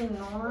rules and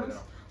norms,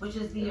 which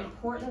is the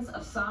importance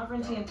of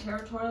sovereignty and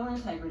territorial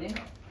integrity.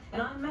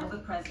 And I met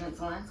with President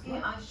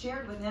Zelensky. I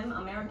shared with him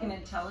American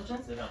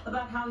intelligence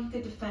about how he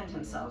could defend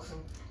himself.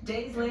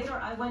 Days later,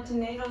 I went to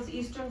NATO's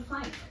eastern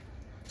flank,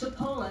 to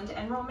Poland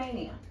and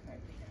Romania.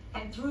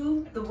 And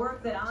through the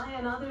work that I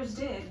and others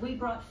did, we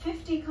brought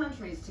 50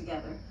 countries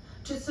together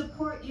to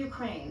support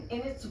Ukraine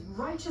in its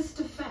righteous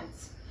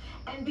defense.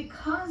 And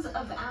because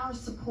of our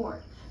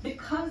support,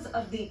 because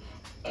of the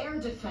air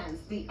defense,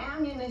 the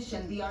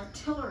ammunition, the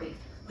artillery,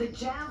 the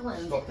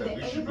javelins,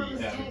 the Abrams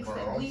tanks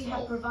that we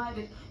have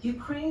provided,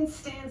 Ukraine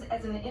stands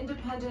as an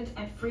independent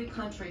and free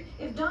country.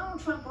 If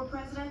Donald Trump were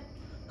president,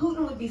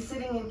 Putin would be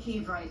sitting in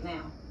Kyiv right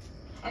now.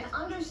 And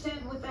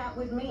understand what that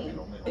would mean,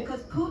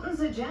 because Putin's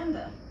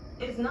agenda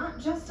is not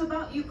just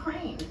about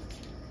Ukraine.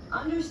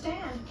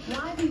 Understand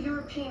why the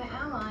European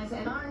allies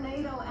and our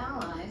NATO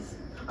allies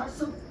are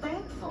so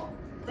thankful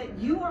that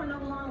you are no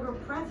longer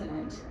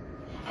president,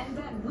 and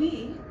that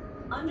we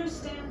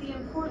understand the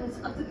importance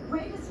of the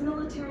greatest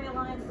military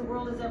alliance the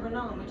world has ever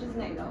known, which is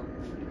NATO,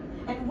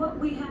 and what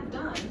we have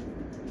done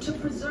to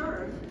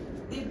preserve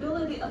the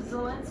ability of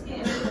Zelensky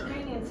and the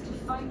Ukrainians to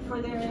fight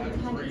for their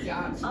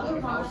independence.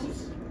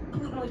 Otherwise,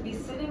 Putin would be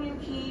sitting in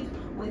Kyiv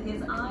with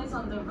his eyes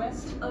on the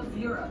rest of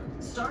Europe,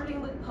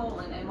 starting with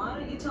Poland. And why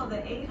don't you tell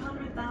the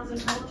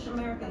 800,000 Polish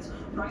Americans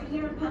right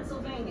here in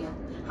Pennsylvania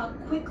how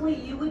quickly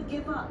you would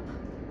give up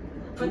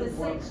for the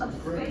sake of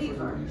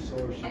favor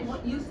and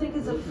what you think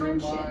is a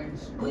friendship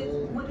with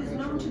what is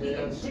known to be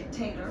a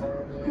dictator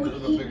who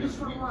would eat you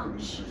for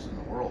lunch.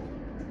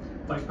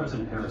 Vice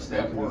President Harris,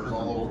 thank you. We heard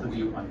from both of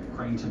you on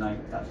Ukraine tonight.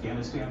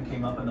 Afghanistan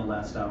came up in the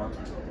last hour.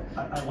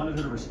 I wanted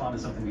her to respond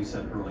to something you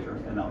said earlier,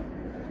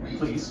 and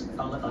please,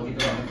 I'll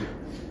give you an interview.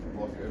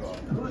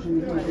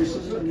 Putin was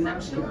sitting in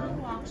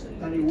Moscow,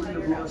 and he wouldn't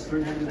have lost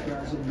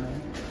 300,000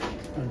 men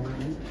and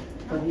women,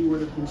 but he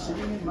would have been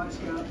sitting in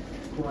Moscow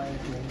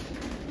quietly.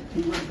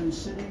 He would have been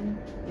sitting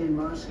in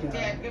Moscow,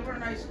 give her a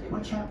nice gift,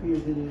 much happier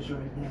than he is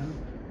right now.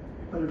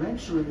 But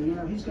eventually, you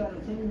know, he's got a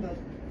thing that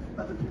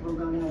other people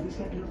don't have. He's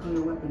got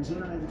nuclear weapons. They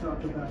don't have to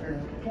talk about that.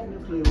 He's got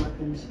nuclear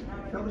weapons.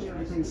 Nobody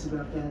ever thinks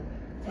about that.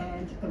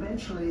 And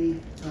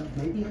eventually,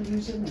 maybe he'll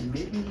use them, and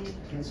maybe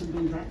he hasn't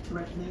been that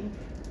threatening,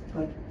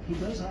 but he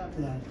does have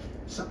that.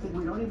 Something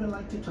we don't even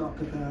like to talk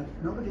about.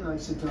 Nobody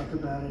likes to talk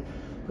about it.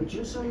 But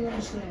just so you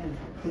understand,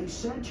 they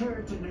sent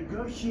her to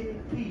negotiate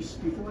peace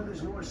before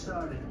this war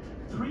started.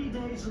 3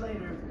 days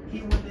later,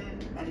 he went in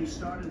and he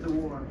started the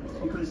war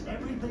because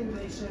everything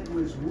they said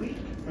was weak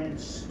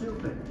and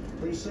stupid.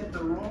 They said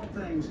the wrong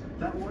things.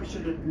 That war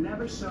should have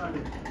never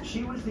started.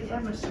 She was the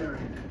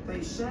emissary.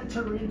 They sent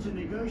her in to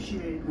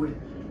negotiate with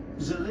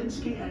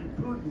Zelensky and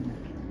Putin,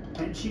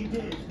 and she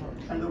did.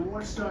 And the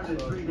war started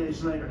 3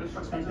 days later.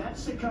 And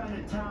that's the kind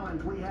of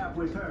talent we have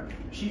with her.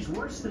 She's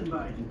worse than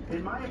Biden.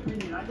 In my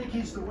opinion, I think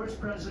he's the worst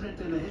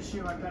president in the history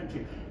of our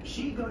country.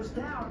 She goes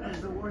down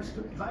as the worst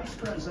vice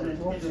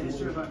president in the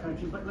history of our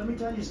country. But let me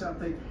tell you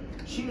something.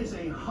 She is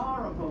a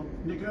horrible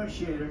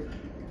negotiator.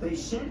 They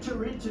sent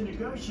her in to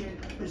negotiate.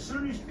 As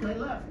soon as they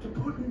left,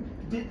 Putin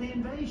did the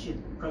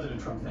invasion.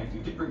 President Trump, thank you.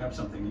 You did bring up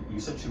something. You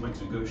said she went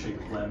to negotiate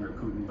with Vladimir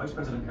Putin. Vice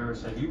President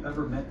Harris, have you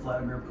ever met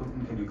Vladimir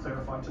Putin? Can you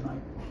clarify tonight?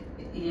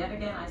 Yet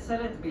again, I said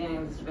at the beginning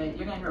of this debate,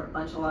 you're going to hear a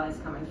bunch of lies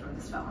coming from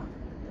this fellow.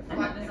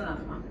 And that is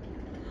another one.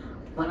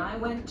 When I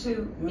went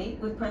to meet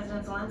with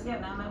President Zelensky,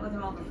 I've now met with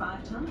him over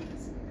 5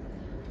 times.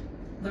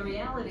 The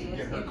reality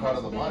is, it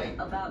has been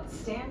about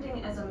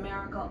standing as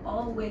America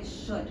always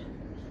should,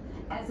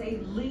 as a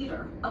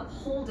leader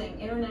upholding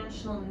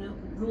international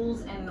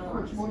rules and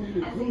norms, as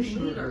a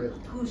leader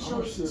who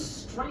shows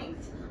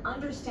strength,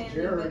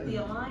 understanding that the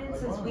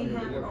alliances we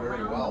have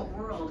around the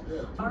world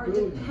are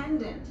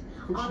dependent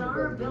on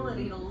our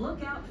ability to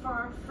look out for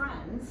our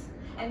friends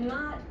and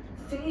not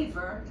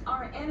favor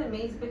our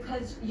enemies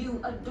because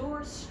you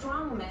adore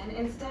strongmen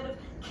instead of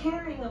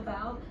caring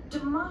about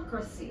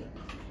democracy.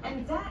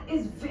 And that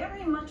is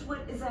very much what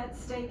is at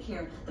stake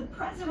here. The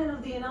President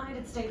of the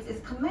United States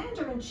is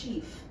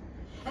Commander-in-Chief,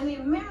 and the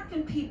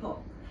American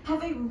people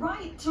have a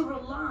right to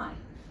rely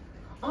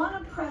on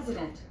a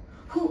president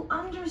who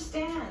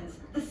understands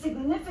the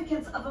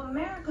significance of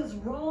America's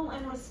role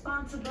and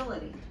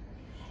responsibility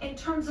in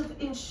terms of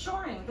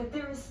ensuring that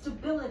there is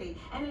stability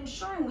and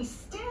ensuring we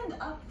stand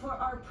up for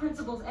our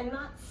principles and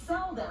not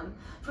sell them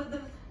for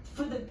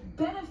the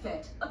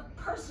benefit of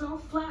personal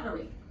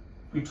flattery.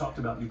 We talked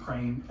about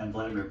Ukraine and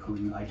Vladimir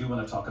Putin. I do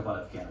want to talk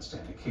about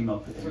Afghanistan. It came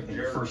up in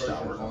the first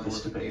hour of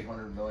this debate.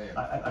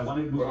 I want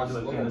to move on to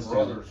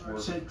Afghanistan.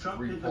 Said Trump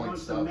did the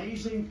most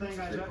amazing thing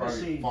I've ever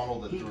seen.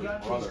 He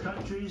got these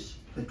countries,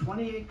 the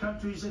 28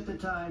 countries at the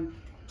time,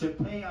 to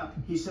pay up.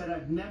 He said,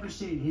 I've never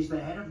seen, he's the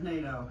head of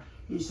NATO.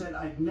 He said,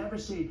 I've never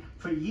seen,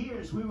 for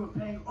years we were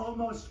paying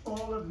almost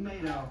all of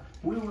NATO.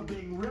 We were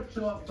being ripped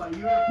off by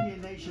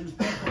European nations,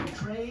 both on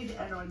trade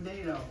and on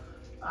NATO.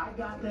 I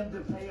got them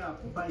to pay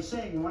up by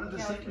saying one of the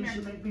statements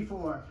you made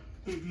before,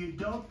 if you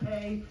don't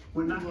pay,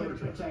 we're not going to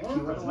protect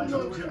you, otherwise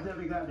we would have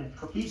never gotten it.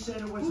 He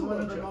said it was one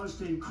of the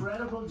most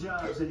incredible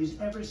jobs that he's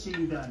ever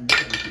seen done.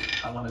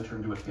 I want to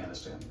turn to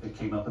Afghanistan. It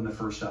came up in the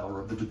first hour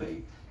of the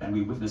debate, and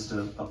we witnessed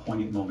a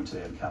poignant moment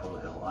today on Capitol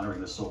Hill,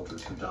 honoring the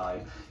soldiers who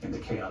died in the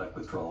chaotic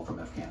withdrawal from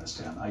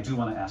Afghanistan. I do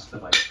want to ask the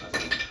Vice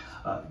President,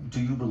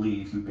 do you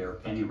believe you bear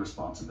any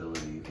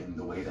responsibility in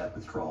the way that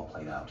withdrawal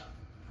played out?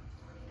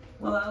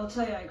 Well, I will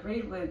tell you, I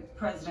agreed with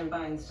President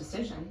Biden's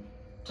decision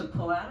to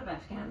pull out of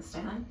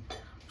Afghanistan.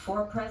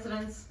 4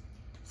 presidents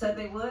said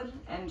they would,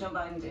 and Joe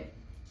Biden did.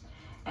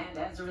 And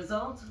as a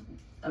result,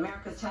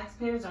 America's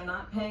taxpayers are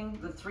not paying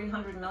the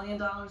 $300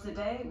 million a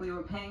day we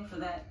were paying for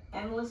that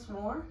endless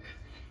war.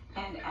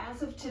 And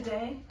as of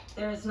today,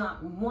 there is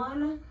not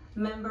one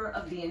member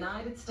of the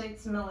United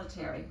States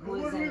military who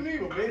is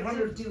in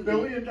active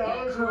duty in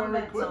a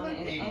combat zone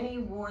in any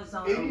war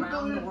zone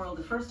around the world,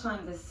 the first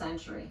time this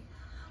century.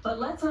 But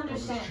let's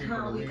understand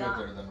how we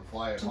got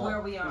to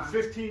where we are.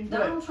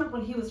 Donald Trump,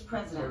 when he was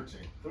president,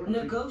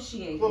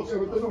 negotiated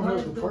one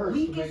of the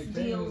weakest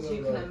deals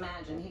you can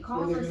imagine. He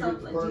calls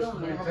himself a deal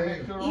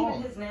maker.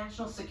 Even his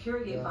national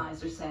security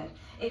advisor said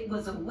it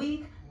was a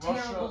weak,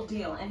 terrible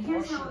deal. And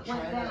here's how it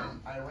went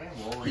down.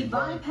 He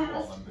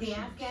bypassed the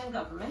Afghan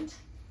government.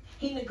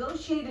 He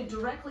negotiated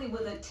directly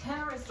with a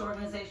terrorist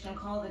organization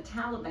called the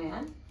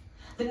Taliban.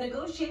 The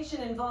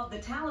negotiation involved the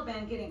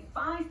Taliban getting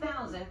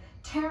 5,000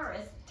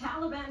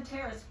 Taliban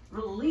terrorists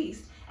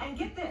released. And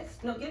get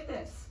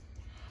this,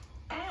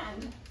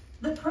 and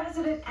the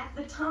president at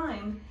the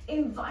time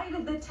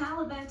invited the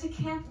Taliban to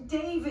Camp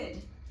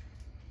David,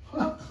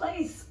 a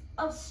place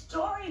of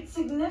storied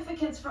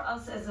significance for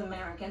us as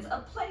Americans,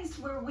 a place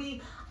where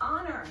we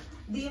honor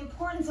the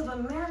importance of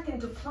American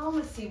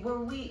diplomacy, where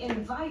we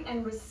invite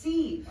and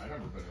receive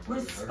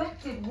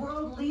respected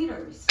world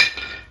leaders.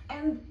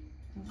 And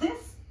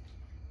this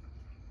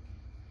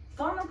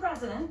former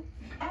president,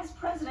 as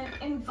president,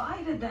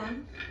 invited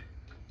them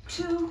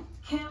to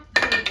Camp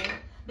David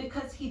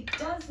because he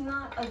does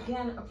not,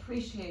 again,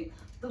 appreciate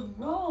the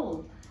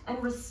role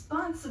and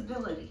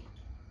responsibility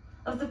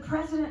of the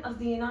President of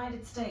the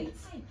United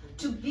States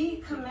to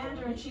be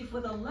Commander-in-Chief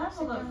with a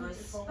level of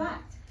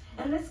respect.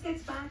 And this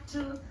gets back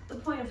to the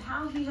point of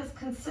how he has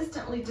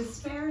consistently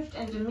disparaged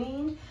and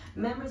demeaned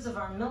members of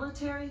our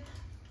military,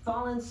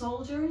 fallen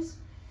soldiers,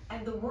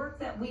 and the work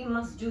that we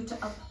must do to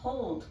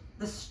uphold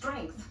the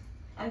strength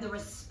and the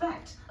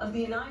respect of the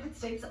United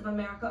States of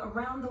America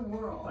around the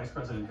world. Vice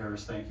President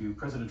Harris, thank you.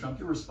 President Trump,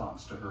 your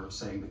response to her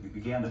saying that you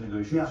began the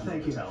negotiations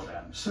with the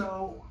Taliban.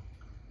 So,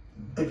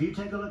 if you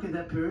take a look at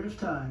that period of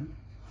time,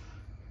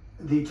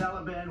 the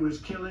Taliban was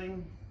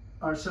killing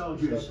our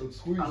soldiers,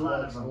 a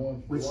lot of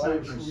them, with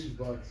snipers.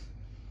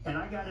 And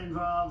I got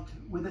involved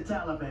with the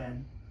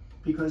Taliban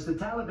because the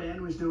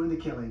Taliban was doing the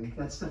killing.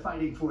 That's the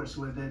fighting force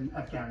within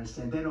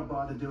Afghanistan. They don't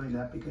bother doing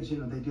that because, you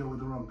know, they deal with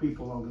the wrong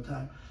people all the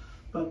time.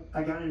 But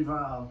I got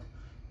involved.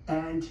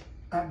 And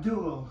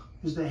Abdul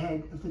is the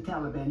head of the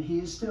Taliban. He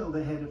is still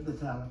the head of the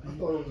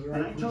Taliban.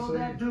 And I told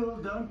Abdul,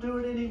 don't do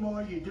it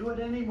anymore. You do it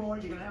anymore,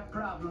 you're going to have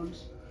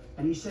problems.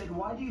 And he said,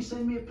 why do you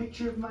send me a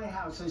picture of my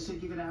house? I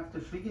said, you're going to have to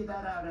figure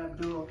that out,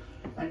 Abdul.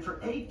 And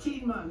for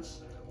 18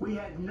 months, we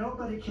had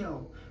nobody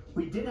killed.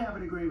 We did have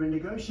an agreement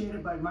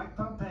negotiated by Mike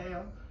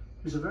Pompeo.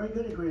 It was a very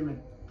good agreement.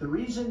 The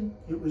reason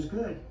it was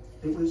good,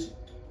 it was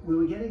we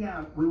were getting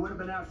out. We would have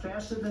been out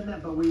faster than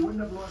them, but we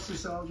wouldn't have lost the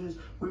soldiers.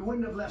 We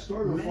wouldn't have left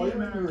many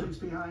Americans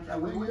behind.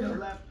 And we wouldn't have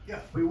left.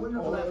 We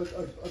wouldn't have left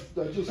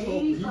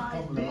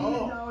 $85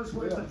 billion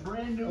worth of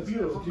brand new,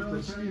 beautiful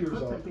military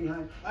equipment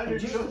behind. I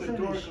didn't shut the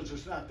door because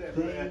it's not that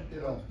bad.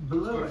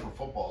 Blew it.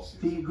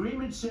 The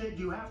agreement said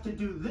you have to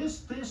do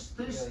this, and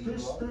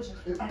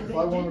they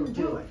didn't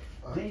do it.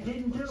 They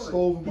didn't do it.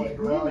 Stove in my the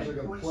garage, I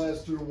agreement got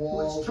plaster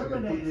walls, I got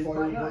terminated put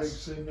by fire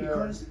us breaks in there.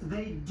 because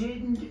they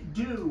didn't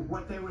do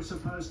what they were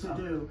supposed to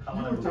do.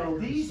 And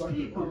these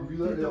people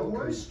did the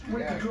worst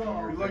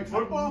withdrawal. You like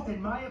football?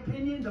 In my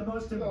opinion, the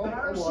most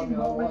embarrassing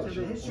moment in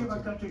the history of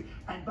our country.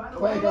 And by the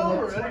way, I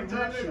got that's why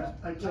Russia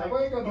attacked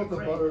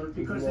Ukraine,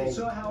 because they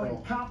saw how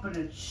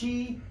incompetent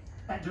she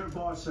and her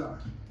boss are.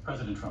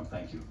 President Trump,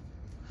 thank you.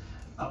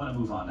 I want to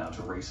move on now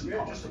to race and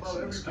politics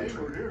in this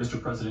country. Here.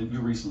 Mr. President, you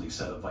recently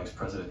said of Vice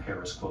President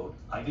Harris, quote,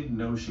 I didn't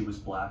know she was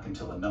black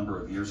until a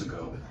number of years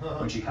ago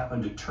when she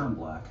happened to turn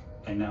black,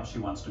 and now she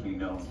wants to be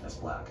known as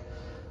black.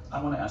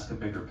 I want to ask a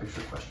bigger picture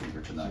question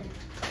here tonight.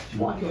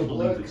 Why do you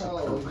believe it's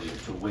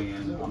appropriate to weigh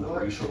in on the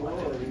racial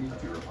identity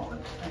of your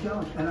opponent? I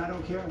don't, and I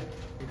don't care.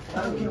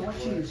 I don't care what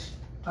she is.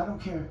 I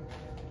don't care.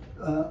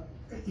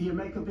 You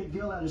make a big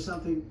deal out of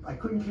something, I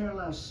couldn't care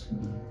less.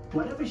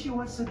 Whatever she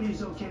wants to be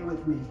is okay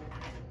with me.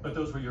 But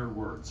those were your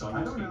words, so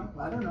I don't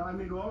know. I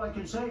mean, all I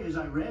can say is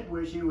I read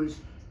where she was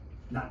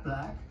not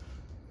black,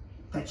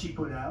 that she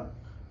put out,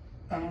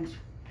 and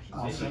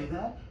I'll say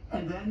that.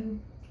 And then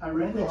I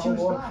read that she was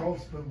black,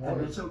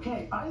 and it's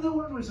okay. Either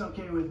one was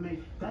okay with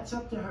me. That's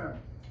up to her.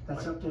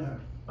 That's up to her.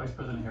 Vice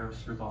President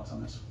Harris, your thoughts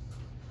on this?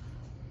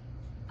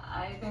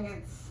 I think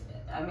it's,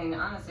 I mean,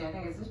 honestly, I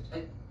think it's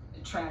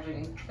a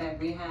tragedy that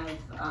we have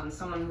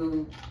someone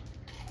who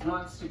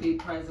wants to be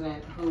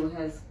president who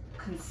has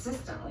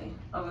consistently,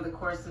 over the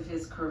course of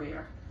his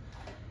career,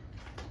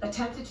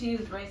 attempted to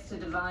use race to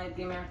divide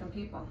the American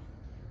people.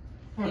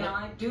 You know,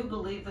 I do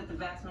believe that the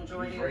vast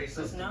majority of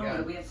us know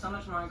that we have so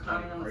much more in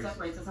common than what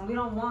separates us, and we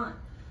don't want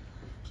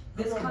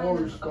this kind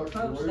of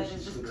approach that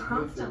is just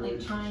constantly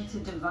trying to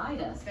divide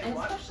us, and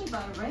especially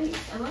by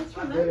race. And let's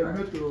remember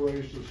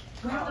where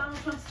Donald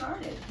Trump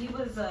started. He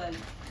was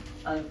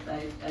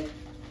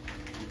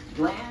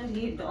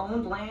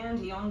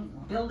he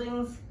owned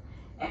buildings,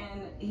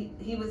 and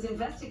he was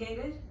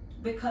investigated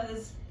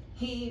because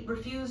he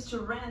refused to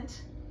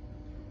rent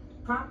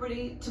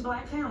property to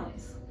black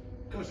families.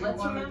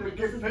 Let's remember,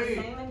 this is the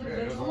same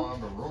individual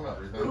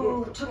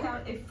who took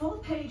out a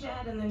full-page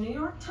ad in the New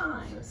York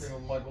Times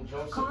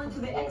calling for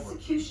the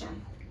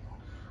execution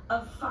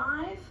of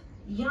 5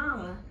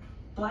 young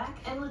black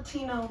and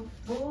Latino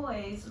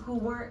boys who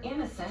were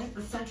innocent,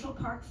 the Central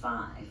Park 5.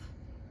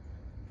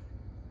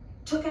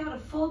 Took out a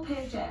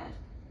full-page ad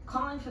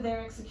calling for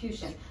their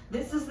execution.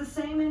 This is the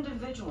same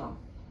individual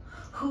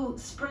who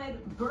spread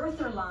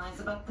birther lies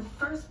about the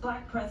first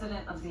black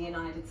president of the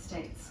United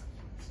States.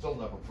 Still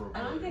never proved.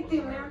 And I think the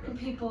American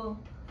people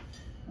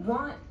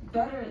want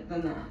better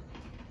than that,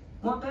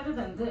 want better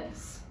than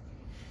this,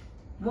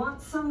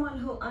 want someone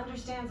who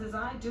understands, as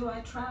I do,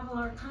 I travel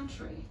our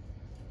country.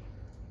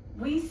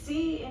 We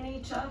see in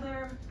each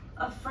other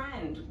a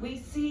friend. We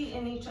see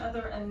in each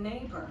other a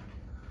neighbor.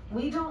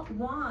 We don't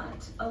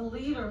want a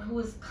leader who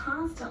is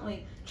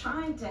constantly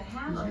trying to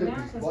have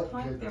Americans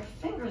point their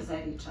fingers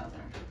at each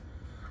other.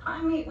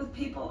 I meet with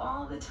people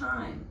all the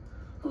time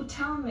who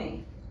tell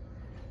me,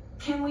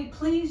 can we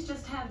please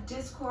just have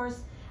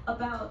discourse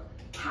about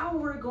how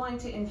we're going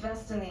to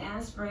invest in the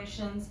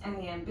aspirations and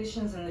the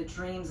ambitions and the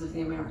dreams of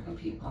the American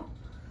people?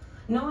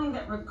 Knowing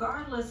that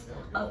regardless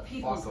of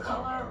people's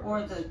color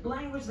or the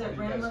language their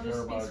grandmother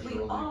speaks, we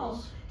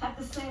all have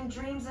the same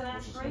dreams and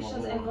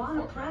aspirations and want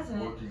a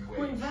president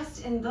who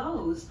invests in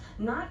those,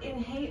 not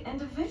in hate and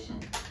division.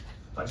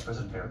 Vice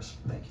President Harris,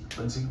 thank you.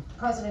 Lindsay?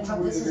 President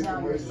Trump, this is now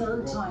your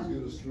 3rd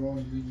time.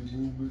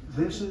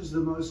 This is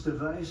the most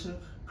divisive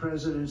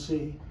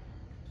presidency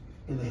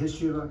in the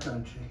history of our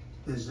country.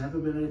 There's never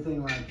been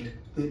anything like it.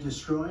 They're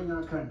destroying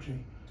our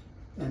country,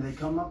 and they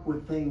come up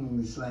with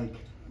things like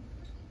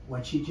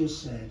what she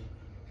just said.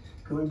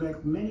 going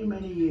back many,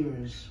 many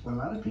years, when a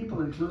lot of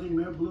people, including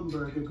Mayor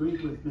Bloomberg,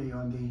 agreed with me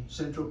on the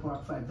Central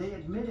Park Five. They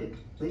admitted,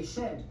 they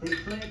said, they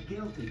pled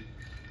guilty.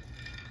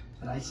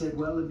 And I said,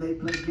 well, if they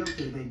pled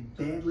guilty, they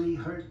badly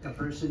hurt a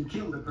person,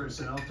 killed a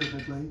person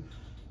ultimately.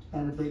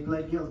 And if they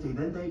pled guilty,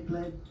 then they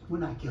pled, we're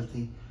not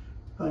guilty.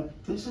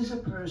 But this is a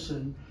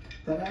person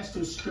that has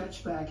to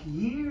stretch back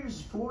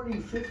years, 40,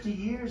 50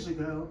 years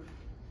ago,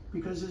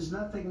 because there's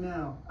nothing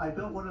now. I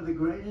built one of the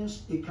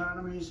greatest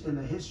economies in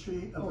the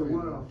history of the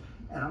world,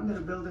 and I'm going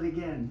to build it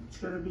again. It's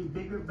going to be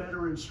bigger,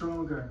 better, and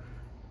stronger.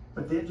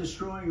 But they're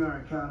destroying our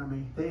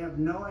economy. They have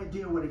no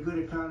idea what a good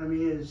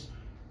economy is.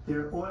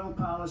 Their oil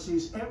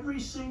policies,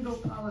 every single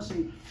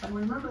policy. And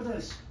remember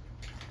this,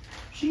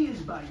 she is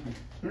Biden.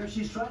 You know,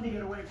 she's trying to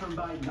get away from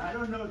Biden. I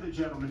don't know the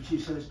gentleman, she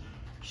says.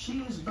 She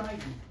is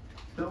Biden.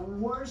 The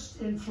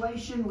worst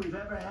inflation we've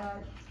ever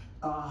had,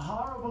 a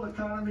horrible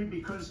economy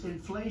because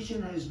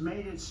inflation has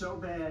made it so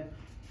bad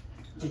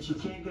that you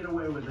can't get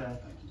away with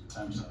that.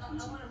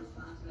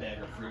 Bag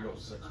of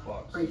Fritos,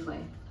 $6. Briefly.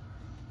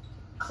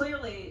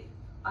 Clearly,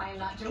 I am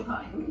not Joe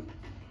Biden,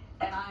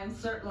 and I am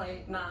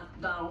certainly not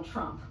Donald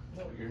Trump.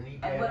 No, you're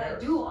and what I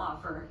do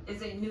offer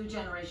is a new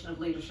generation of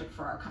leadership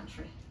for our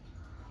country.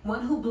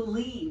 One who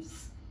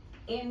believes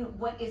in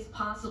what is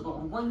possible,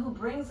 one who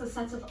brings a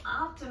sense of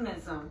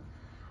optimism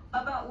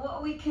about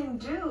what we can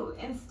do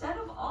instead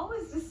of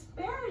always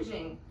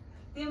disparaging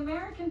the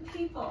American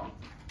people.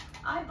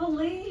 I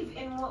believe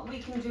in what we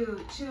can do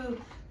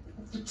to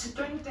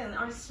strengthen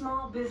our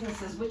small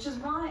businesses, which is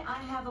why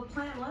I have a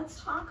plan.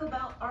 Let's talk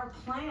about our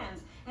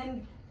plans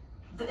and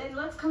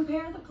let's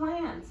compare the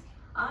plans.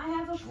 I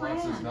have a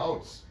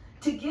plan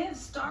to give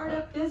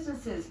startup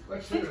businesses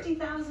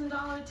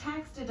 $50,000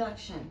 tax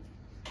deduction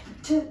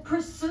to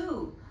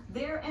pursue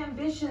their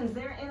ambitions,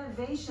 their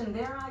innovation,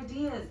 their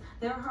ideas,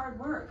 their hard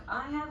work.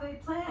 I have a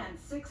plan,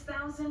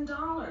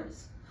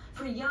 $6,000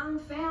 for young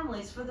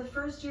families for the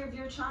first year of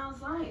your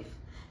child's life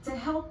to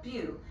help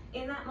you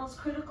in that most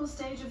critical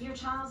stage of your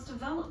child's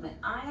development.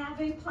 I have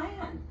a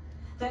plan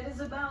that is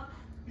about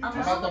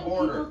allowing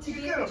people to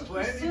be able to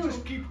pursue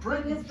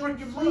what has been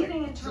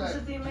fleeting in terms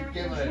of the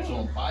American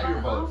dream by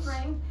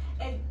offering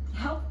a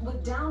help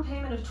with down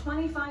payment of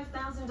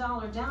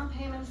 $25,000 down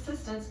payment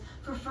assistance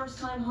for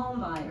first-time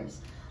home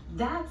buyers.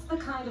 That's the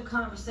kind of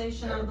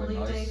conversation, I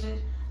believe,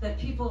 David, that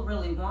people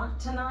really want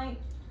tonight,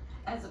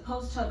 as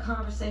opposed to a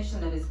conversation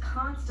that is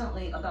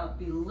constantly about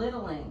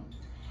belittling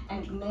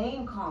and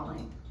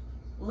name-calling.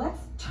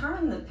 Let's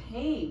turn the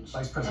page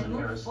and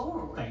move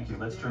forward. Thank you.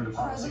 Let's turn to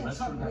policy. President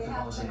Trump, we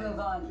have to move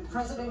on.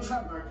 President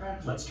Trump.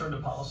 Let's turn to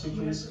policy, please.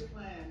 She has a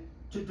plan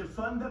to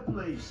defund the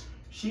police.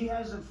 She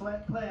has a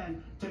flat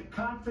plan to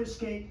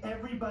confiscate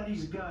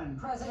everybody's gun.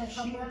 President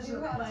Trump, she has a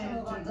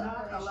plan to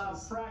not allow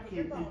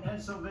fracking in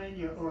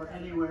Pennsylvania or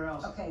anywhere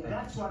else. Okay.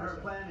 That's what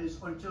her plan is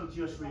until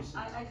just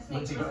recently. I just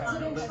need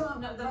President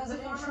Trump, the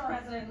former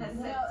president has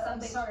said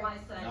something twice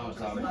that I need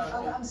to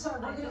respond. I'm sorry,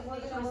 we're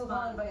going to move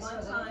on, Vice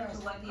President Harris.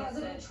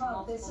 President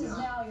Trump, this is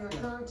now your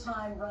third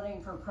time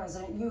running for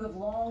president. You have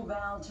long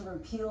vowed to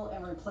repeal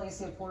and replace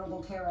the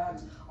Affordable Care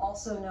Act,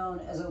 also known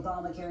as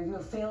Obamacare. You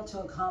have failed to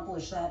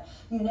accomplish that.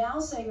 You now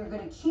say you're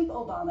going to keep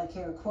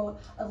Obamacare,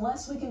 quote,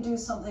 unless we can do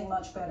something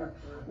much better.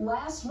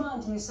 Last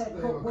month you said,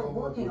 quote, we're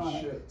working on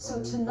it.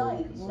 So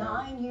tonight,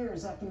 9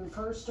 years after you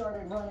first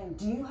started running,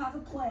 do you have a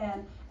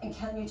plan, and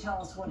can you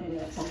tell us what it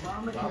is?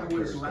 Obamacare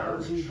was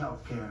lousy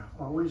health care.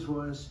 Always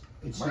was.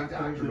 It's not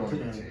very good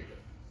today.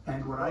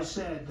 And what I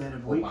said, that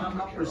if we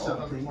come up with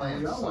something, and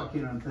we are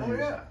working on things,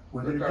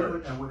 we're going to do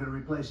it and we're going to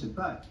replace it.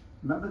 But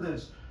remember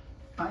this,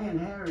 I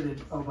inherited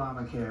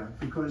Obamacare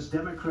because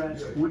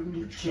Democrats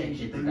wouldn't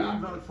change it. They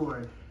wouldn't vote for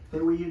it. They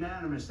were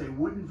unanimous. They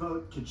wouldn't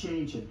vote to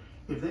change it.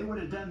 If they would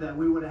have done that,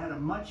 we would have had a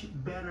much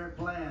better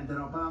plan than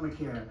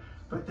Obamacare.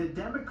 But the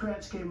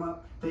Democrats came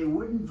up, they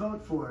wouldn't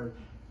vote for it.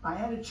 I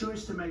had a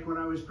choice to make when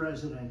I was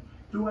president.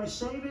 Do I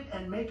save it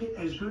and make it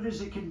as good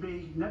as it can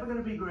be, never going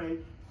to be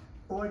great,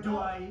 or do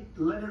I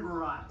let it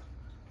rot?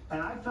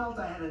 And I felt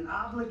I had an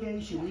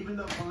obligation, even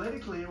though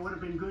politically it would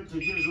have been good to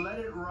just let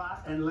it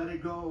rot and let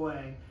it go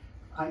away.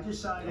 I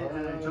decided,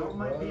 and I told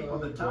my people,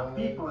 the top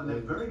people, and they're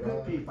very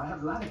good people. I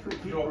have a lot of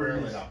good people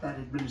in that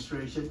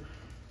administration.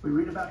 We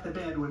read about the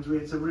bad ones. We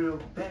had some real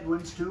bad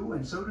ones too,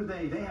 and so do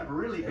they. They have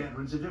really bad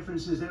ones. The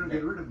difference is they don't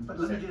get rid of them. But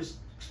let me just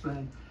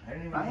explain.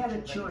 I had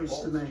a choice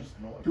to make.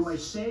 Do I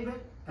save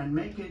it and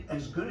make it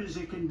as good as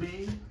it can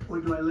be, or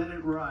do I let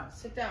it rot?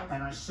 Sit down.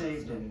 And I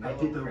saved it. I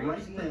did the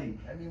right thing.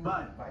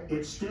 But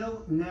it's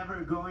still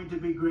never going to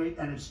be great,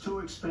 and it's too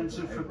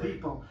expensive for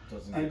people.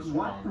 And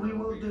what we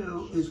will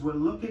do is we're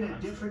looking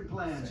at different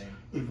plans.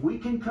 If we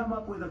can come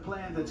up with a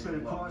plan that's going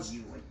to cost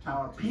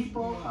our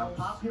people, our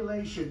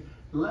population,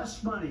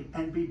 less money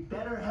and be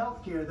better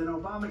health care than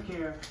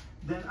Obamacare,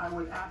 then I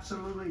would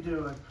absolutely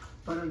do it.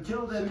 But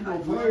until then,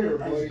 I'd run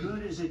it as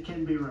good as it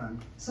can be run.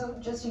 So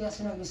just a yes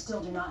or no, you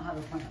still do not have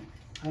a plan?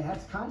 I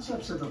have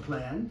concepts of a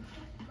plan.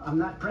 I'm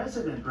not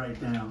president right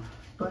now.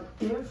 But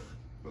if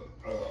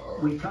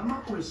We come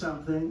up with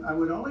something. I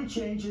would only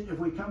change it if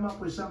we come up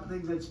with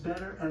something that's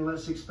better and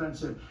less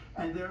expensive.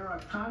 And there are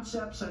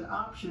concepts and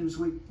options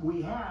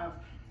we have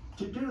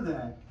to do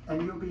that.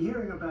 And you'll be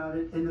hearing about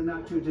it in the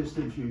not too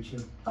distant future.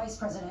 Vice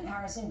President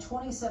Harris, in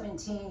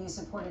 2017, you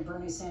supported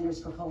Bernie Sanders'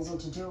 proposal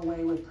to do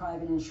away with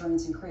private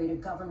insurance and create a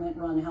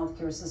government-run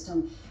healthcare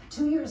system.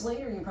 2 years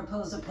later, you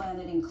proposed a plan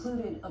that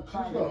included a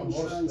private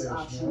insurance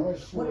option.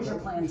 What is your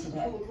plan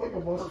today?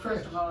 Well,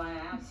 first of all, I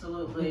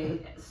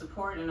absolutely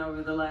support, and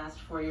over the last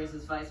 4 years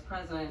as Vice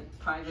President,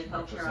 private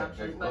healthcare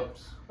options. But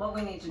what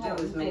we need to do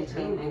is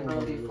maintain and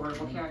grow the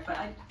Affordable Care Act. But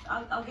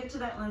I'll get to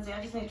that, Lindsay.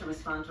 I just need to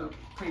respond to a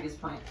previous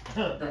point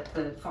that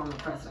the former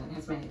president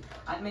has made.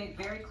 I've made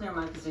very clear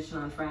my position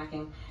on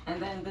fracking, and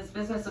then this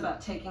business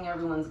about taking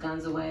everyone's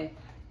guns away.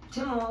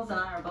 Tim Walz and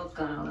I are both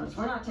gun owners.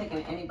 We're not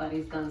taking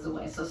anybody's guns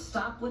away, so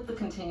stop with the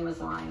continuous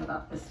lying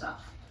about this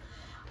stuff.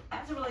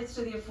 As it relates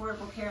to the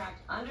Affordable Care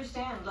Act,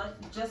 understand,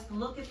 just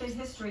look at the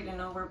history to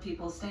know where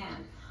people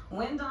stand.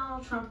 When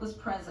Donald Trump was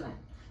president,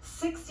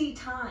 60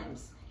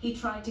 times he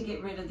tried to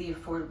get rid of the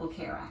Affordable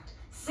Care Act.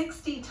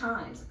 60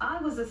 times. I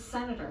was a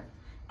senator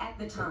at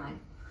the time.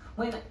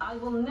 When I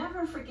will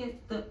never forget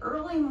the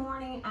early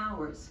morning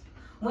hours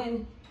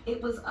when it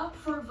was up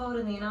for a vote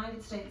in the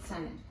United States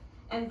Senate,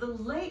 and the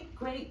late,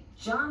 great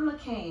John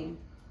McCain,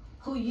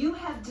 who you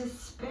have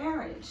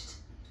disparaged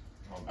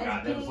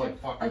as being,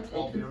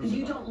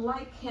 you don't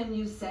like him,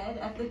 you said,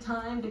 at the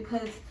time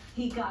because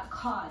he got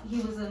caught.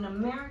 He was an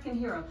American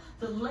hero.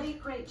 The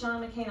late, great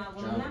John McCain, I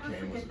will never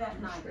forget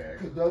that night,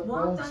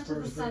 walked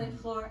onto the Senate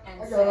floor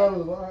and said,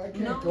 no,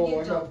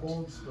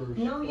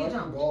 you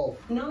don't.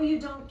 No, you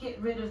don't get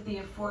rid of the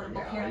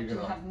Affordable Care Act. You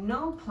have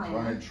no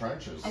plan.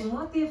 And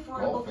what the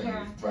Affordable Care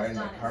Act has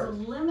done is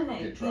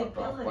eliminate the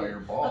ability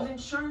of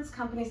insurance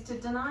companies to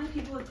deny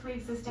people with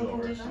pre-existing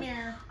conditions.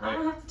 I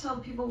don't have to tell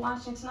the people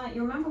watching tonight,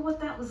 you remember what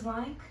that was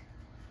like?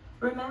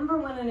 Remember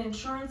when an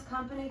insurance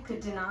company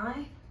could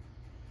deny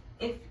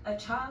if a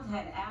child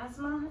had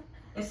asthma,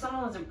 if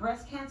someone was a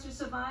breast cancer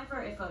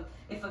survivor,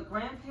 if a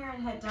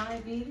grandparent had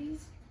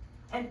diabetes?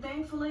 And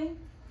thankfully,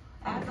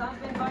 as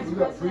I've been Vice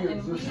President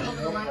and we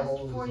over the last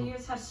 4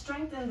 years have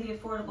strengthened the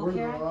Affordable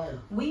Care Act,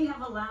 we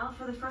have allowed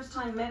for the first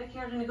time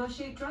Medicare to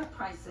negotiate drug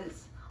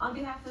prices on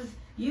behalf of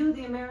you,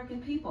 the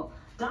American people.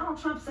 Donald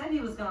Trump said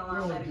he was going to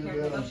allow Medicare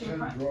to negotiate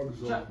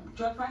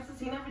drug prices.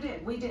 He never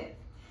did. We did.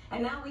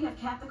 And now we have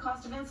capped the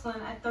cost of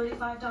insulin at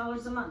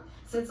 $35 a month.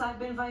 Since I've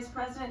been Vice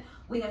President,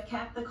 we have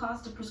capped the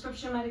cost of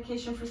prescription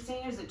medication for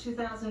seniors at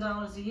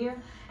 $2,000 a year.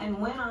 And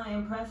when I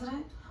am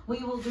President,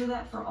 we will do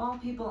that for all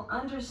people,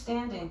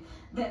 understanding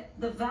that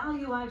the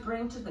value I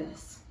bring to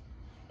this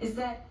is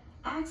that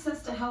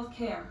access to health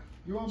care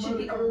should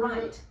be a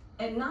right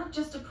and not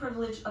just a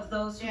privilege of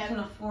those who can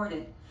afford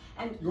it.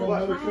 And the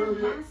plan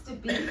has to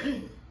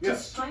be to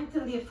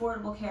strengthen the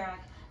Affordable Care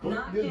Act,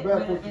 not get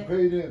rid of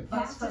it.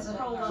 Vice President,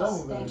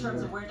 in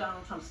terms of where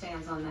Donald Trump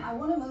stands on that. I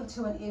want to move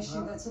to an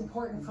issue that's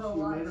important for a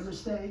lot. You made a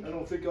mistake. I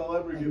don't think I'll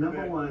ever get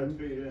number one,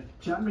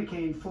 John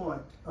McCain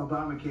fought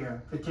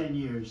Obamacare for 10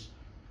 years.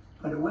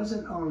 But it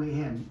wasn't only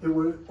him. It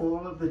were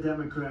all of the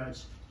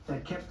Democrats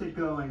that kept it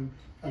going.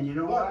 And you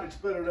know what? It's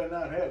better than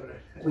not having it.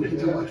 We can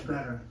do much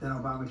better than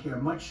Obamacare.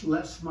 Much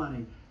less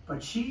money.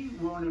 But she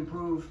won't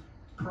improve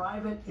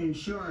private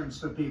insurance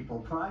for people,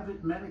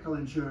 private medical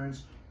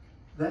insurance.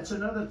 That's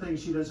another thing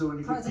she doesn't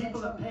want to do.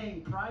 People are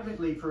paying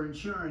privately for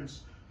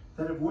insurance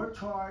that have worked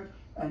hard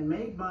and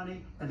made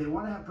money, and they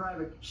want to have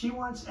private. She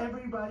wants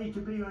everybody to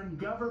be on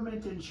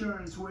government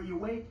insurance where you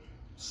wait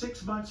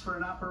 6 months for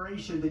an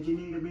operation that you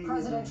need immediately.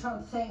 President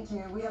Trump, thank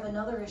you. We have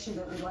another issue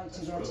that we'd like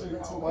to get to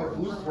that's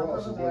important for a number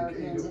of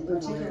Americans, in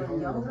particular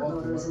younger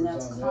voters, and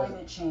that's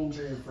climate change.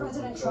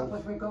 President Trump,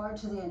 with regard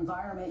to the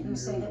environment, you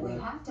say that we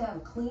have to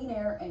have clean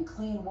air and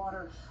clean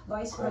water.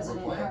 Vice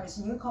President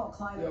Harris, you call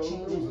climate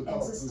change an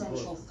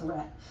existential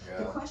threat.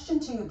 The question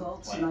to you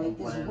both tonight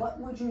is, what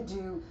would you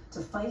do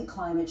to fight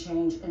climate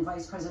change? And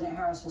Vice President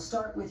Harris, we'll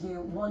start with you.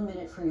 1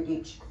 minute for you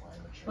each.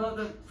 Well,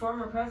 the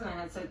former president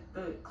had said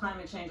that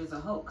climate change is a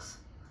hoax.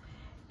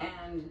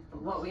 And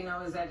what we know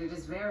is that it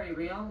is very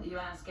real. You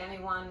ask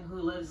anyone who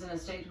lives in a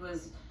state who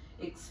has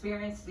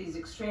experienced these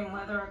extreme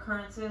weather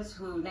occurrences,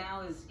 who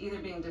now is either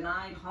being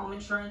denied home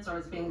insurance or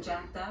is being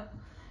jacked up.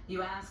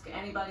 You ask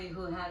anybody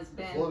who has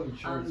been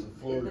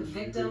the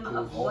victim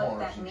of what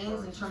that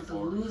means in terms of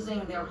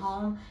losing their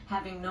home,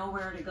 having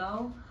nowhere to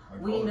go.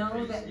 We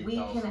know that we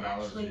can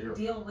actually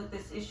deal with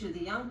this issue.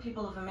 The young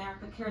people of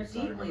America care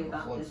deeply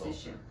about this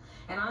issue.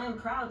 And I am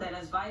proud that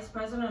as Vice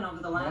President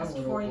over the last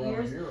 4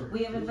 years,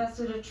 we have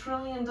invested $1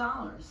 trillion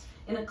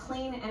in a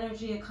clean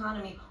energy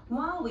economy,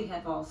 while we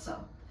have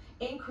also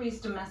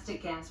increased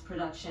domestic gas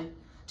production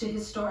to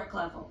historic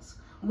levels.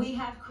 We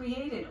have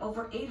created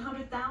over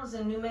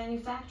 800,000 new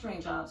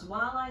manufacturing jobs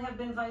while I have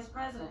been Vice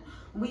President.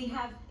 We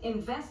have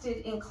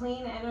invested in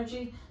clean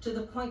energy to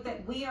the point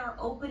that we are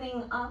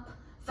opening up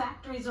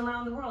factories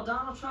around the world.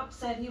 Donald Trump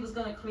said he was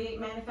going to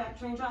create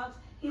manufacturing jobs.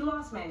 He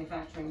lost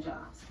manufacturing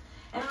jobs.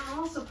 And I'm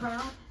also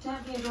proud to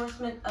have the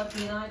endorsement of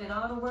the United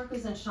Auto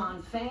Workers and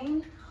Sean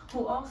Fain,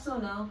 who also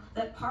know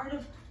that part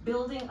of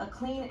building a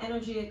clean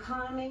energy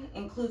economy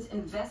includes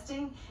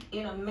investing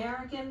in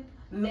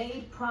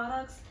American-made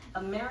products,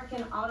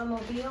 American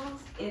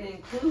automobiles. It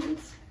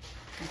includes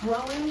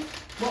growing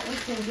what we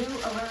can do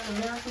around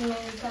American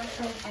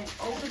manufacturing and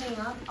opening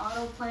up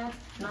auto plants,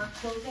 not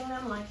closing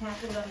them like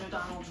happened under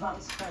Donald Trump.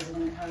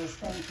 President Harris,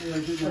 thank you.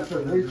 Let me just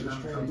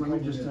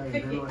tell you,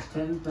 they lost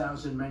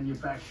 10,000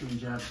 manufacturing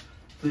jobs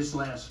this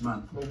last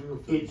month.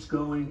 It's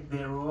going,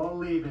 they're all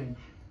leaving.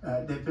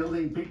 They're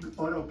building big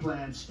auto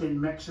plants in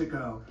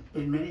Mexico,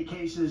 in many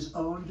cases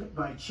owned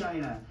by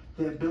China.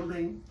 They're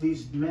building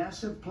these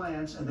massive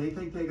plants, and they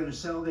think they're going to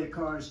sell their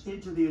cars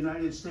into the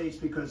United States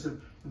because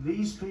of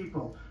these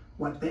people.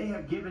 What they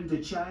have given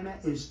to China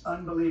is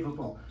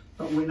unbelievable.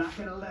 But we're not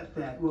going to let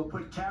that. We'll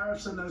put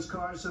tariffs on those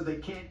cars so they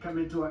can't come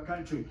into our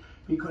country,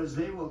 because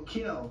they will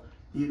kill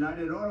the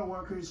United Auto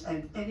Workers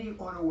and any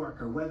auto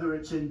worker, whether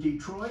it's in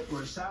Detroit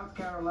or South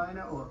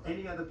Carolina or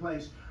any other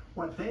place.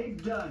 What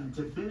they've done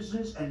to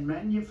business and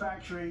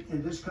manufacturing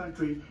in this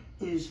country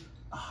is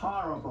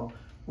horrible.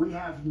 We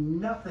have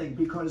nothing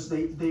because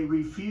they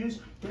refuse.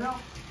 You know,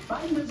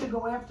 Biden doesn't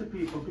go after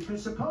people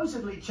because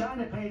supposedly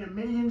China paid him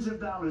millions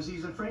of dollars.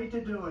 He's afraid to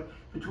do it.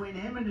 Between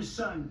him and his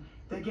son,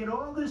 they get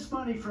all this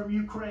money from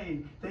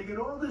Ukraine. They get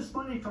all this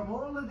money from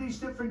all of these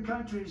different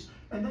countries.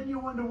 And then you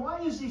wonder, why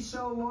is he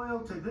so loyal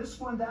to this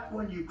one, that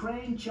one,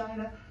 Ukraine,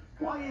 China?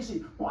 Why is he?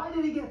 Why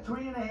did he get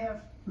 $3.5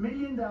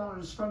 million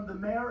from the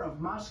mayor of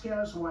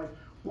Moscow's wife?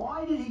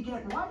 Why did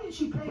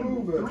she pay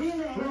him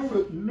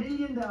 $3.5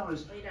 million?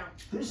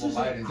 This is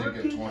a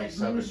crooked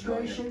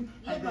administration,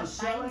 and they're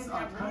selling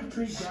our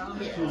country down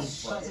the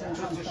tubes.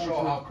 Just to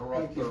show how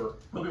corrupt their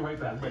We'll be right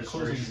back with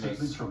closing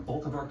statements from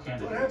both of our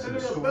candidates. What happened in to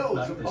a the short bells?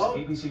 night, this Bell?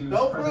 ABC News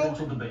Bell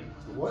presidential broke? debate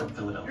from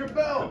Philadelphia. Your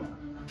bell!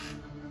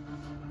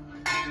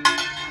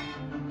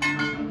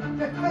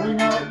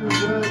 Ring out your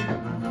bell.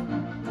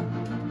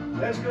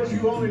 That's because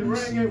you only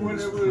rang it when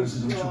it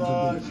was,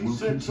 she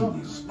said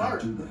something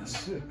smart.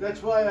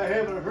 That's why I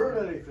haven't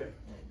heard anything.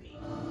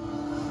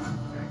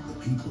 The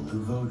people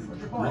who voted.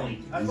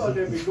 I thought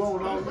they'd be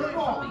going on.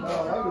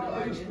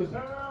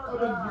 I've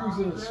been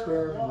using it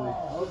sparingly.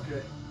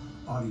 Okay.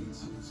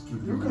 Audiences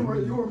give You can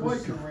ring, you and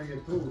Mike can ring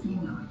it too. You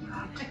know what you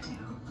have to do.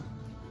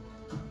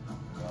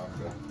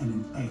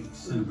 and an A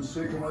cinema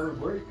Take another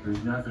break.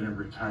 There's nothing a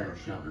retired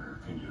governor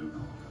can do.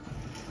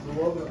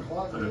 11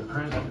 o'clock. But a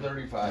president,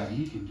 35.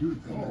 He can do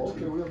things. Oh,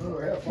 okay, we have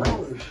another half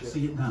hour of this shit.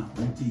 See it now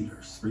in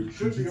theaters. Rated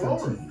Should be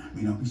over. PG-13.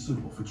 May not be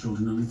suitable for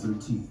children under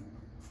 13.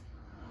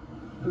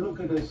 Look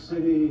at a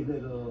city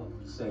that'll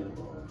sail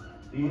on.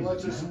 Well,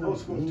 that's just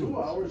supposed to go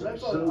 2 hours. I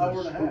thought an hour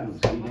and a half.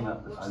 Leading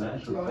up the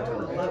financial What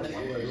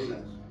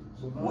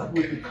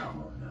would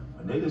become of them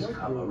when they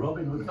discover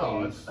Robin Hood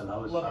Games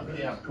allows them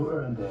to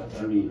earn their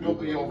very You'll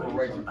be over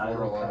right before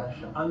idle 11.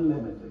 cash,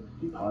 unlimited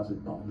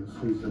deposit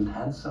bonuses, and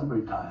handsome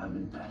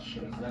retirement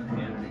pensions. Then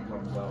Hannity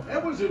comes out.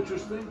 That was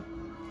interesting.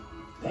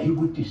 They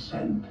would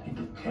descend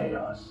into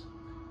chaos.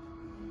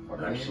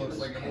 But he looks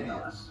like an idiot.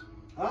 Chaos.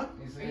 Huh?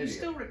 He's an Are you idiot.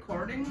 still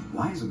recording?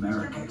 Why has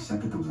America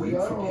accepted the wait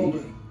Yeah, I for don't know payday?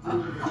 if the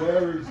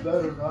battery's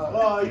dead or not.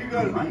 Oh, you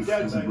gotta be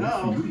dead by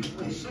now.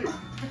 Let's see.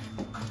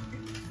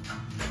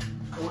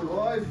 Are we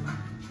live?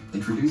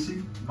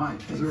 Introducing My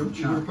Pay Is there from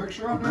China, a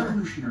picture a on there?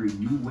 revolutionary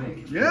new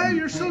way. of Yeah, paying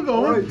you're pay. still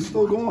All going. right, it's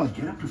still going.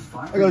 Get up to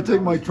 $500 I gotta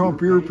take my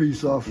Trump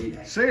earpiece off.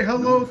 payday. Say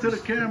hello to the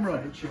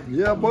camera.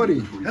 Yeah, buddy.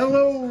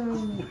 Hello.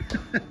 When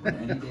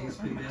any day is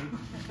payday,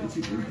 it's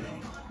a good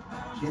day.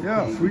 Get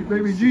Yeah, paid. sweet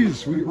baby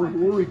Jesus, we're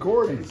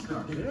recording.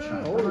 Start with Yeah,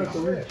 China. we're gonna have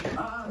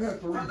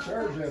to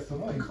recharge that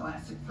tonight.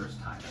 Classic first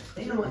time.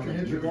 See if I can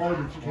hit the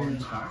garbage can.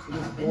 This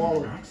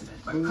water. This is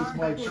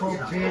my Trump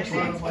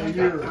tampon on my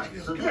ear.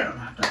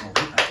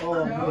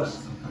 Oh, I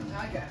missed.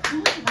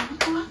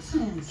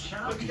 Nonsense.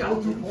 Go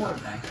 2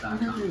 points. Who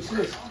did the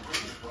assist?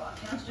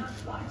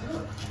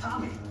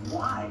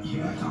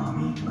 Yeah,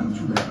 Tommy, don't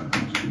you let them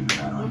think you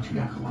bet on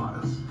pina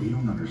coladas. They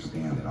don't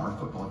understand that our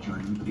football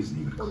journey isn't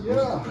even Oh, close.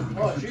 yeah.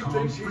 Oh, she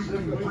thinks she's a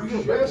He's a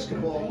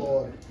basketball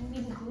boy.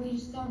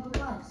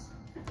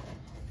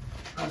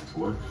 That's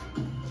work.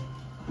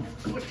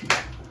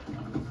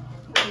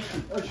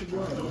 I should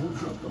run it.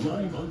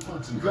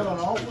 You got an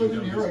outlet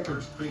in here? I can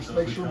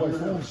make sure my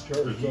phone's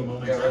charged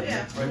up.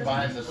 Yeah, right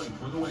behind this stove.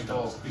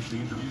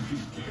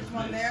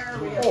 One there.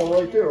 We Oh,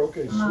 right there.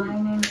 Okay, My sweet.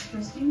 name is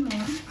Christine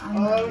Mann. I'm a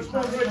there's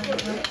one right retired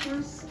there.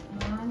 workforce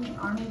and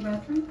Army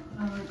veteran.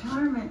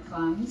 Retirement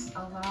funds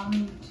allow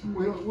me to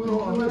We don't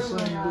do miss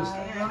what any of this. I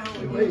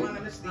we want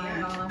to miss the I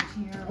end.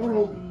 volunteer I don't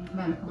know. with the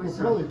medical It'll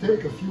reserve. probably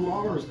take a few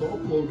hours to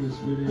upload this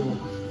video.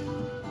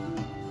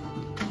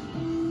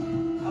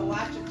 I'll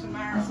watch it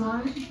tomorrow. As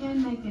long as you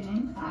can make an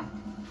impact,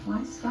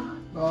 why stop?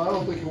 No, I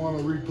don't think you want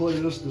to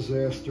replay this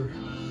disaster.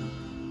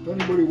 If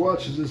anybody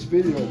watches this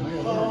video,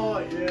 man, Oh,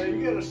 yeah,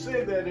 you gotta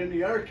save that in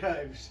the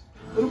archives.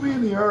 it'll be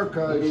in the It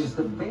archives. is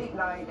debate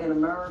night in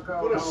America.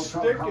 Put a Donald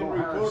stick Trump, and Kamala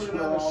record Harris it on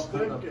a will, stick for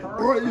the and- first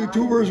All right,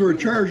 YouTubers, we're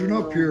charging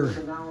up here.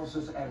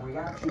 Analysis and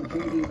reaction to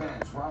the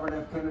events. Robert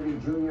F. Kennedy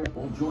Jr.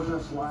 will join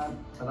us live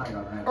tonight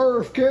on that.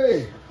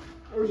 RFK.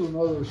 There's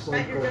another Bet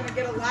cycle. you're gonna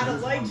get a lot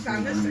of likes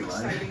on this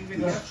exciting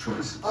video.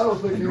 I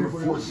don't think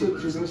anybody will sit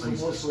through this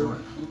unless they're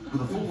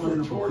with a full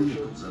lineup of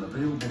vehicles and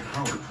available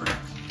powertrains.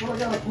 But I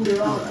gotta put it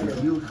out An there.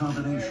 ideal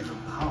combination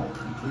of power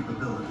and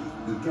capability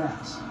with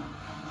gas,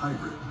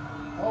 hybrid,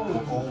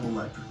 or all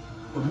electric.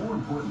 But more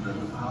important than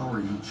the power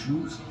you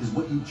choose is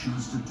what you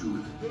choose to do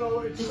with it. You know,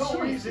 it's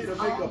so easy to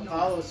make a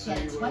policy.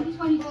 Get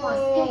 2024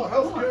 Oh,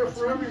 health care state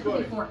for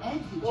everybody. for ed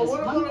with Well, just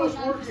what about us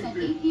 1.9% working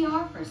people?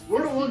 APR for 60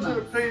 We're the ones that are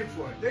months. paying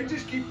for it. They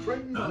just keep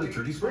printing Not money.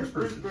 attorney Print, spokesperson.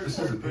 print, This print, is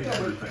a print. paid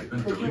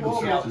advertisement for But you legal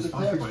all services got the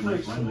sponsored by tax Nightline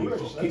breaks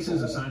Legal. for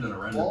Cases rich. assigned on a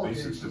All random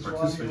basis to cases,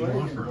 participating law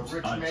Ronnie firms.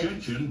 Reagan,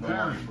 Attention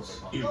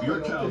parents. If your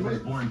child was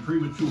born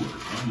premature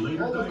and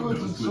later All the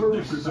goods and diagnosed with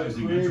services are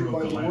necrotizing created by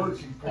the enterocolitis,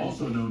 working people.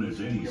 also known as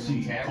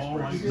NEC, call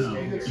right You now.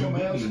 get You some may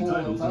be asshole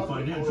entitled to on top of the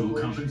financial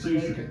corporation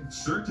compensation. making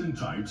Certain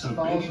types of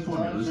 1,000 baby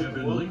formulas times have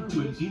been more. linked to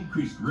an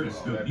increased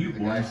risk of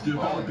newborns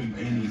developing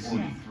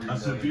NEC, a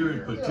severe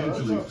and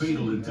potentially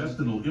fatal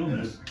intestinal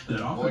illness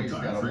that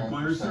oftentimes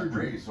requires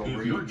surgery.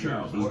 If your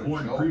child was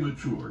born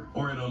premature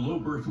or at a low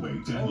birth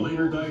weight and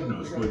later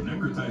diagnosed with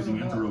necrotizing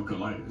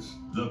enterocolitis,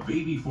 the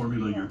baby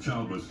formula your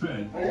child was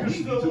fed may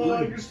be to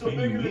blame,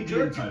 and you may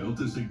be entitled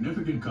to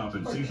significant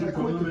compensation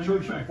from the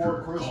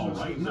manufacturer. Call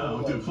right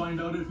now to find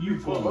out if you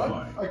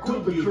qualify.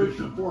 Don't be a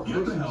victim.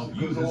 Get the help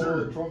you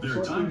deserve. There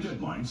are time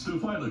deadlines to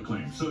file a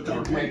claim, so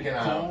don't wait.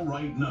 Call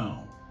right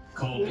now.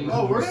 Call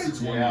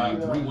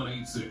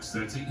 800-619-3186.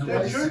 That's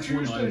That church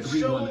used to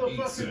shovel the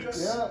fucking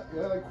 800-619-3186.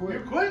 Yeah, I quit.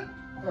 You quit?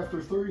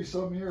 After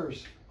 30-some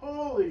years.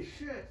 Holy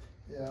shit.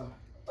 Yeah.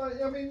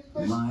 I mean,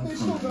 they Live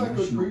still from the got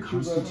good National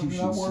preachers. I mean,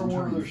 Constitution I'm wearing one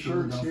Center of in their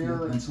shirts Philadelphia,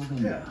 here.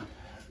 Pennsylvania.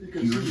 You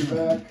can Here see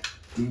the again, back.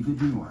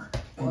 David Muir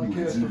and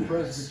Lancaster Lindsay Davis.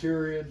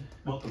 Presbyterian.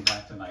 Welcome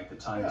back tonight. The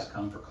time has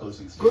come for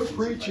closing Good statements.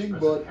 preaching, Vice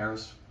President but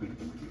Harris, we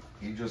begin with you.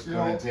 He just You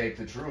couldn't know, take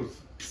the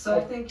truth. So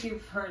I think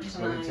you've heard Couldn't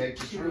tonight take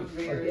the two truth.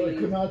 very I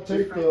could not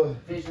take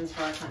different the visions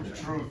for our country.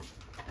 Truth.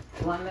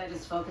 One that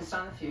is focused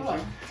on the future,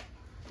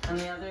 and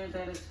the other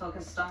that is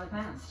focused on the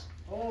past.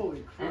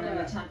 Holy And an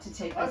crap. attempt to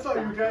take I us thought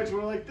you back. guys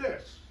were like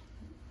this.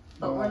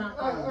 But we're not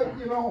going back.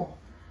 you know,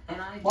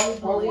 And I my do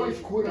believe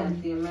wife quit that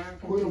him- the American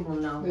quit him people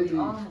know maybe we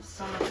all have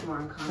so much more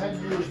in common 10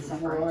 than years what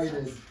before I separates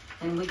did. us.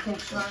 And we can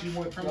chart She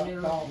went a down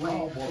new down way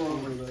over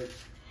forward. there.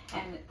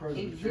 And a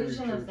Presbyterian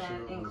vision of Church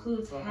that or-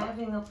 includes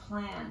having a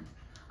plan,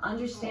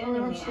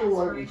 understanding I'm the still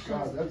right with aspirations,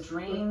 God. the That's-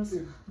 dreams,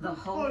 that- the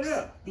hopes,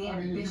 yeah. the I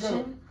mean, you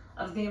ambition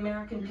of the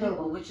American you gotta-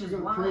 people, which you is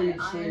gotta why pray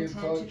and I stay in intend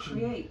to touch and-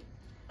 create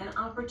an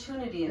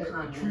opportunity and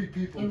economy, treat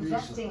people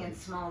investing decently. in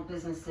small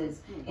businesses,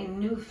 in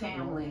new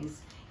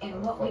families,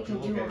 in what we can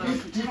do around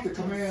Keep the protecting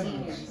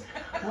commandments. seniors,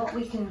 what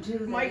we can do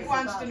that Mike is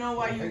wants about to know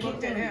why you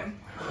looked at him.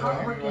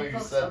 hardworking Like you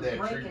folks said of that,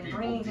 break treat and people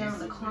bringing down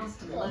the decently.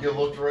 cost of living. You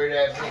looked right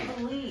at I me.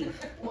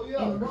 believe Well,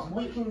 yeah, in what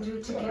we can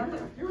do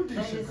together. you're a That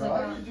decent is guy.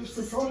 about You're just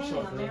a Trump sustaining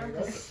supporter. America's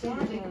That's-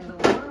 standing in the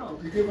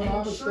world You give an and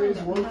honest ensuring day's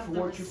that we work have for the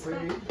what you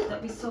respect paid.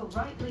 that we so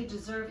rightly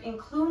deserve,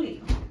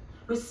 including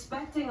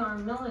respecting our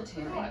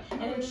military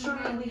and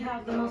ensuring we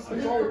have the most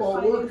It's all nuclear about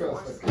fighting work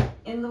force ethic.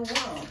 in the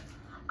world.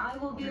 I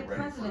will be a Get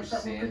ready for president that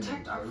will Sanding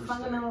protect our Thursday.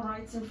 fundamental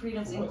rights and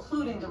freedoms,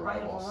 including the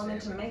right of a woman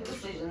to make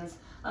decisions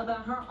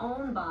about her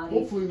own body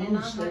Hopefully and you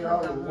not stay have her out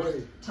of the government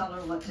way. tell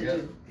her what to He do.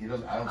 doesn't, he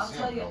doesn't, I don't I'll see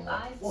tell him you, no more.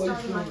 I Well, he's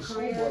started my doing the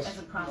career school bus, as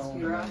a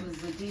prosecutor. I was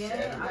the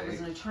DA, I was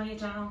an attorney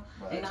general,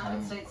 By a the United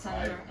time States I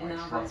senator, put and my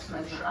now trucks vice in the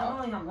president. shop, I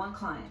only have one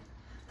client,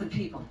 the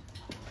people.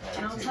 I had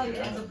And I'll to tell take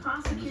you, it as a out. He was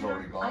prosecutor,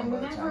 already gone I by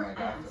the time never I got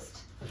there. asked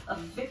a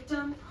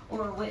victim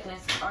or a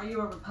witness, are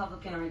you a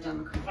Republican or a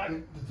Democrat?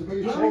 The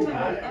debate's The only over. thing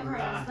I ever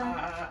asked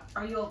them,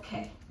 are you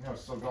okay? No,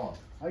 it's still going.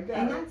 And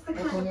that's the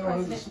That's kind when of they don't have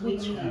the president we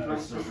speech. need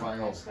That's their right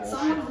now. final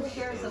Someone who bullshit.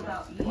 cares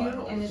about you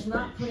Final and is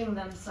not speech. putting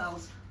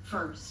themselves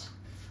first.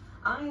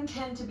 I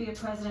intend to be a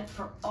president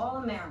for all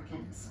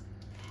Americans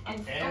and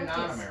focus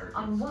non-Americans.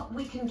 on what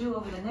we can do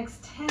over the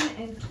next 10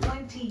 and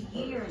 20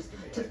 years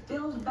to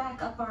build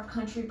back up our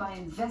country by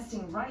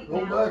investing right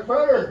Go now back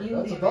better. in you,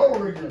 That's the a bell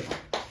American ringer. people.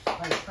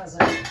 Vice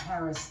President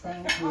Harris,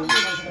 thank you. I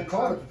President caught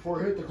Trump. it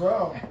before it hit the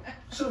ground.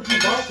 So if you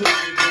got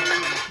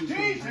to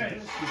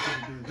Jesus!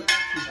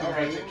 All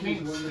right, the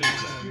king's speaking.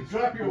 You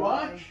drop your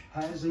watch?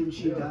 Hasn't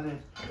she done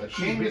it? The She's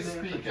king been is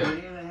there for speaking.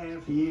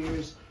 3.5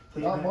 years.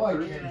 They've Not had my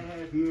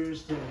 3.5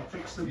 years to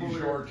fix the He's border.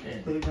 your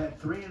king. They've had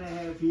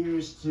 3.5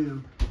 years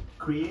to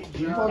create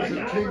He jobs. was the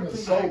And king one of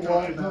thing Cell I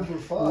Block thought number about,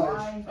 5.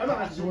 why Doing a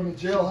hasn't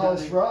she jailhouse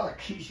done it? rock.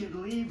 She should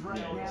leave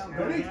right now,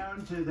 go Ready?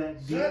 down to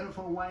that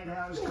beautiful White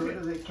House, go to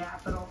the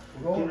Capitol,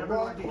 Roll, get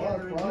everyone rock,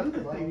 together rock, and do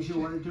the rock, things you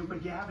rock. want to do,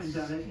 but you haven't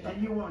done it,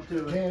 and you won't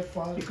do it. Can't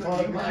find the Because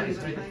car. you believe He's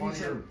in making fun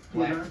things of your that the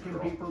black American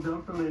girl. people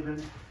don't believe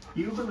in.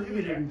 You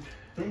believe in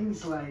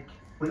things like,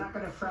 we're not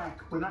going to frack,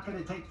 we're not going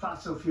to take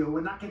fossil fuel,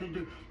 we're not going to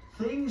do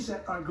things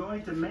that are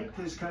going to make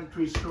this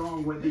country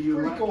strong, whether you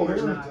Pretty like it or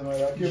coherent not.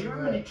 tonight, I'll give him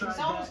Germany that. tried He's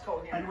always that,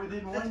 coherent. and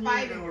within That's 1 Biden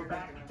year they were you're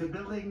back to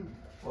building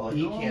Well,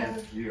 he normal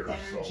can't hear, so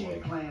energy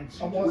like, plants.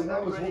 I We're was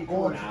not ready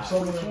going for from it.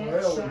 some of We them can't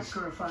rallies.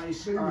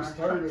 sacrifice He our was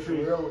tired of the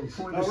country rallies.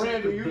 for Now, the sake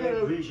Randy, of you bad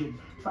gotta- vision.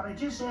 But I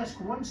just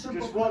ask one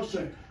simple Just one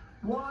question. thing.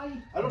 Why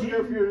I don't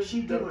care if you're didn't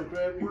she do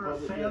Democrat, it? We're a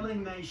Republican.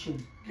 failing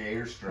nation. Gay or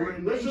We're a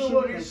straight. Listen to nation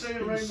what he's that's saying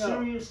in right now.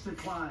 serious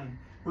decline.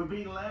 We're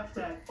being laughed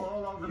at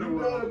all over the You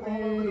world. gotta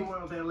All over be the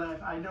world they're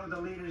laughing. I know the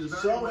leaders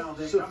very well.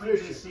 They're coming to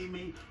self-sufficient see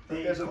me.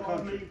 They as a call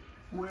country. me.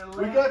 We're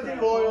We laughed got the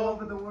at oil. all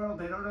over the world.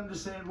 They don't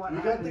understand what We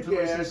got happened the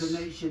to us gas. as a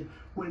nation.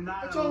 We're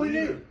not That's a all we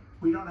leader. need.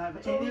 We don't have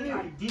That's all we any need.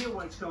 idea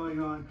what's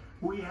going on.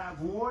 We have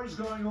wars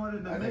going on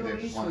in the I think Middle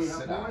they just East. wanna We sit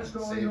have down wars and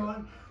going save it.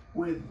 on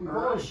with We've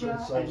always been Russia and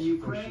self-sufficient.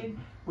 Ukraine.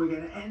 We're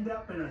going to end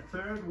up in a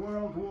third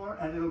world war,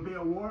 and it'll be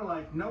a war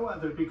like no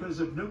other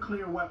because of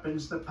nuclear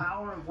weapons, the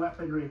power of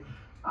weaponry.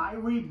 I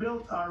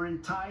rebuilt our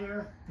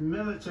entire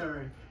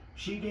military.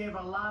 She gave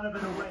a lot of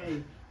it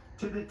away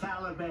to the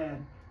Taliban.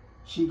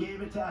 She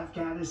gave it to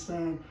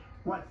Afghanistan.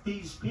 What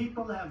these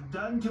people have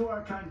done to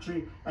our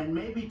country, and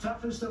maybe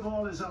toughest of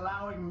all, is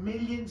allowing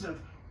millions of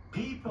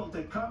people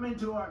to come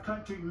into our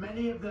country.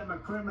 Many of them are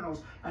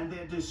criminals, and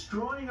they're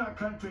destroying our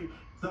country.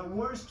 The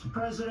worst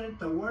president,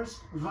 the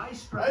worst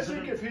vice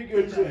president if he in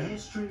gets the in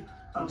history and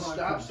of our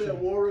stops country. that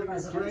war in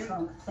President Ukraine,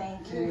 Trump,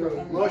 thank you.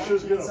 And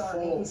Russia's that gonna is our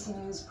fall. ABC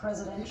News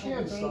presidential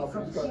can't debate stop.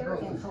 from He's got here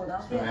nothing. in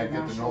Philadelphia He's gonna at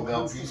get the National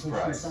Nobel Peace Constitution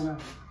Prize. Center.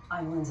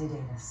 I'm Lindsay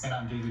Davis. And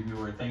I'm David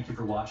Muir. Thank you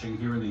for watching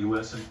here in the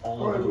U.S. and all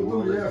All over right, the we'll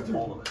world. do And it from after.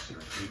 all of us here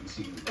at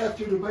ABC News.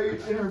 After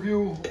debate,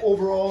 interview,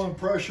 overall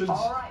impressions.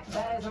 All right,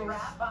 that is a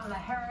wrap on the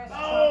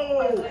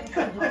Oh!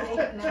 Harris-Trump presidential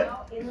debate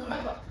now in the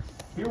books.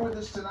 Here with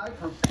us tonight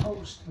for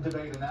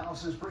post-debate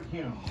analysis, Britt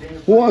Hume.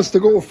 Who wants to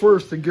go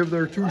first and give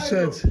their 2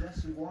 cents?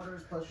 Jesse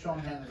Waters plus Sean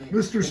Hannity.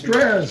 Mr.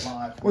 Straz,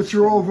 what's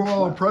your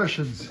overall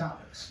impressions?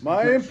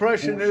 my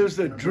impression is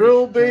that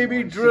drill,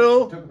 baby,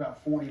 drill, Took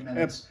about 40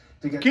 minutes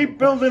to get keep to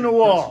building the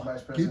wall.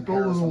 Vice President Keep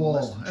building Harris the on wall.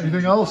 list Anything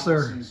changing else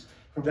there? policies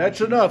for That's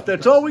when she enough.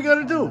 That's all we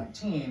gotta do.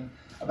 2019,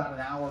 about an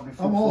hour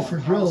before I'm all for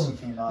foreign policy drilling.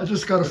 came up. I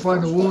just got to The find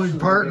a first willing question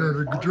partner would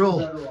to be, are you drill.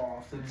 better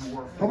off than you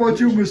were How about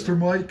you, Mr.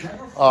 Mike?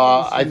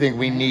 I think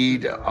we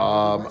need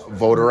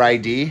voter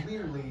ID.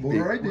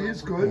 Voter ID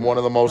is good. One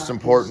of the most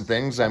important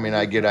things. I mean,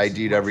 I get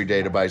ID'd every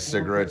day to buy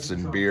cigarettes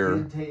and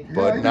beer, I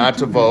but do not to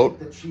too. involve.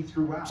 that she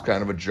threw out? It's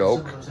kind of a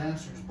joke. Some of those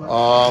answers,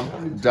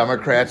 but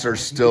Democrats are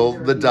still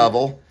the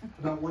devil,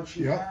 about what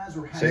she Yep. has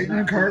or has Satan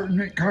not done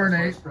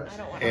incarnate. as vice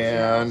president.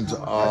 and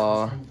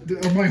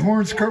Are my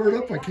horns covered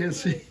up? I can't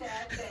see. Said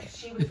that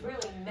she was really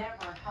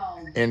never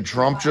held.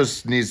 Trump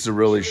just needs to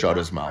really shut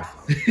his mouth.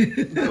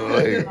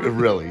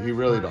 Really, he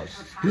really does.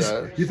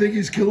 You think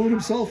he's killing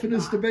himself in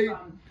this debate?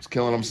 He's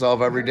killing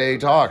himself every day he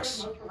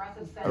talks.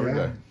 Every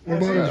day. What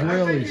about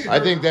Israelis? I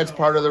think that's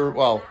part of the.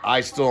 Well, I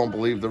still don't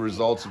believe the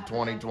results of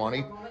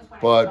 2020,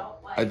 but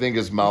I think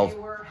his mouth,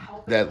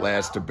 that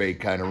last debate,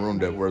 kind of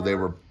ruined it, where they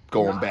were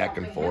going back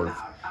and forth.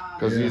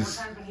 Because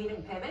he's.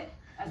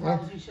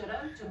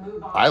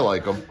 I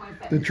like him.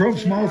 Did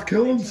Trump's mouth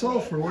kill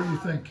himself, or what do you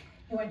think?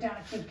 He went down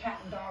a few cat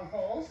and dog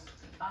holes.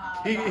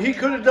 He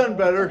could have done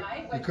better.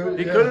 He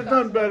could have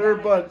done better,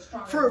 but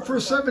For a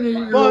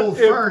 70-year-old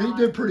fart, he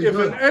did pretty if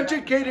good. an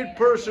educated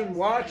person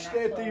watched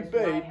that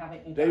debate,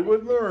 they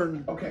would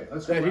learn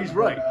that he's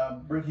right.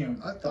 Britt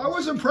Hume. I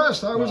was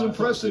impressed. I was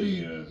impressed that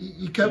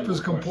he kept his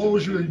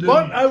composure and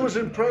But didn't. I was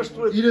impressed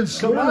with He didn't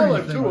swear Kamala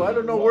anything. too. I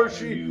don't know where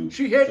she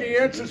had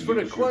the answers for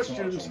the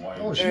questions,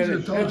 Oh, she's and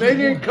intelligent they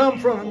didn't woman. come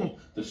from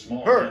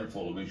her.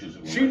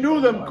 She knew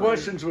them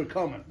questions were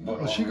coming.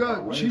 Well, she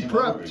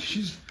prepped.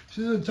 She's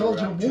an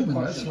intelligent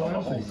woman. That's what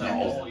I'm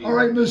thinking. All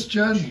right, Miss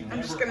Jen.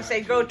 I'm just gonna say,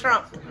 go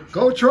Trump.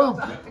 Go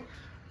Trump.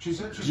 Do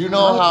you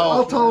know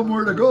I'll how? tell him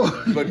where to go.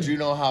 But do you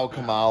know how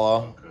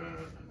Kamala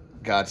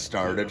got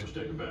started?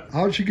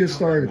 How'd she get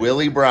started?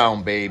 Willie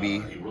Brown,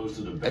 baby.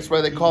 That's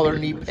why they call her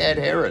Knee Pad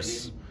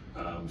Harris.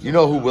 You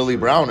know who Willie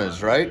Brown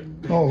is, right?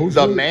 Oh, who's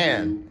The Willie-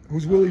 man.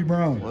 Who's Willie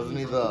Brown? Wasn't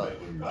he the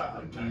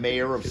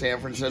mayor of San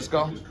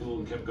Francisco?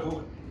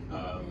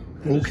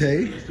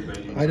 Okay.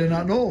 I did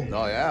not know.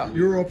 Oh, yeah.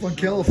 You were up on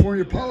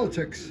California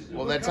politics.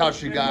 Well, that's how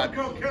she got.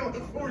 Look how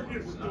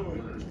California's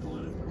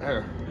doing.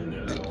 There.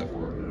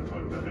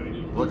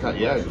 Look how,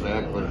 yeah,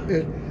 exactly.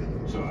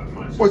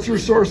 What's your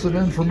source of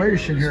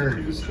information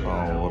here?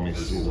 Oh, let me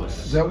see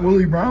this. Is that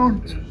Willie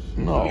Brown?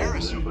 No.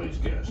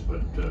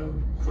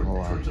 Hold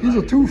on. He's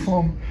a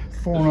two-phone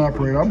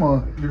operator. I'm a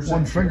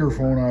one-finger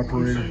phone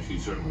operator.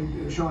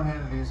 Sean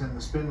Hannity is in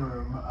the spin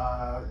room.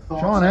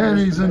 Sean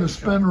Hannity's in the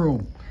spin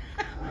room.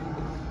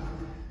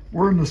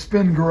 We're in the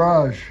spin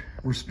garage.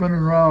 We're spinning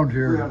around We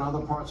here. got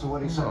other parts of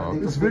what he said. I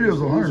think This the video's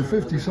biggest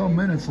 150 some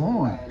minutes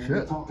long. And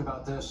Shit. We talked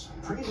about this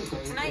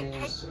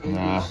pre-debate.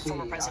 Nah.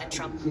 Former President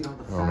Trump. I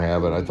don't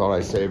have it. I thought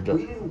I saved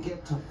it.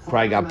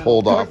 Probably got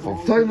pulled off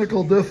of.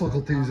 Technical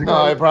difficulties. It No,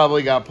 I got,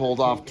 probably got pulled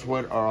off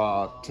Twitter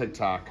or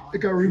TikTok. it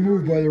got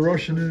removed by the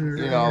Russian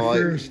You know,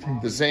 interference like team.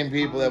 the same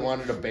people that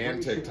wanted to ban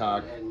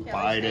TikTok,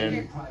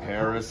 Biden,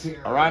 Harris,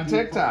 are on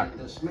TikTok.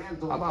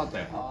 How about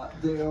that?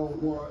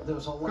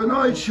 Good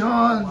night,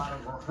 Sean.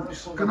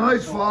 Good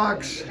night, Fox.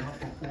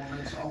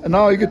 And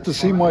now I get to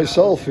see my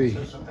selfie.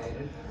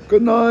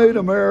 Good night,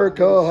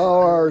 America.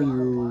 How are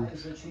you?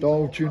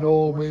 Don't you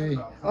know me?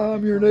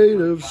 I'm your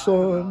native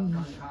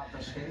son.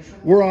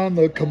 We're on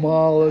the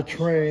Kamala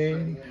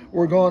train.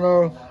 We're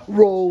gonna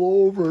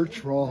roll over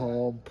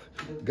Trump.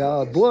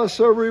 God bless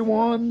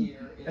everyone,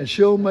 and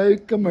she'll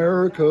make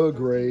America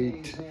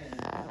great.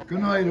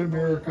 Good night,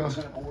 America.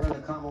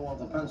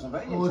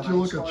 I'll let you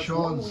look at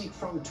Sean's.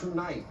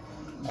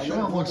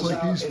 Sean looks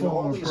like he's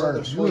falling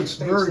apart. He looks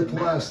very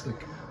plastic.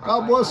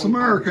 God bless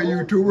America,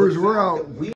 YouTubers. We're out.